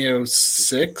Romeo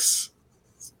 6,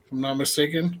 if I'm not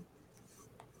mistaken.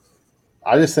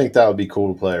 I just think that would be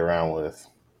cool to play around with.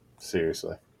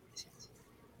 Seriously.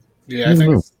 Yeah, I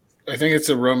think it's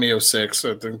a Romeo 6.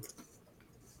 I think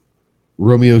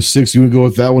Romeo 6. You would go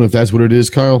with that one if that's what it is,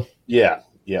 Kyle? Yeah.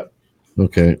 Yep.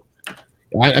 Okay.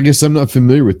 I guess I'm not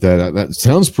familiar with that. That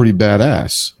sounds pretty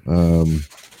badass.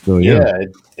 So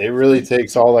it really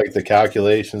takes all like the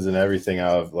calculations and everything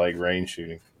out of like range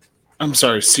shooting. I'm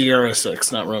sorry, Sierra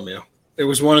 6, not Romeo. It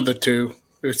was one of the two.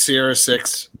 It was Sierra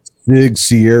 6. Big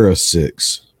Sierra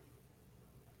 6.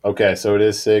 Okay, so it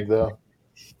is Sig though.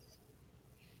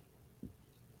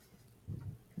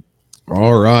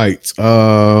 All right.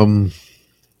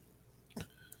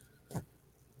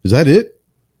 Is that it?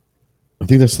 I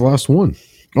think that's the last one.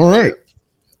 All right.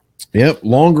 Yep.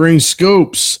 Long range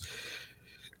scopes.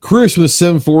 Chris with a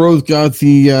 740 got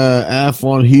the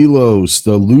Athlon Helos,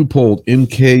 the Leupold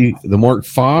MK, the Mark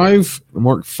V,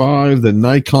 the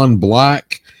Nikon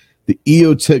Black, the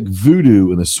EOTech Voodoo,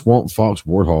 and the Swamp Fox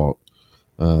Warthog.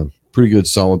 Pretty good,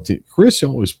 solid team. Chris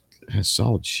always has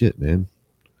solid shit, man.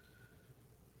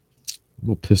 A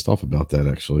little pissed off about that,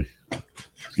 actually.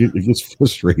 It gets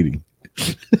frustrating.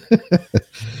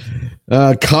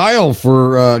 Kyle,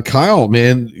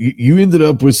 man, you ended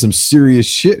up with some serious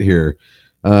shit here.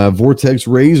 Vortex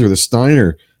Razor, the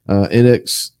Steiner,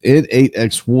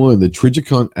 N8X1, the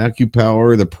Trijicon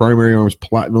AccuPower, the Primary Arms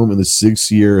Platinum, and the Sig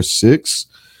Sierra 6.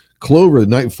 Clover, the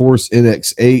Night Force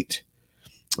NX8,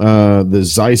 the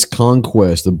Zeiss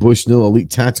Conquest, the Bushnell Elite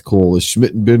Tactical, the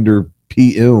Schmidt & Bender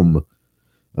PM,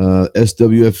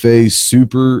 SWFA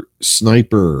Super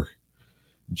Sniper,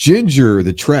 Ginger,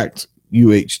 the Tracked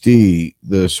UHD,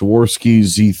 the Swarovski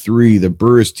Z3, the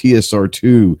Burris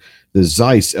TSR2, the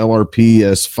Zeiss LRP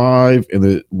S5, and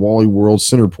the Wally World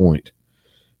Center Point.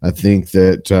 I think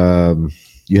that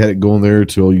you had it going there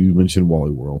until you mentioned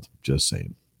Wally World. Just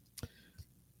saying.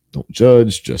 Don't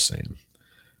judge, just saying.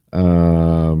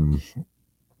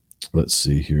 Let's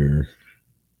see here.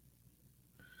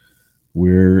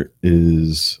 Where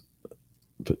is,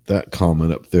 put that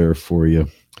comment up there for you.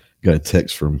 Got a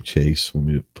text from Chase. Want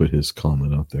me to put his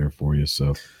comment up there for you.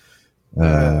 So,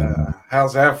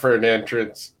 how's that for an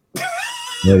entrance?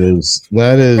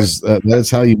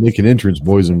 That's how you make an entrance,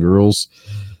 boys and girls.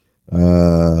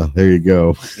 There you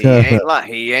go.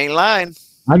 He ain't lying.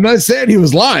 I'm not saying he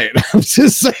was lying. I'm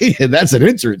just saying that's an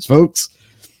entrance, folks.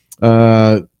 Did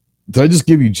I just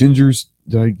give you Ginger's?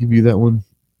 Did I give you that one?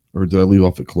 or did I leave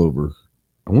off at Clover?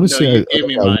 I want to say you gave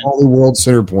me mine. Wally World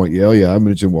Center Point. Yeah, I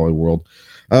mentioned Wally World.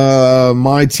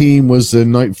 My team was the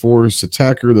Night Force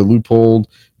Attacker, the Loophole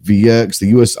VX, the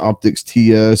US Optics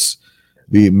TS,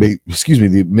 the Maven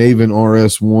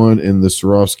RS1, and the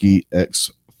Swarovski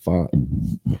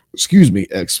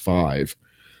X5.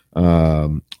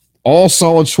 X5. All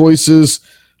solid choices.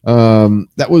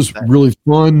 That was really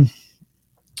fun.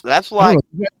 That's like,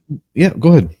 yeah, go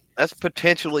ahead. That's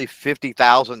potentially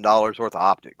 $50,000 worth of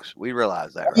optics. We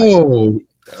realize that, right? Oh,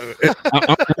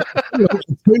 I'll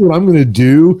tell you what I'm going to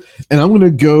do, and I'm going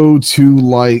to go to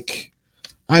like,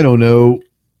 I don't know,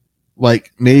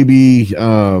 like maybe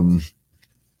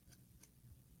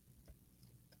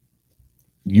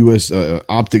US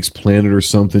Optics Planet or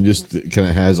something. Just kind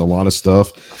of has a lot of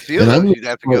stuff. A few of those you'd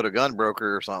have to go to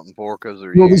Gunbroker or something for because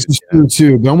they're this is true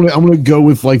too. But I'm gonna go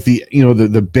with like the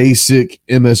the basic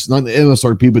MS, not the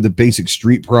MSRP, but the basic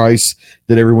street price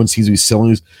that everyone seems to be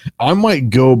selling. I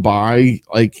might go buy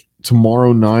like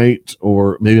tomorrow night,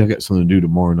 or maybe I got something to do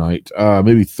tomorrow night,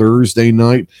 maybe Thursday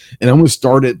night, and I'm gonna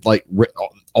start at like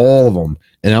all of them,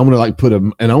 and I'm gonna like put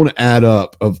them, and I want to add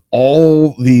up of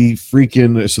all the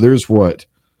freaking. So there's what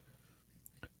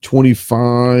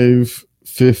 25,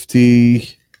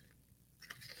 50.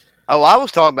 Oh, I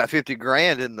was talking about 50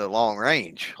 grand in the long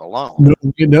range alone.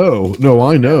 No,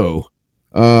 I know.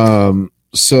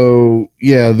 So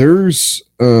yeah, there's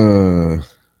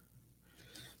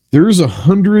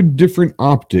 100 different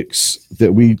optics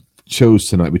that we chose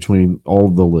tonight between all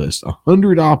the list.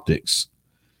 100 optics.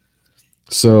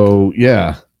 So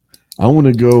yeah, I want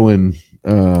to go and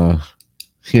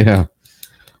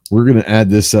we're gonna add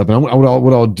this up. And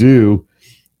what I'll do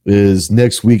is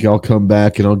next week I'll come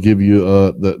back and I'll give you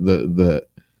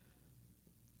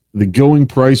the going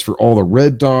price for all the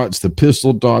red dots, the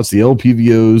pistol dots, the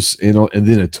LPVOs, and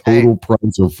then a total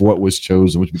price of what was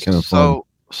chosen, which would be kind of fun.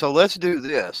 So let's do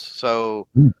this. So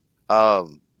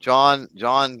John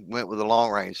went with the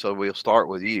long range, so we'll start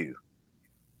with you.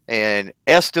 And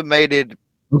estimated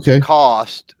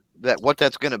cost what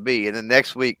that's going to be, and then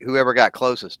next week whoever got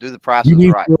closest, do the prices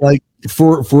right. Like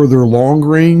for their long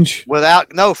range,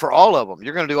 for all of them.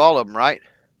 You're going to do all of them, right?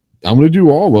 I'm going to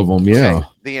do all of them. Yeah, okay.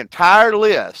 The entire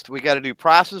list. We got to do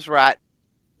prices right.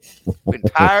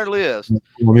 Entire list.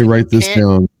 Let me write this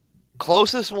down.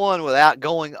 Closest one without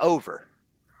going over.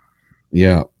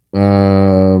 Yeah.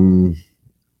 Hold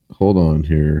on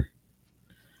here.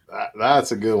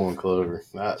 That's a good one, Clover.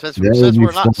 Since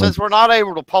we're not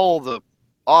able to poll the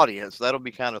audience, that'll be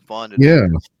kind of fun to do.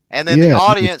 And then the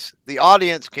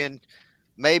audience can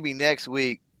maybe next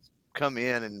week come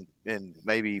in and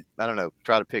maybe, I don't know,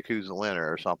 try to pick who's the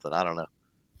winner or something. I don't know.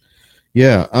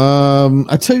 Yeah.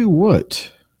 I tell you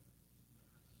what.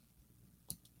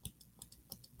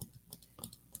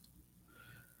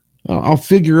 I'll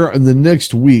figure out in the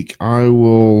next week. I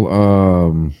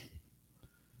will.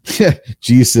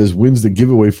 G says, when's the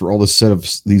giveaway for all the set of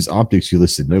these optics you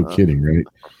listed? No kidding, right?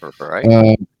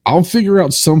 Right. I'll figure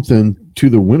out something to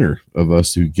the winner of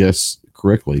us who guess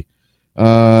correctly.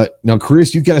 Now,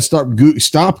 Chris, you got to stop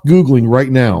Googling right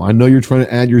now. I know you're trying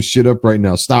to add your shit up right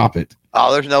now. Stop it.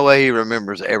 Oh, there's no way he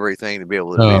remembers everything to be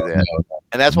able to do that. No,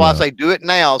 and that's why I say do it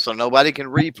now so nobody can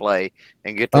replay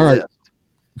and get the list.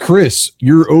 Chris,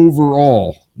 your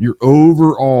overall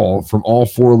from all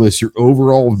four lists, your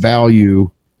overall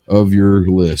value of your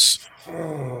list.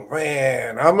 Oh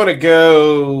man, I'm gonna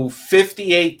go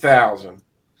 58,000.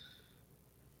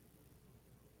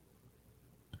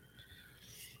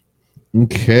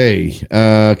 Okay,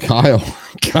 Kyle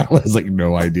has like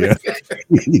no idea.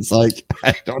 He's like,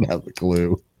 I don't have a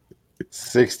clue.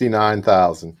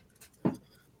 69,000.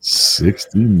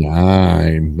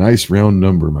 69. Nice round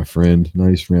number, my friend.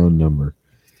 Nice round number.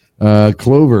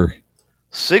 Clover.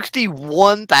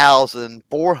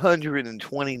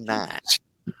 61,429.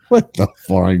 What the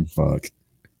flying fuck?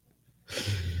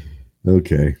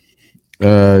 Okay.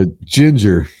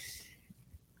 Ginger.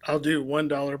 I'll do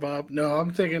 $1, Bob. No,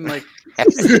 I'm thinking like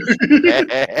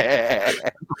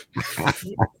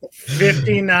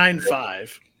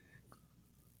 59.5.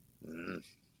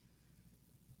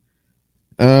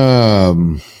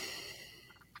 Man,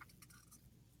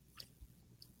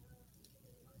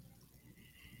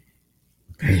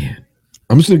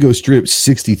 I'm just gonna go straight up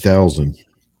 60,000.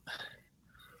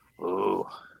 Ooh,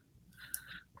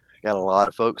 got a lot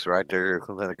of folks right there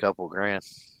within a couple grand.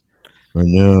 I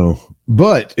know,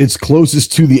 but it's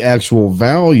closest to the actual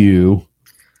value,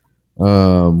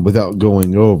 without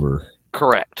going over.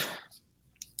 Correct.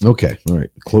 Okay, all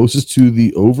right. Closest to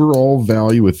the overall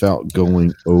value without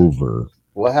going over.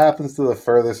 What happens to the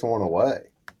furthest one away?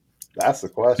 That's the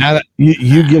question.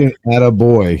 You get an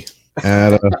attaboy.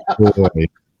 Attaboy.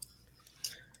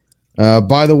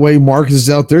 By the way, Marcus is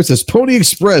out there. It says Pony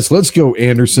Express. Let's go,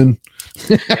 Anderson.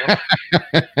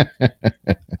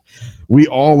 We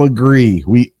all agree.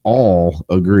 All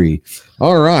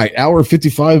right. Hour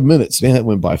 55 minutes. Man, that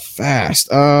went by fast.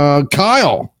 Kyle,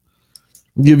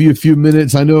 I'll give you a few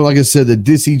minutes. I know, like I said, the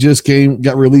Dissy just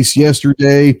got released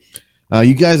yesterday.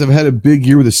 You guys have had a big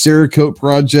year with the Cerakote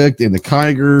project and the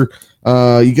Kiger.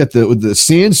 You got the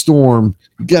Sandstorm.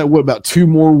 You got about 2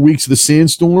 more weeks of the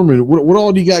Sandstorm, and what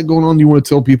all do you got going on? You want to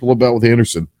tell people about with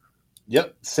Anderson?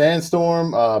 Yep,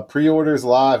 Sandstorm pre-orders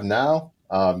live now.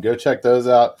 Go check those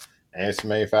out. Anderson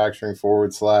Manufacturing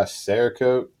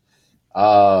 /Cerakote.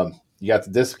 You got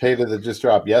the Dissipator that just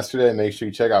dropped yesterday. Make sure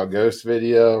you check out Ghost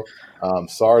video,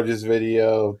 Sarge's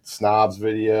video, Snob's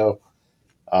video,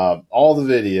 all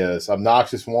the videos.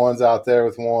 Obnoxious One's out there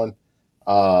with one.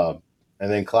 And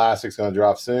then Classic's going to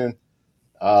drop soon.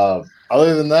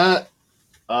 Other than that,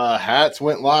 hats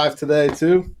went live today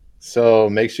too. So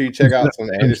make sure you check out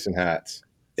some Anderson hats.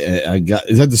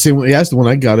 Is that the same one? Yeah, that's the one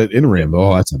I got at NRAM.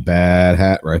 Oh, that's a bad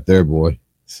hat right there, boy.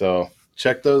 So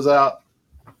check those out.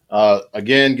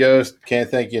 Again, Ghost, can't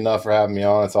thank you enough for having me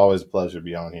on. It's always a pleasure to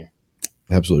be on here.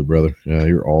 Absolutely, brother.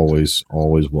 You're always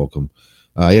welcome.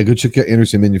 Go check out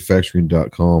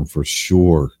AndersonManufacturing.com for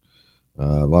sure.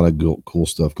 A lot of cool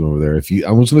stuff going over there.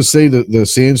 I was going to say the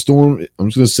Sandstorm. I'm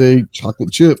just going to say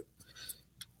chocolate chip.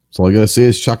 That's all I got to say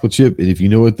is chocolate chip. And if you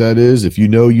know what that is, if you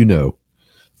know, you know.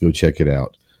 Go check it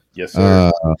out. Yes,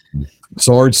 sir.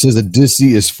 Sarge says a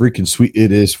Dissy is freaking sweet.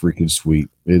 It is freaking sweet.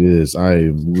 It is. I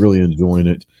am really enjoying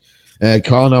it. And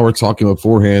Kyle and I were talking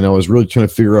beforehand. I was really trying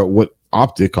to figure out what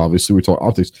optic. Obviously, we're talking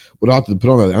optics. What optic to put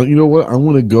on that? You know what? I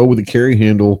want to go with the carry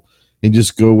handle and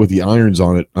just go with the irons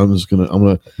on it. I'm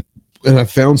gonna. And I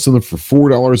found something for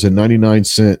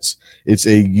 $4.99. It's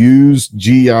a used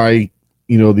GI,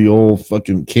 the old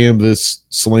fucking canvas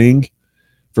sling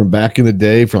from back in the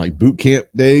day, from like boot camp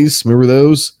days. Remember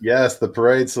those? Yes, the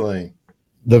parade sling.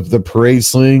 The parade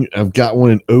sling. I've got one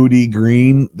in OD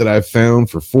green that I found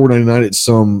for $4.99 at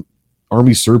some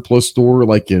Army surplus store,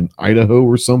 like in Idaho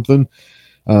or something.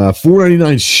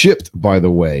 $4.99 shipped, by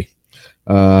the way.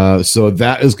 So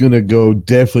that is going to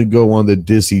definitely go on the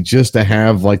Dissy just to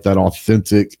have like that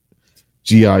authentic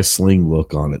GI sling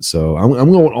look on it. So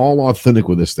I'm going all authentic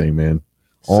with this thing, man.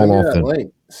 All authentic.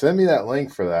 Send me that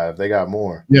link for that if they got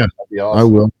more. Yeah, that'd be awesome. I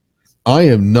will. I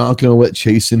am not going to let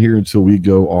Chase in here until we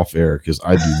go off air because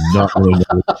I do not really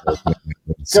know.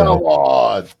 Come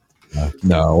on.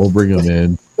 No, we'll bring him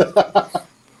in.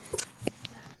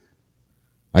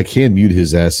 I can mute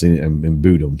his ass and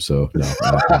boot him. So no.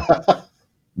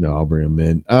 No, I'll bring him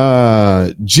in.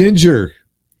 Ginger.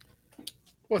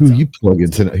 Who are you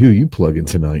plugging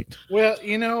tonight? Well,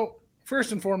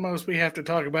 first and foremost, we have to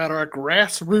talk about our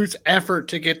grassroots effort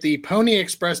to get the Pony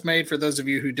Express made. For those of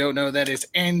you who don't know, that is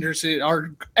Anderson.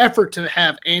 Our effort to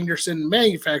have Anderson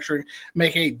Manufacturing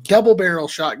make a double barrel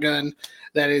shotgun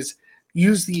that is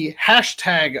use the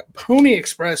hashtag Pony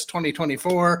Express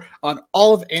 2024 on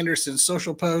all of Anderson's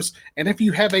social posts. And if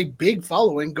you have a big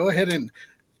following, go ahead and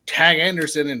tag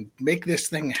Anderson and make this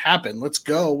thing happen. Let's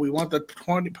go. We want the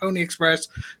Pony Express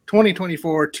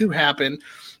 2024 to happen.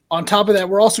 On top of that,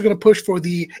 we're also going to push for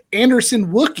the Anderson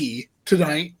Wookiee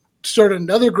tonight. Start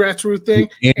another grassroots thing.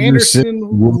 Anderson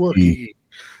Wookiee,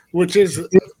 which is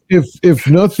if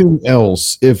nothing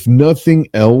else,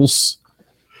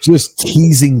 just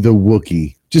teasing the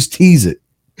Wookiee. Just tease it.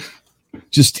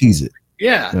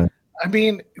 Yeah. I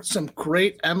mean, some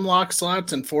great M-Lock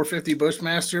slots and 450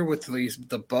 Bushmaster with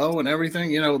the bow and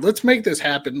everything. Let's make this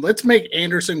happen. Let's make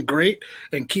Anderson great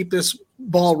and keep this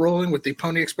ball rolling with the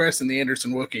Pony Express and the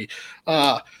Anderson Wookiee.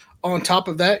 On top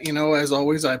of that, as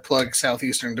always, I plug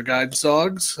Southeastern Guide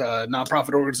Dogs,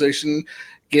 nonprofit organization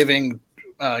giving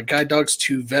guide dogs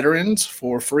to veterans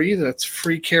for free. That's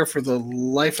free care for the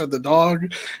life of the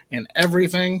dog and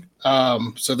everything.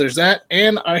 So there's that.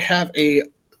 And I have a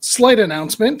slight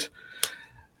announcement.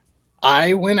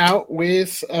 I went out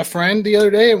with a friend the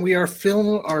other day, and we are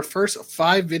filming our first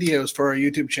 5 videos for our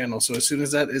YouTube channel. So as soon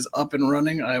as that is up and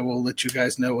running, I will let you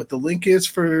guys know what the link is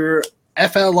for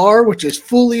FLR, which is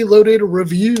Fully Loaded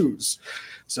Reviews.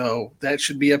 So that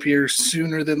should be up here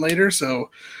sooner than later.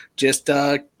 So just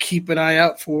keep an eye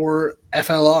out for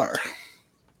FLR.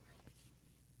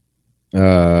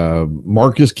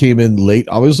 Marcus came in late.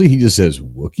 Obviously, he just says,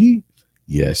 Wookiee?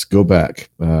 Yes, go back.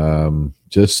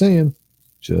 Just saying.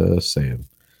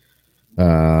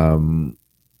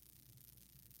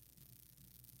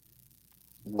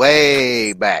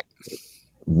 Way back.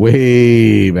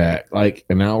 way back, like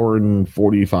an hour and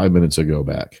 45 minutes ago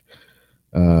back.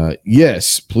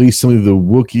 Yes, please tell me the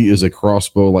Wookiee is a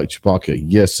crossbow like Chewbacca.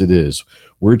 Yes, it is.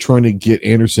 We're trying to get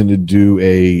Anderson to do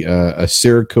a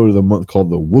Cerakote of the month called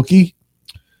the Wookiee,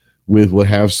 with what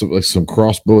have some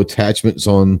crossbow attachments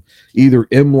on either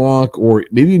M-lock or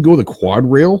maybe you can go with a quad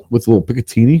rail with a little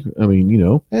Picatinny. I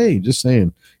mean, hey, just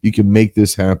saying, you can make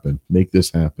this happen. Make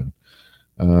this happen.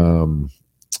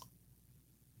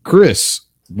 Chris,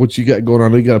 what you got going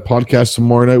on? You got a podcast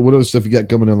tomorrow night. What other stuff you got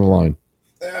coming down the line?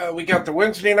 We got the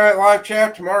Wednesday night live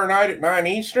chat tomorrow night at 9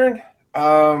 Eastern.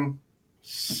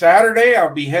 Saturday,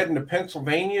 I'll be heading to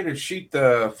Pennsylvania to shoot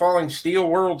the Falling Steel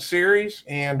World Series,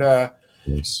 and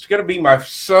it's going to be my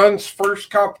son's first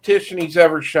competition he's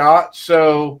ever shot.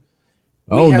 So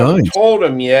we haven't told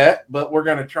him yet, but we're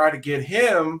going to try to get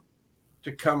him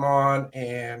to come on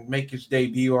and make his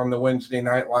debut on the Wednesday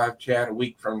night live chat a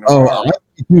week from tomorrow.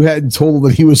 You hadn't told him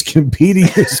that he was competing.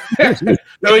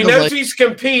 No, he knows he's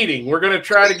competing. We're going to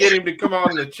try to get him to come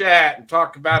on the chat and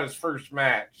talk about his first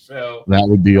match. So that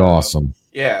would be awesome.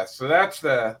 Yeah, so that's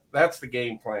the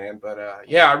game plan. But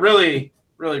I really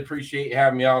appreciate you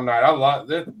having me all night. I love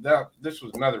this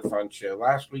was another fun show.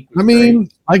 Last week was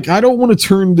great. I don't want to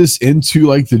turn this into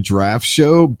like the draft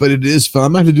show, but it is fun.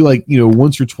 I'm going to do like,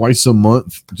 once or twice a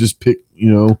month, just pick,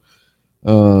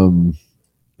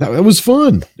 that was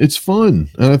fun. It's fun.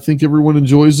 And I think everyone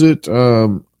enjoys it.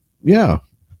 Yeah.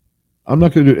 I'm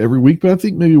not going to do it every week, but I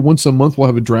think maybe once a month we'll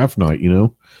have a draft night,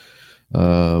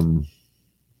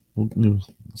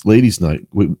 it's ladies' night.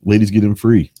 Ladies get in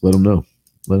free. Let them know.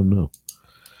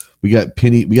 We got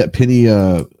penny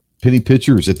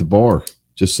pitchers at the bar.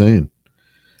 Just saying.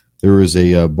 There was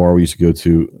a bar we used to go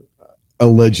to,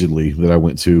 allegedly, that I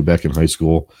went to back in high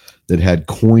school that had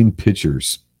coin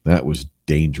pitchers. That was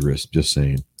dangerous. Just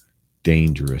saying.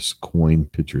 Dangerous coin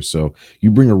pitchers. So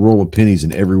you bring a roll of pennies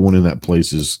and everyone in that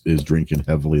place is drinking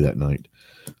heavily that night.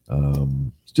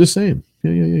 Just saying.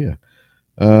 Yeah.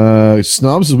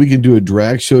 Snob says we can do a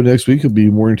drag show next week. It'll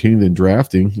be more entertaining than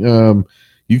drafting.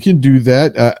 You can do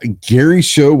that. Gary's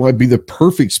show might be the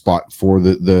perfect spot for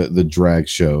the drag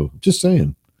show. Just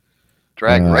saying.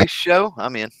 Drag race show?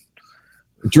 I'm in.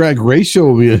 Drag race show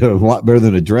will be a lot better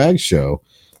than a drag show.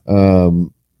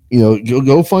 Go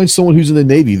find someone who's in the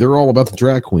Navy. They're all about the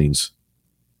drag queens.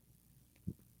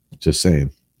 Just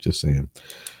saying.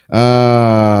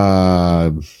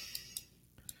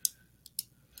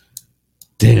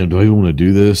 Damn, do I even want to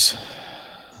do this?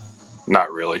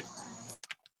 Not really.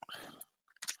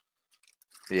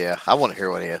 Yeah, I want to hear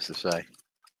what he has to say. I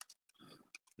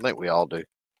think we all do.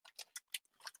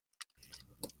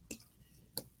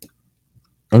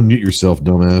 Unmute yourself,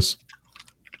 dumbass.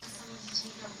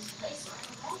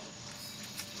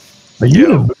 Are you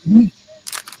in a movie?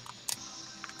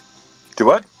 Do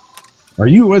what? Are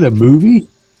you in a movie?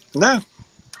 No.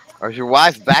 Is your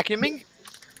wife vacuuming?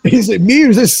 Is it me or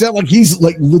does it sound like he's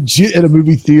like legit at a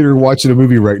movie theater watching a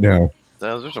movie right now?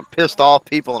 There's some pissed off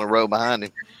people in a row behind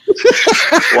him.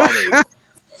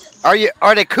 Are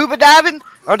they scuba diving?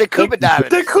 Are they scuba diving?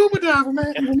 They're scuba diving,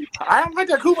 man. I don't like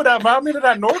that scuba diving. I mean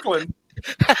that snorkeling.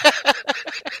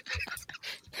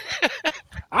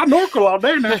 I snorkel all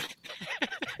day now.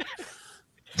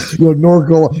 You're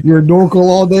snorkel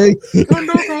all day? I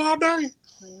snorkel all day.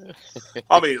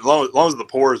 I mean, as long as the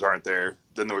pores aren't there,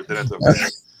 then it's okay.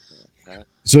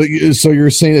 So you're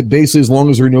saying that basically as long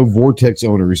as there are no vortex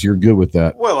owners, you're good with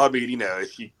that? Well, I mean,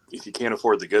 if you can't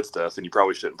afford the good stuff, then you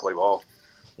probably shouldn't play ball.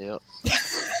 Yep.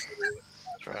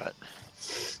 That's right.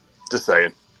 Just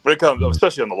saying. When it comes,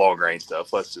 especially on the long range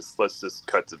stuff, let's just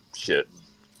cut the shit and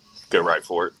go right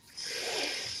for it.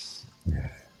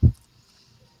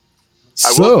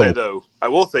 I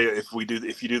will say if you do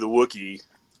the Wookiee,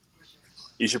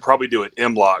 you should probably do it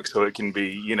M-lock so it can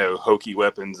be, hokey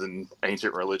weapons and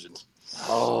ancient religions.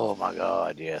 Oh my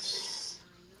God, yes.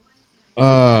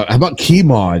 How about key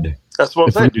mod? That's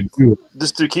what I'm saying.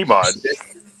 Just do key mod.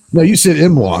 No, you said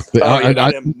M-lock. But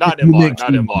not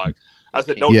M-lock. I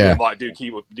said don't do M-lock. Do key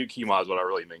mod is what I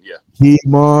really mean. Yeah. Key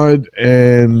mod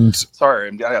and sorry,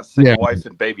 I got a sick wife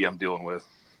and baby I'm dealing with.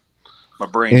 My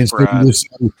brain's fried.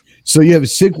 So you have a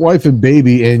sick wife and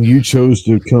baby, and you chose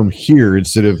to come here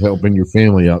instead of helping your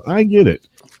family out. I get it.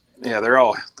 Yeah, they're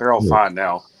all fine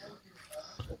now.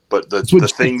 But the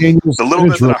little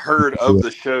bit that I heard of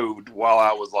the show while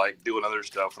I was like doing other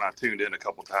stuff, and I tuned in a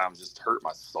couple times, just hurt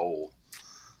my soul.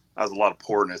 That was a lot of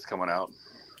poorness coming out.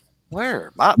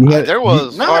 Where? There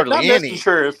was hardly any. Not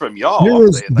sure from y'all.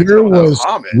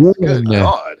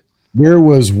 There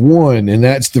was one, and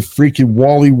that's the freaking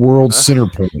Wally World center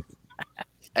point.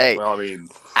 Hey, Well, I mean,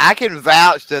 I can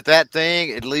vouch that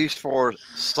thing, at least for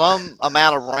some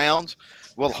amount of rounds,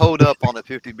 will hold up on a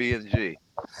 50 B&G.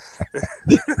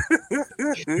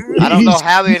 I don't know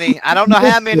how many. I don't know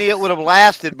how many it would have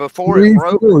lasted before it 3,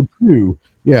 broke. 4, 2.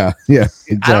 Yeah,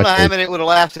 exactly. I don't know how many it would have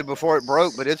lasted before it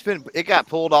broke, but it got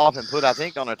pulled off and put, I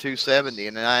think, on a 270,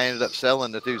 and then I ended up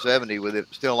selling the 270 with it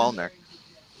still on there.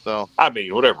 So I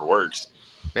mean, whatever works.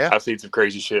 Yeah. I've seen some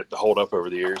crazy shit to hold up over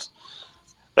the years.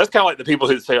 That's kind of like the people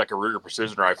who say like a Ruger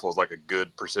precision rifle is like a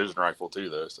good precision rifle too,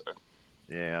 though. So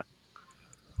yeah,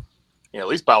 at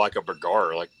least buy like a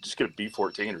Bergara, like just get a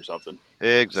B14 or something.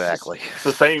 exactly. It's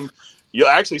the same. You'll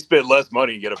actually spend less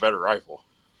money and get a better rifle.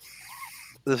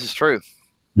 This is true.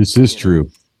 This is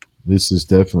true. This is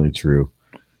definitely true.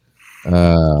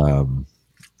 All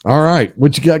right.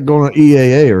 What you got going on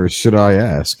EAA, or should I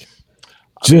ask?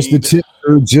 The tip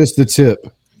or just the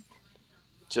tip?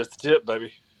 Just the tip,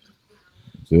 baby.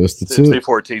 Just the tip.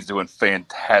 C14 is doing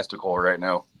fantastical right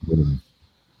now.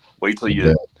 Wait till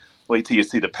you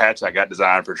see the patch I got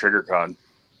designed for TriggerCon.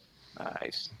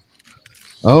 Nice.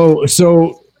 Oh,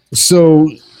 so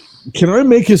can I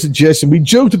make a suggestion? We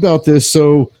joked about this,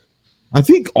 so I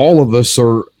think all of us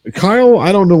are. Kyle,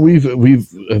 I don't know.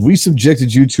 Have we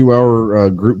subjected you to our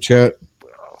group chat?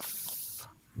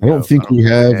 I don't think we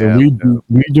have, and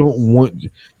we don't want.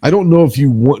 I don't know if you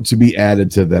want to be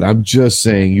added to that. I'm just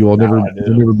saying you'll never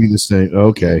be the same.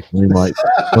 Okay, we might.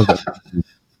 Okay.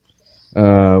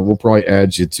 We'll probably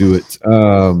add you to it.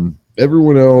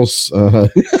 Everyone else,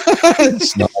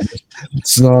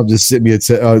 Snob just sent me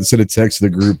sent a text to the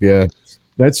group. Yeah,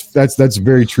 that's a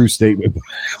very true statement.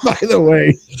 By the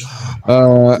way,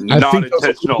 not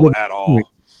intentional at all.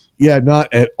 Yeah,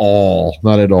 not at all.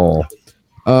 Not at all.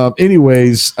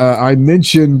 Anyways, I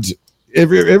mentioned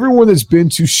everyone that's been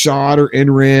to SHOT or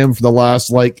NRAM for the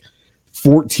last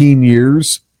 14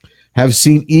 years have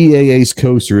seen EAA's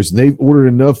coasters. They've ordered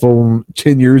enough of them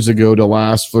 10 years ago to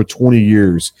last for 20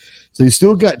 years. So they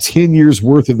still got 10 years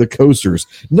worth of the coasters.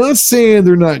 Not saying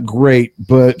they're not great,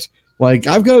 but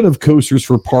I've got enough coasters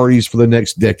for parties for the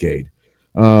next decade.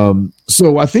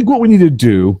 So I think what we need to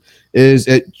do is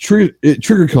at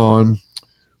TriggerCon,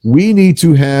 we need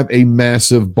to have a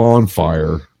massive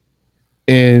bonfire,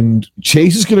 and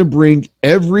Chase is going to bring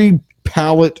every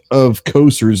pallet of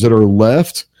coasters that are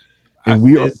left, and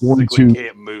we are going to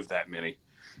can't move that many.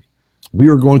 We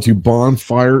are going to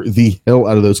bonfire the hell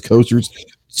out of those coasters,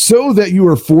 so that you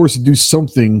are forced to do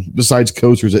something besides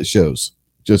coasters at shows.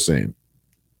 Just saying.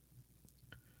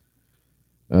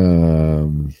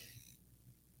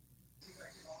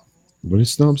 What did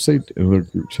Snob say? Another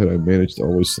group chat I managed to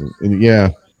always send. And yeah.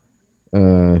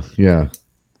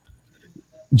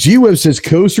 G-Web says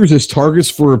coasters as targets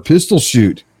for a pistol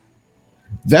shoot.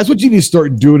 That's what you need to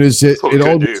start doing. Is it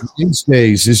all these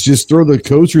days? Is just throw the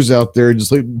coasters out there and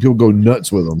just let people go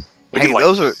nuts with them. Hey,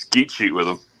 those are skeet shoot with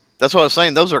them. That's what I was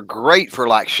saying. Those are great for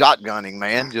shotgunning,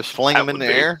 man. Just fling them in the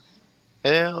air.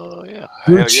 Hell yeah.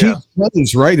 They're cheap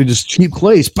clays, right? They're just cheap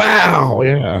clays. Pow!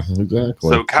 Yeah,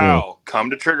 exactly. So Kyle, come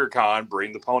to TriggerCon,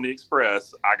 bring the Pony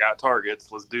Express. I got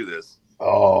targets. Let's do this.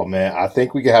 Oh man, I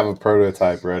think we could have a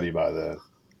prototype ready by then.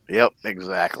 Yep,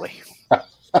 exactly.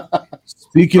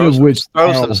 Speaking of which,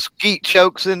 throw some skeet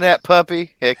chokes in that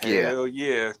puppy. Heck yeah. Hell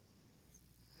yeah.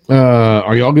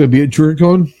 Are y'all going to be at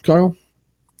TriggerCon, Kyle?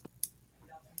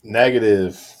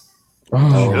 Negative.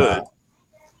 Oh, good.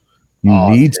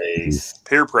 You need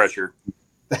peer pressure.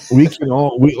 We can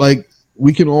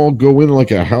all go in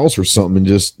a house or something and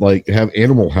just have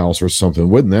Animal House or something.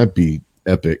 Wouldn't that be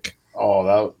epic?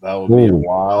 Oh, that would be a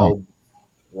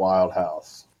wild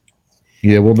house.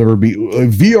 Yeah, we'll never be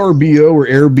VRBO or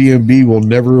Airbnb will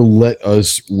never let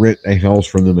us rent a house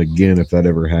from them again if that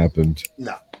ever happened.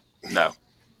 No.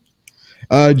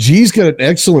 G's got an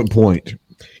excellent point.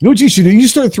 You know what you should do? You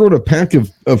start throwing a pack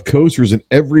of coasters in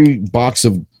every box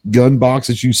of gun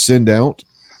boxes you send out.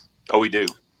 Oh, we do.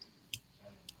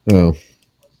 Oh,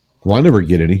 well, I never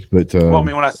get any, but well, I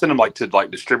mean, when I send them to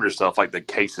distributor stuff, the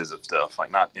cases of stuff,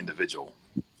 not individual.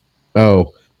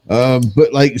 Oh,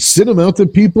 but send them out to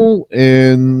people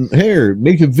and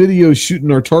make a video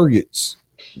shooting our targets.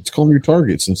 Let's call them your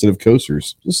targets instead of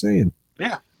coasters. Just saying.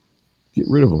 Yeah. Get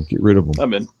rid of them.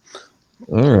 I'm in.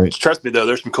 All right. Trust me, though,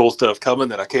 there's some cool stuff coming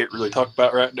that I can't really talk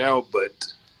about right now, but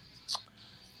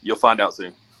you'll find out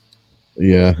soon.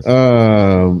 Yeah.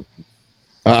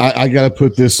 I got to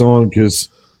put this on because,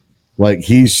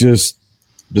 he's just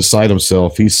beside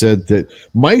himself. He said that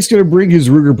Mike's going to bring his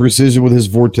Ruger Precision with his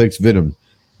Vortex Venom.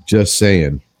 Just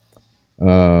saying.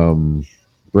 Bring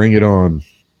it on.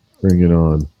 Bring it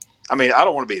on. I mean, I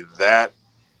don't want to be that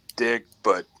dick,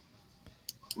 but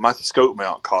My scope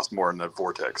mount costs more than the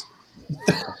Vortex.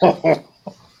 And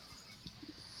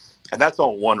that's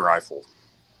on one rifle.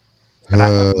 And I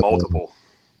have multiple.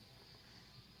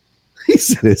 He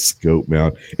said his scope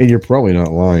mount. And you're probably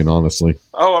not lying, honestly.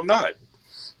 Oh, I'm not.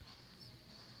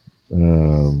 I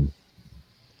mean,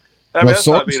 that's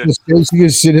not being you can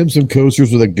send him some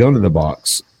coasters with a gun in the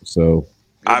box. So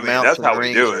I mean, that's how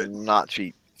we do it. Not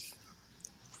cheap.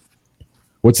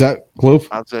 What's that, Clove?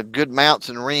 I said good mounts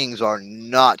and rings are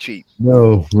not cheap.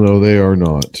 No, they are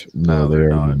not. No, they are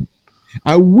not.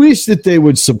 I wish that they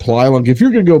would supply, like, if you're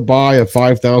going to go buy a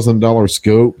 $5,000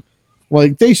 scope,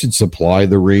 like, they should supply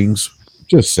the rings.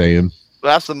 Just saying.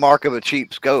 Well, that's the mark of a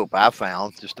cheap scope, I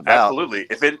found, just about. Absolutely.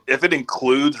 If it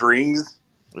includes rings,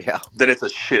 then it's a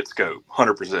shit scope,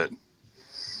 100%.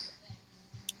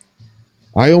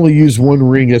 I only use one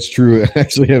ring. That's true. I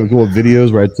actually have a couple of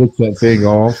videos where I took that thing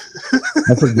off.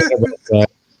 I forgot about that.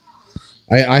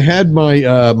 I had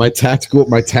my my tac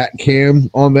cam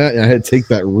on that, and I had to take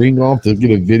that ring off to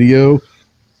get a video.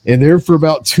 And there for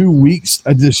about 2 weeks,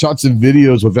 I did shot some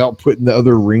videos without putting the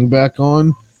other ring back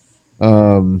on.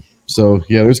 So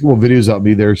yeah, there's a couple of videos out of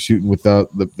me there shooting without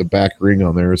the back ring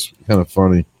on there. It's kind of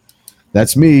funny.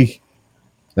 That's me.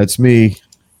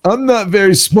 I'm not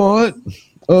very smart.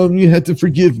 You had to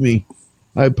forgive me.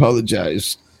 I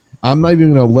apologize. I'm not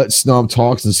even going to let Snob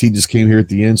talk since he just came here at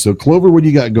the end. So Clover, what do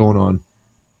you got going on?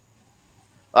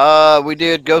 We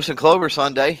did Ghost and Clover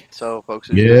Sunday, so folks,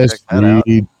 yes, check that out.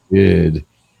 We did.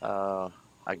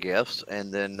 I guess,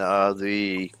 and then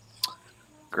the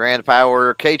Grand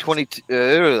Power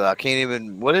K22. I can't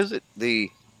even. What is it? The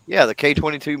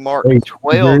K22 Mark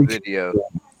 12 video.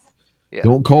 Yeah.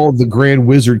 Don't call it the Grand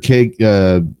Wizard Cake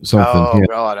something. Oh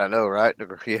God, I know, right?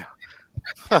 Yeah,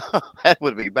 that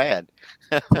would be bad.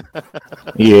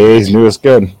 Yeah, he's new. It's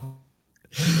good.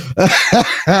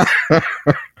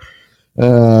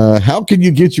 How can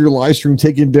you get your live stream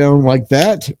taken down like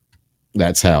that?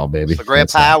 That's how, baby. The Grand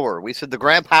Power. We said the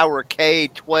Grand Power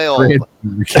K12.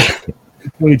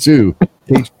 22.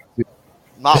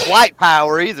 Not White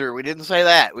Power either. We didn't say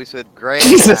that. We said Grand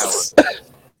Power.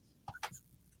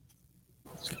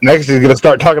 Next, he's going to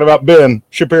start talking about Ben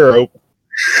Shapiro.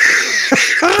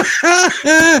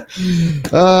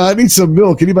 I need some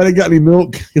milk. Anybody got any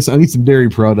milk? Yes, I need some dairy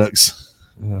products.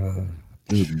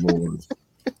 Good Lord.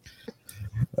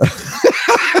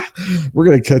 We're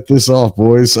gonna cut this off,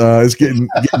 boys. It's getting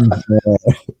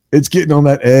it's getting on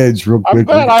that edge real quick. I'm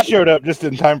glad I showed up just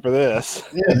in time for this.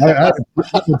 Yeah,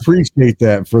 I appreciate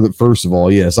that. First of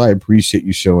all, yes, I appreciate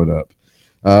you showing up.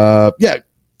 Yeah,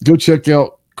 go check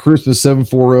out Christmas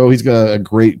 740. He's got a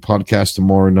great podcast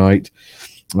tomorrow night.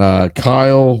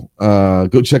 Kyle,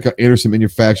 go check out Anderson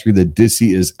Manufacturing. The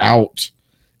Dissy is out.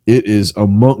 It is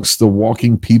amongst the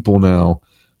walking people now.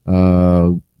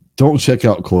 Don't check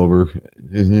out Clover.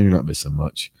 You're not missing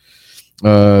much.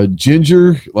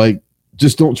 Ginger, like,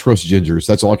 just don't trust gingers.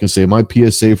 That's all I can say. My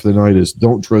PSA for the night is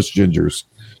don't trust gingers.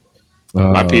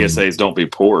 My PSA is don't be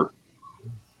poor.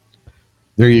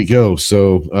 There you go.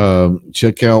 So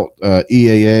check out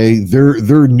EAA.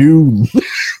 Their new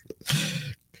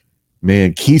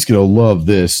man, Keith's gonna love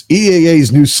this.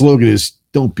 EAA's new slogan is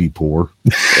 "Don't be poor."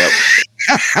 Yep.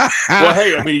 Well,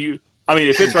 hey, I mean,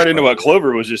 it fits right into what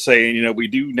Clover was just saying. You know, we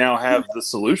do now have the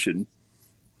solution.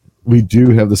 We do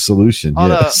have the solution.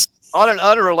 Yes. On an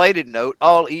unrelated note,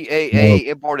 all EAA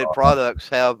imported products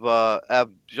have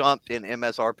jumped in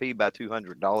MSRP by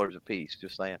 $200 a piece.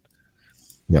 Just saying.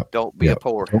 Yep. Don't be a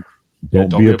poor. Don't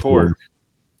be a poor.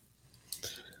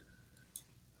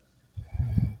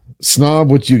 Snob,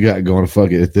 what you got going?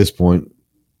 Fuck it at this point.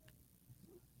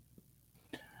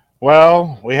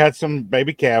 Well, we had some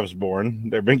baby calves born.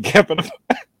 They've been kept.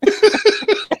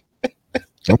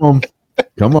 Come on.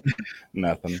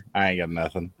 Nothing. I ain't got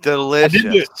nothing.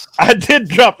 Delicious. I did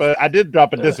drop a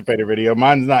dissipator video.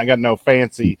 Mine's not got no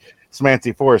fancy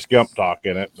smancy Forrest Gump talk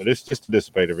in it, but it's just a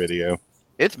dissipator video.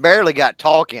 It's barely got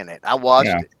talk in it. I watched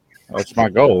it. That's my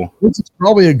goal. Which is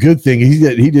probably a good thing.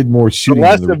 He did more shooting. The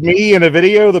less of me in a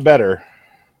video, the better.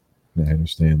 I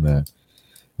understand that.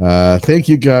 Thank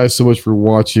you guys so much for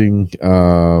watching. I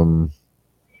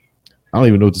don't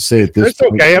even know what to say at this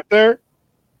point. It's okay up there.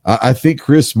 I think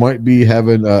Chris might be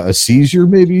having a seizure,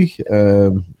 maybe.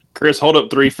 Chris, hold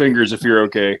up 3 fingers if you're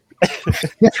okay.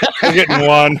 I'm getting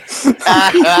one.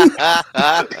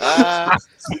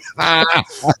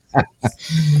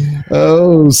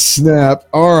 Oh, snap.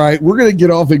 All right. We're going to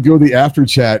get off and go to the after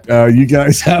chat. You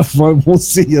guys have fun. We'll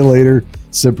see you later.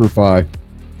 Semper Fi.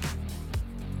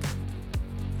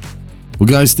 Well,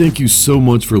 guys, thank you so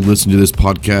much for listening to this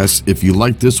podcast. If you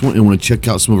like this one and want to check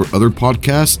out some of our other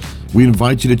podcasts, we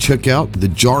invite you to check out the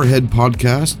Jarhead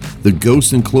podcast, the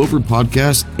Ghost and Clover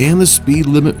podcast, and the Speed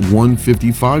Limit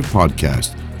 155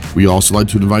 podcast. We also like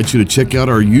to invite you to check out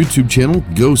our YouTube channel,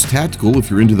 Ghost Tactical.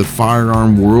 If you're into the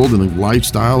firearm world and the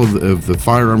lifestyle of the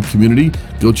firearm community,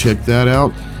 go check that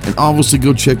out. And obviously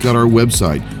go check out our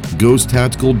website,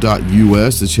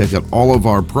 ghosttactical.us, to check out all of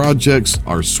our projects,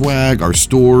 our swag, our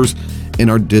stores, and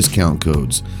our discount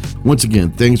codes. Once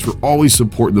again, thanks for always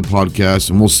supporting the podcast,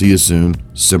 and we'll see you soon.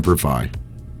 Semper Fi.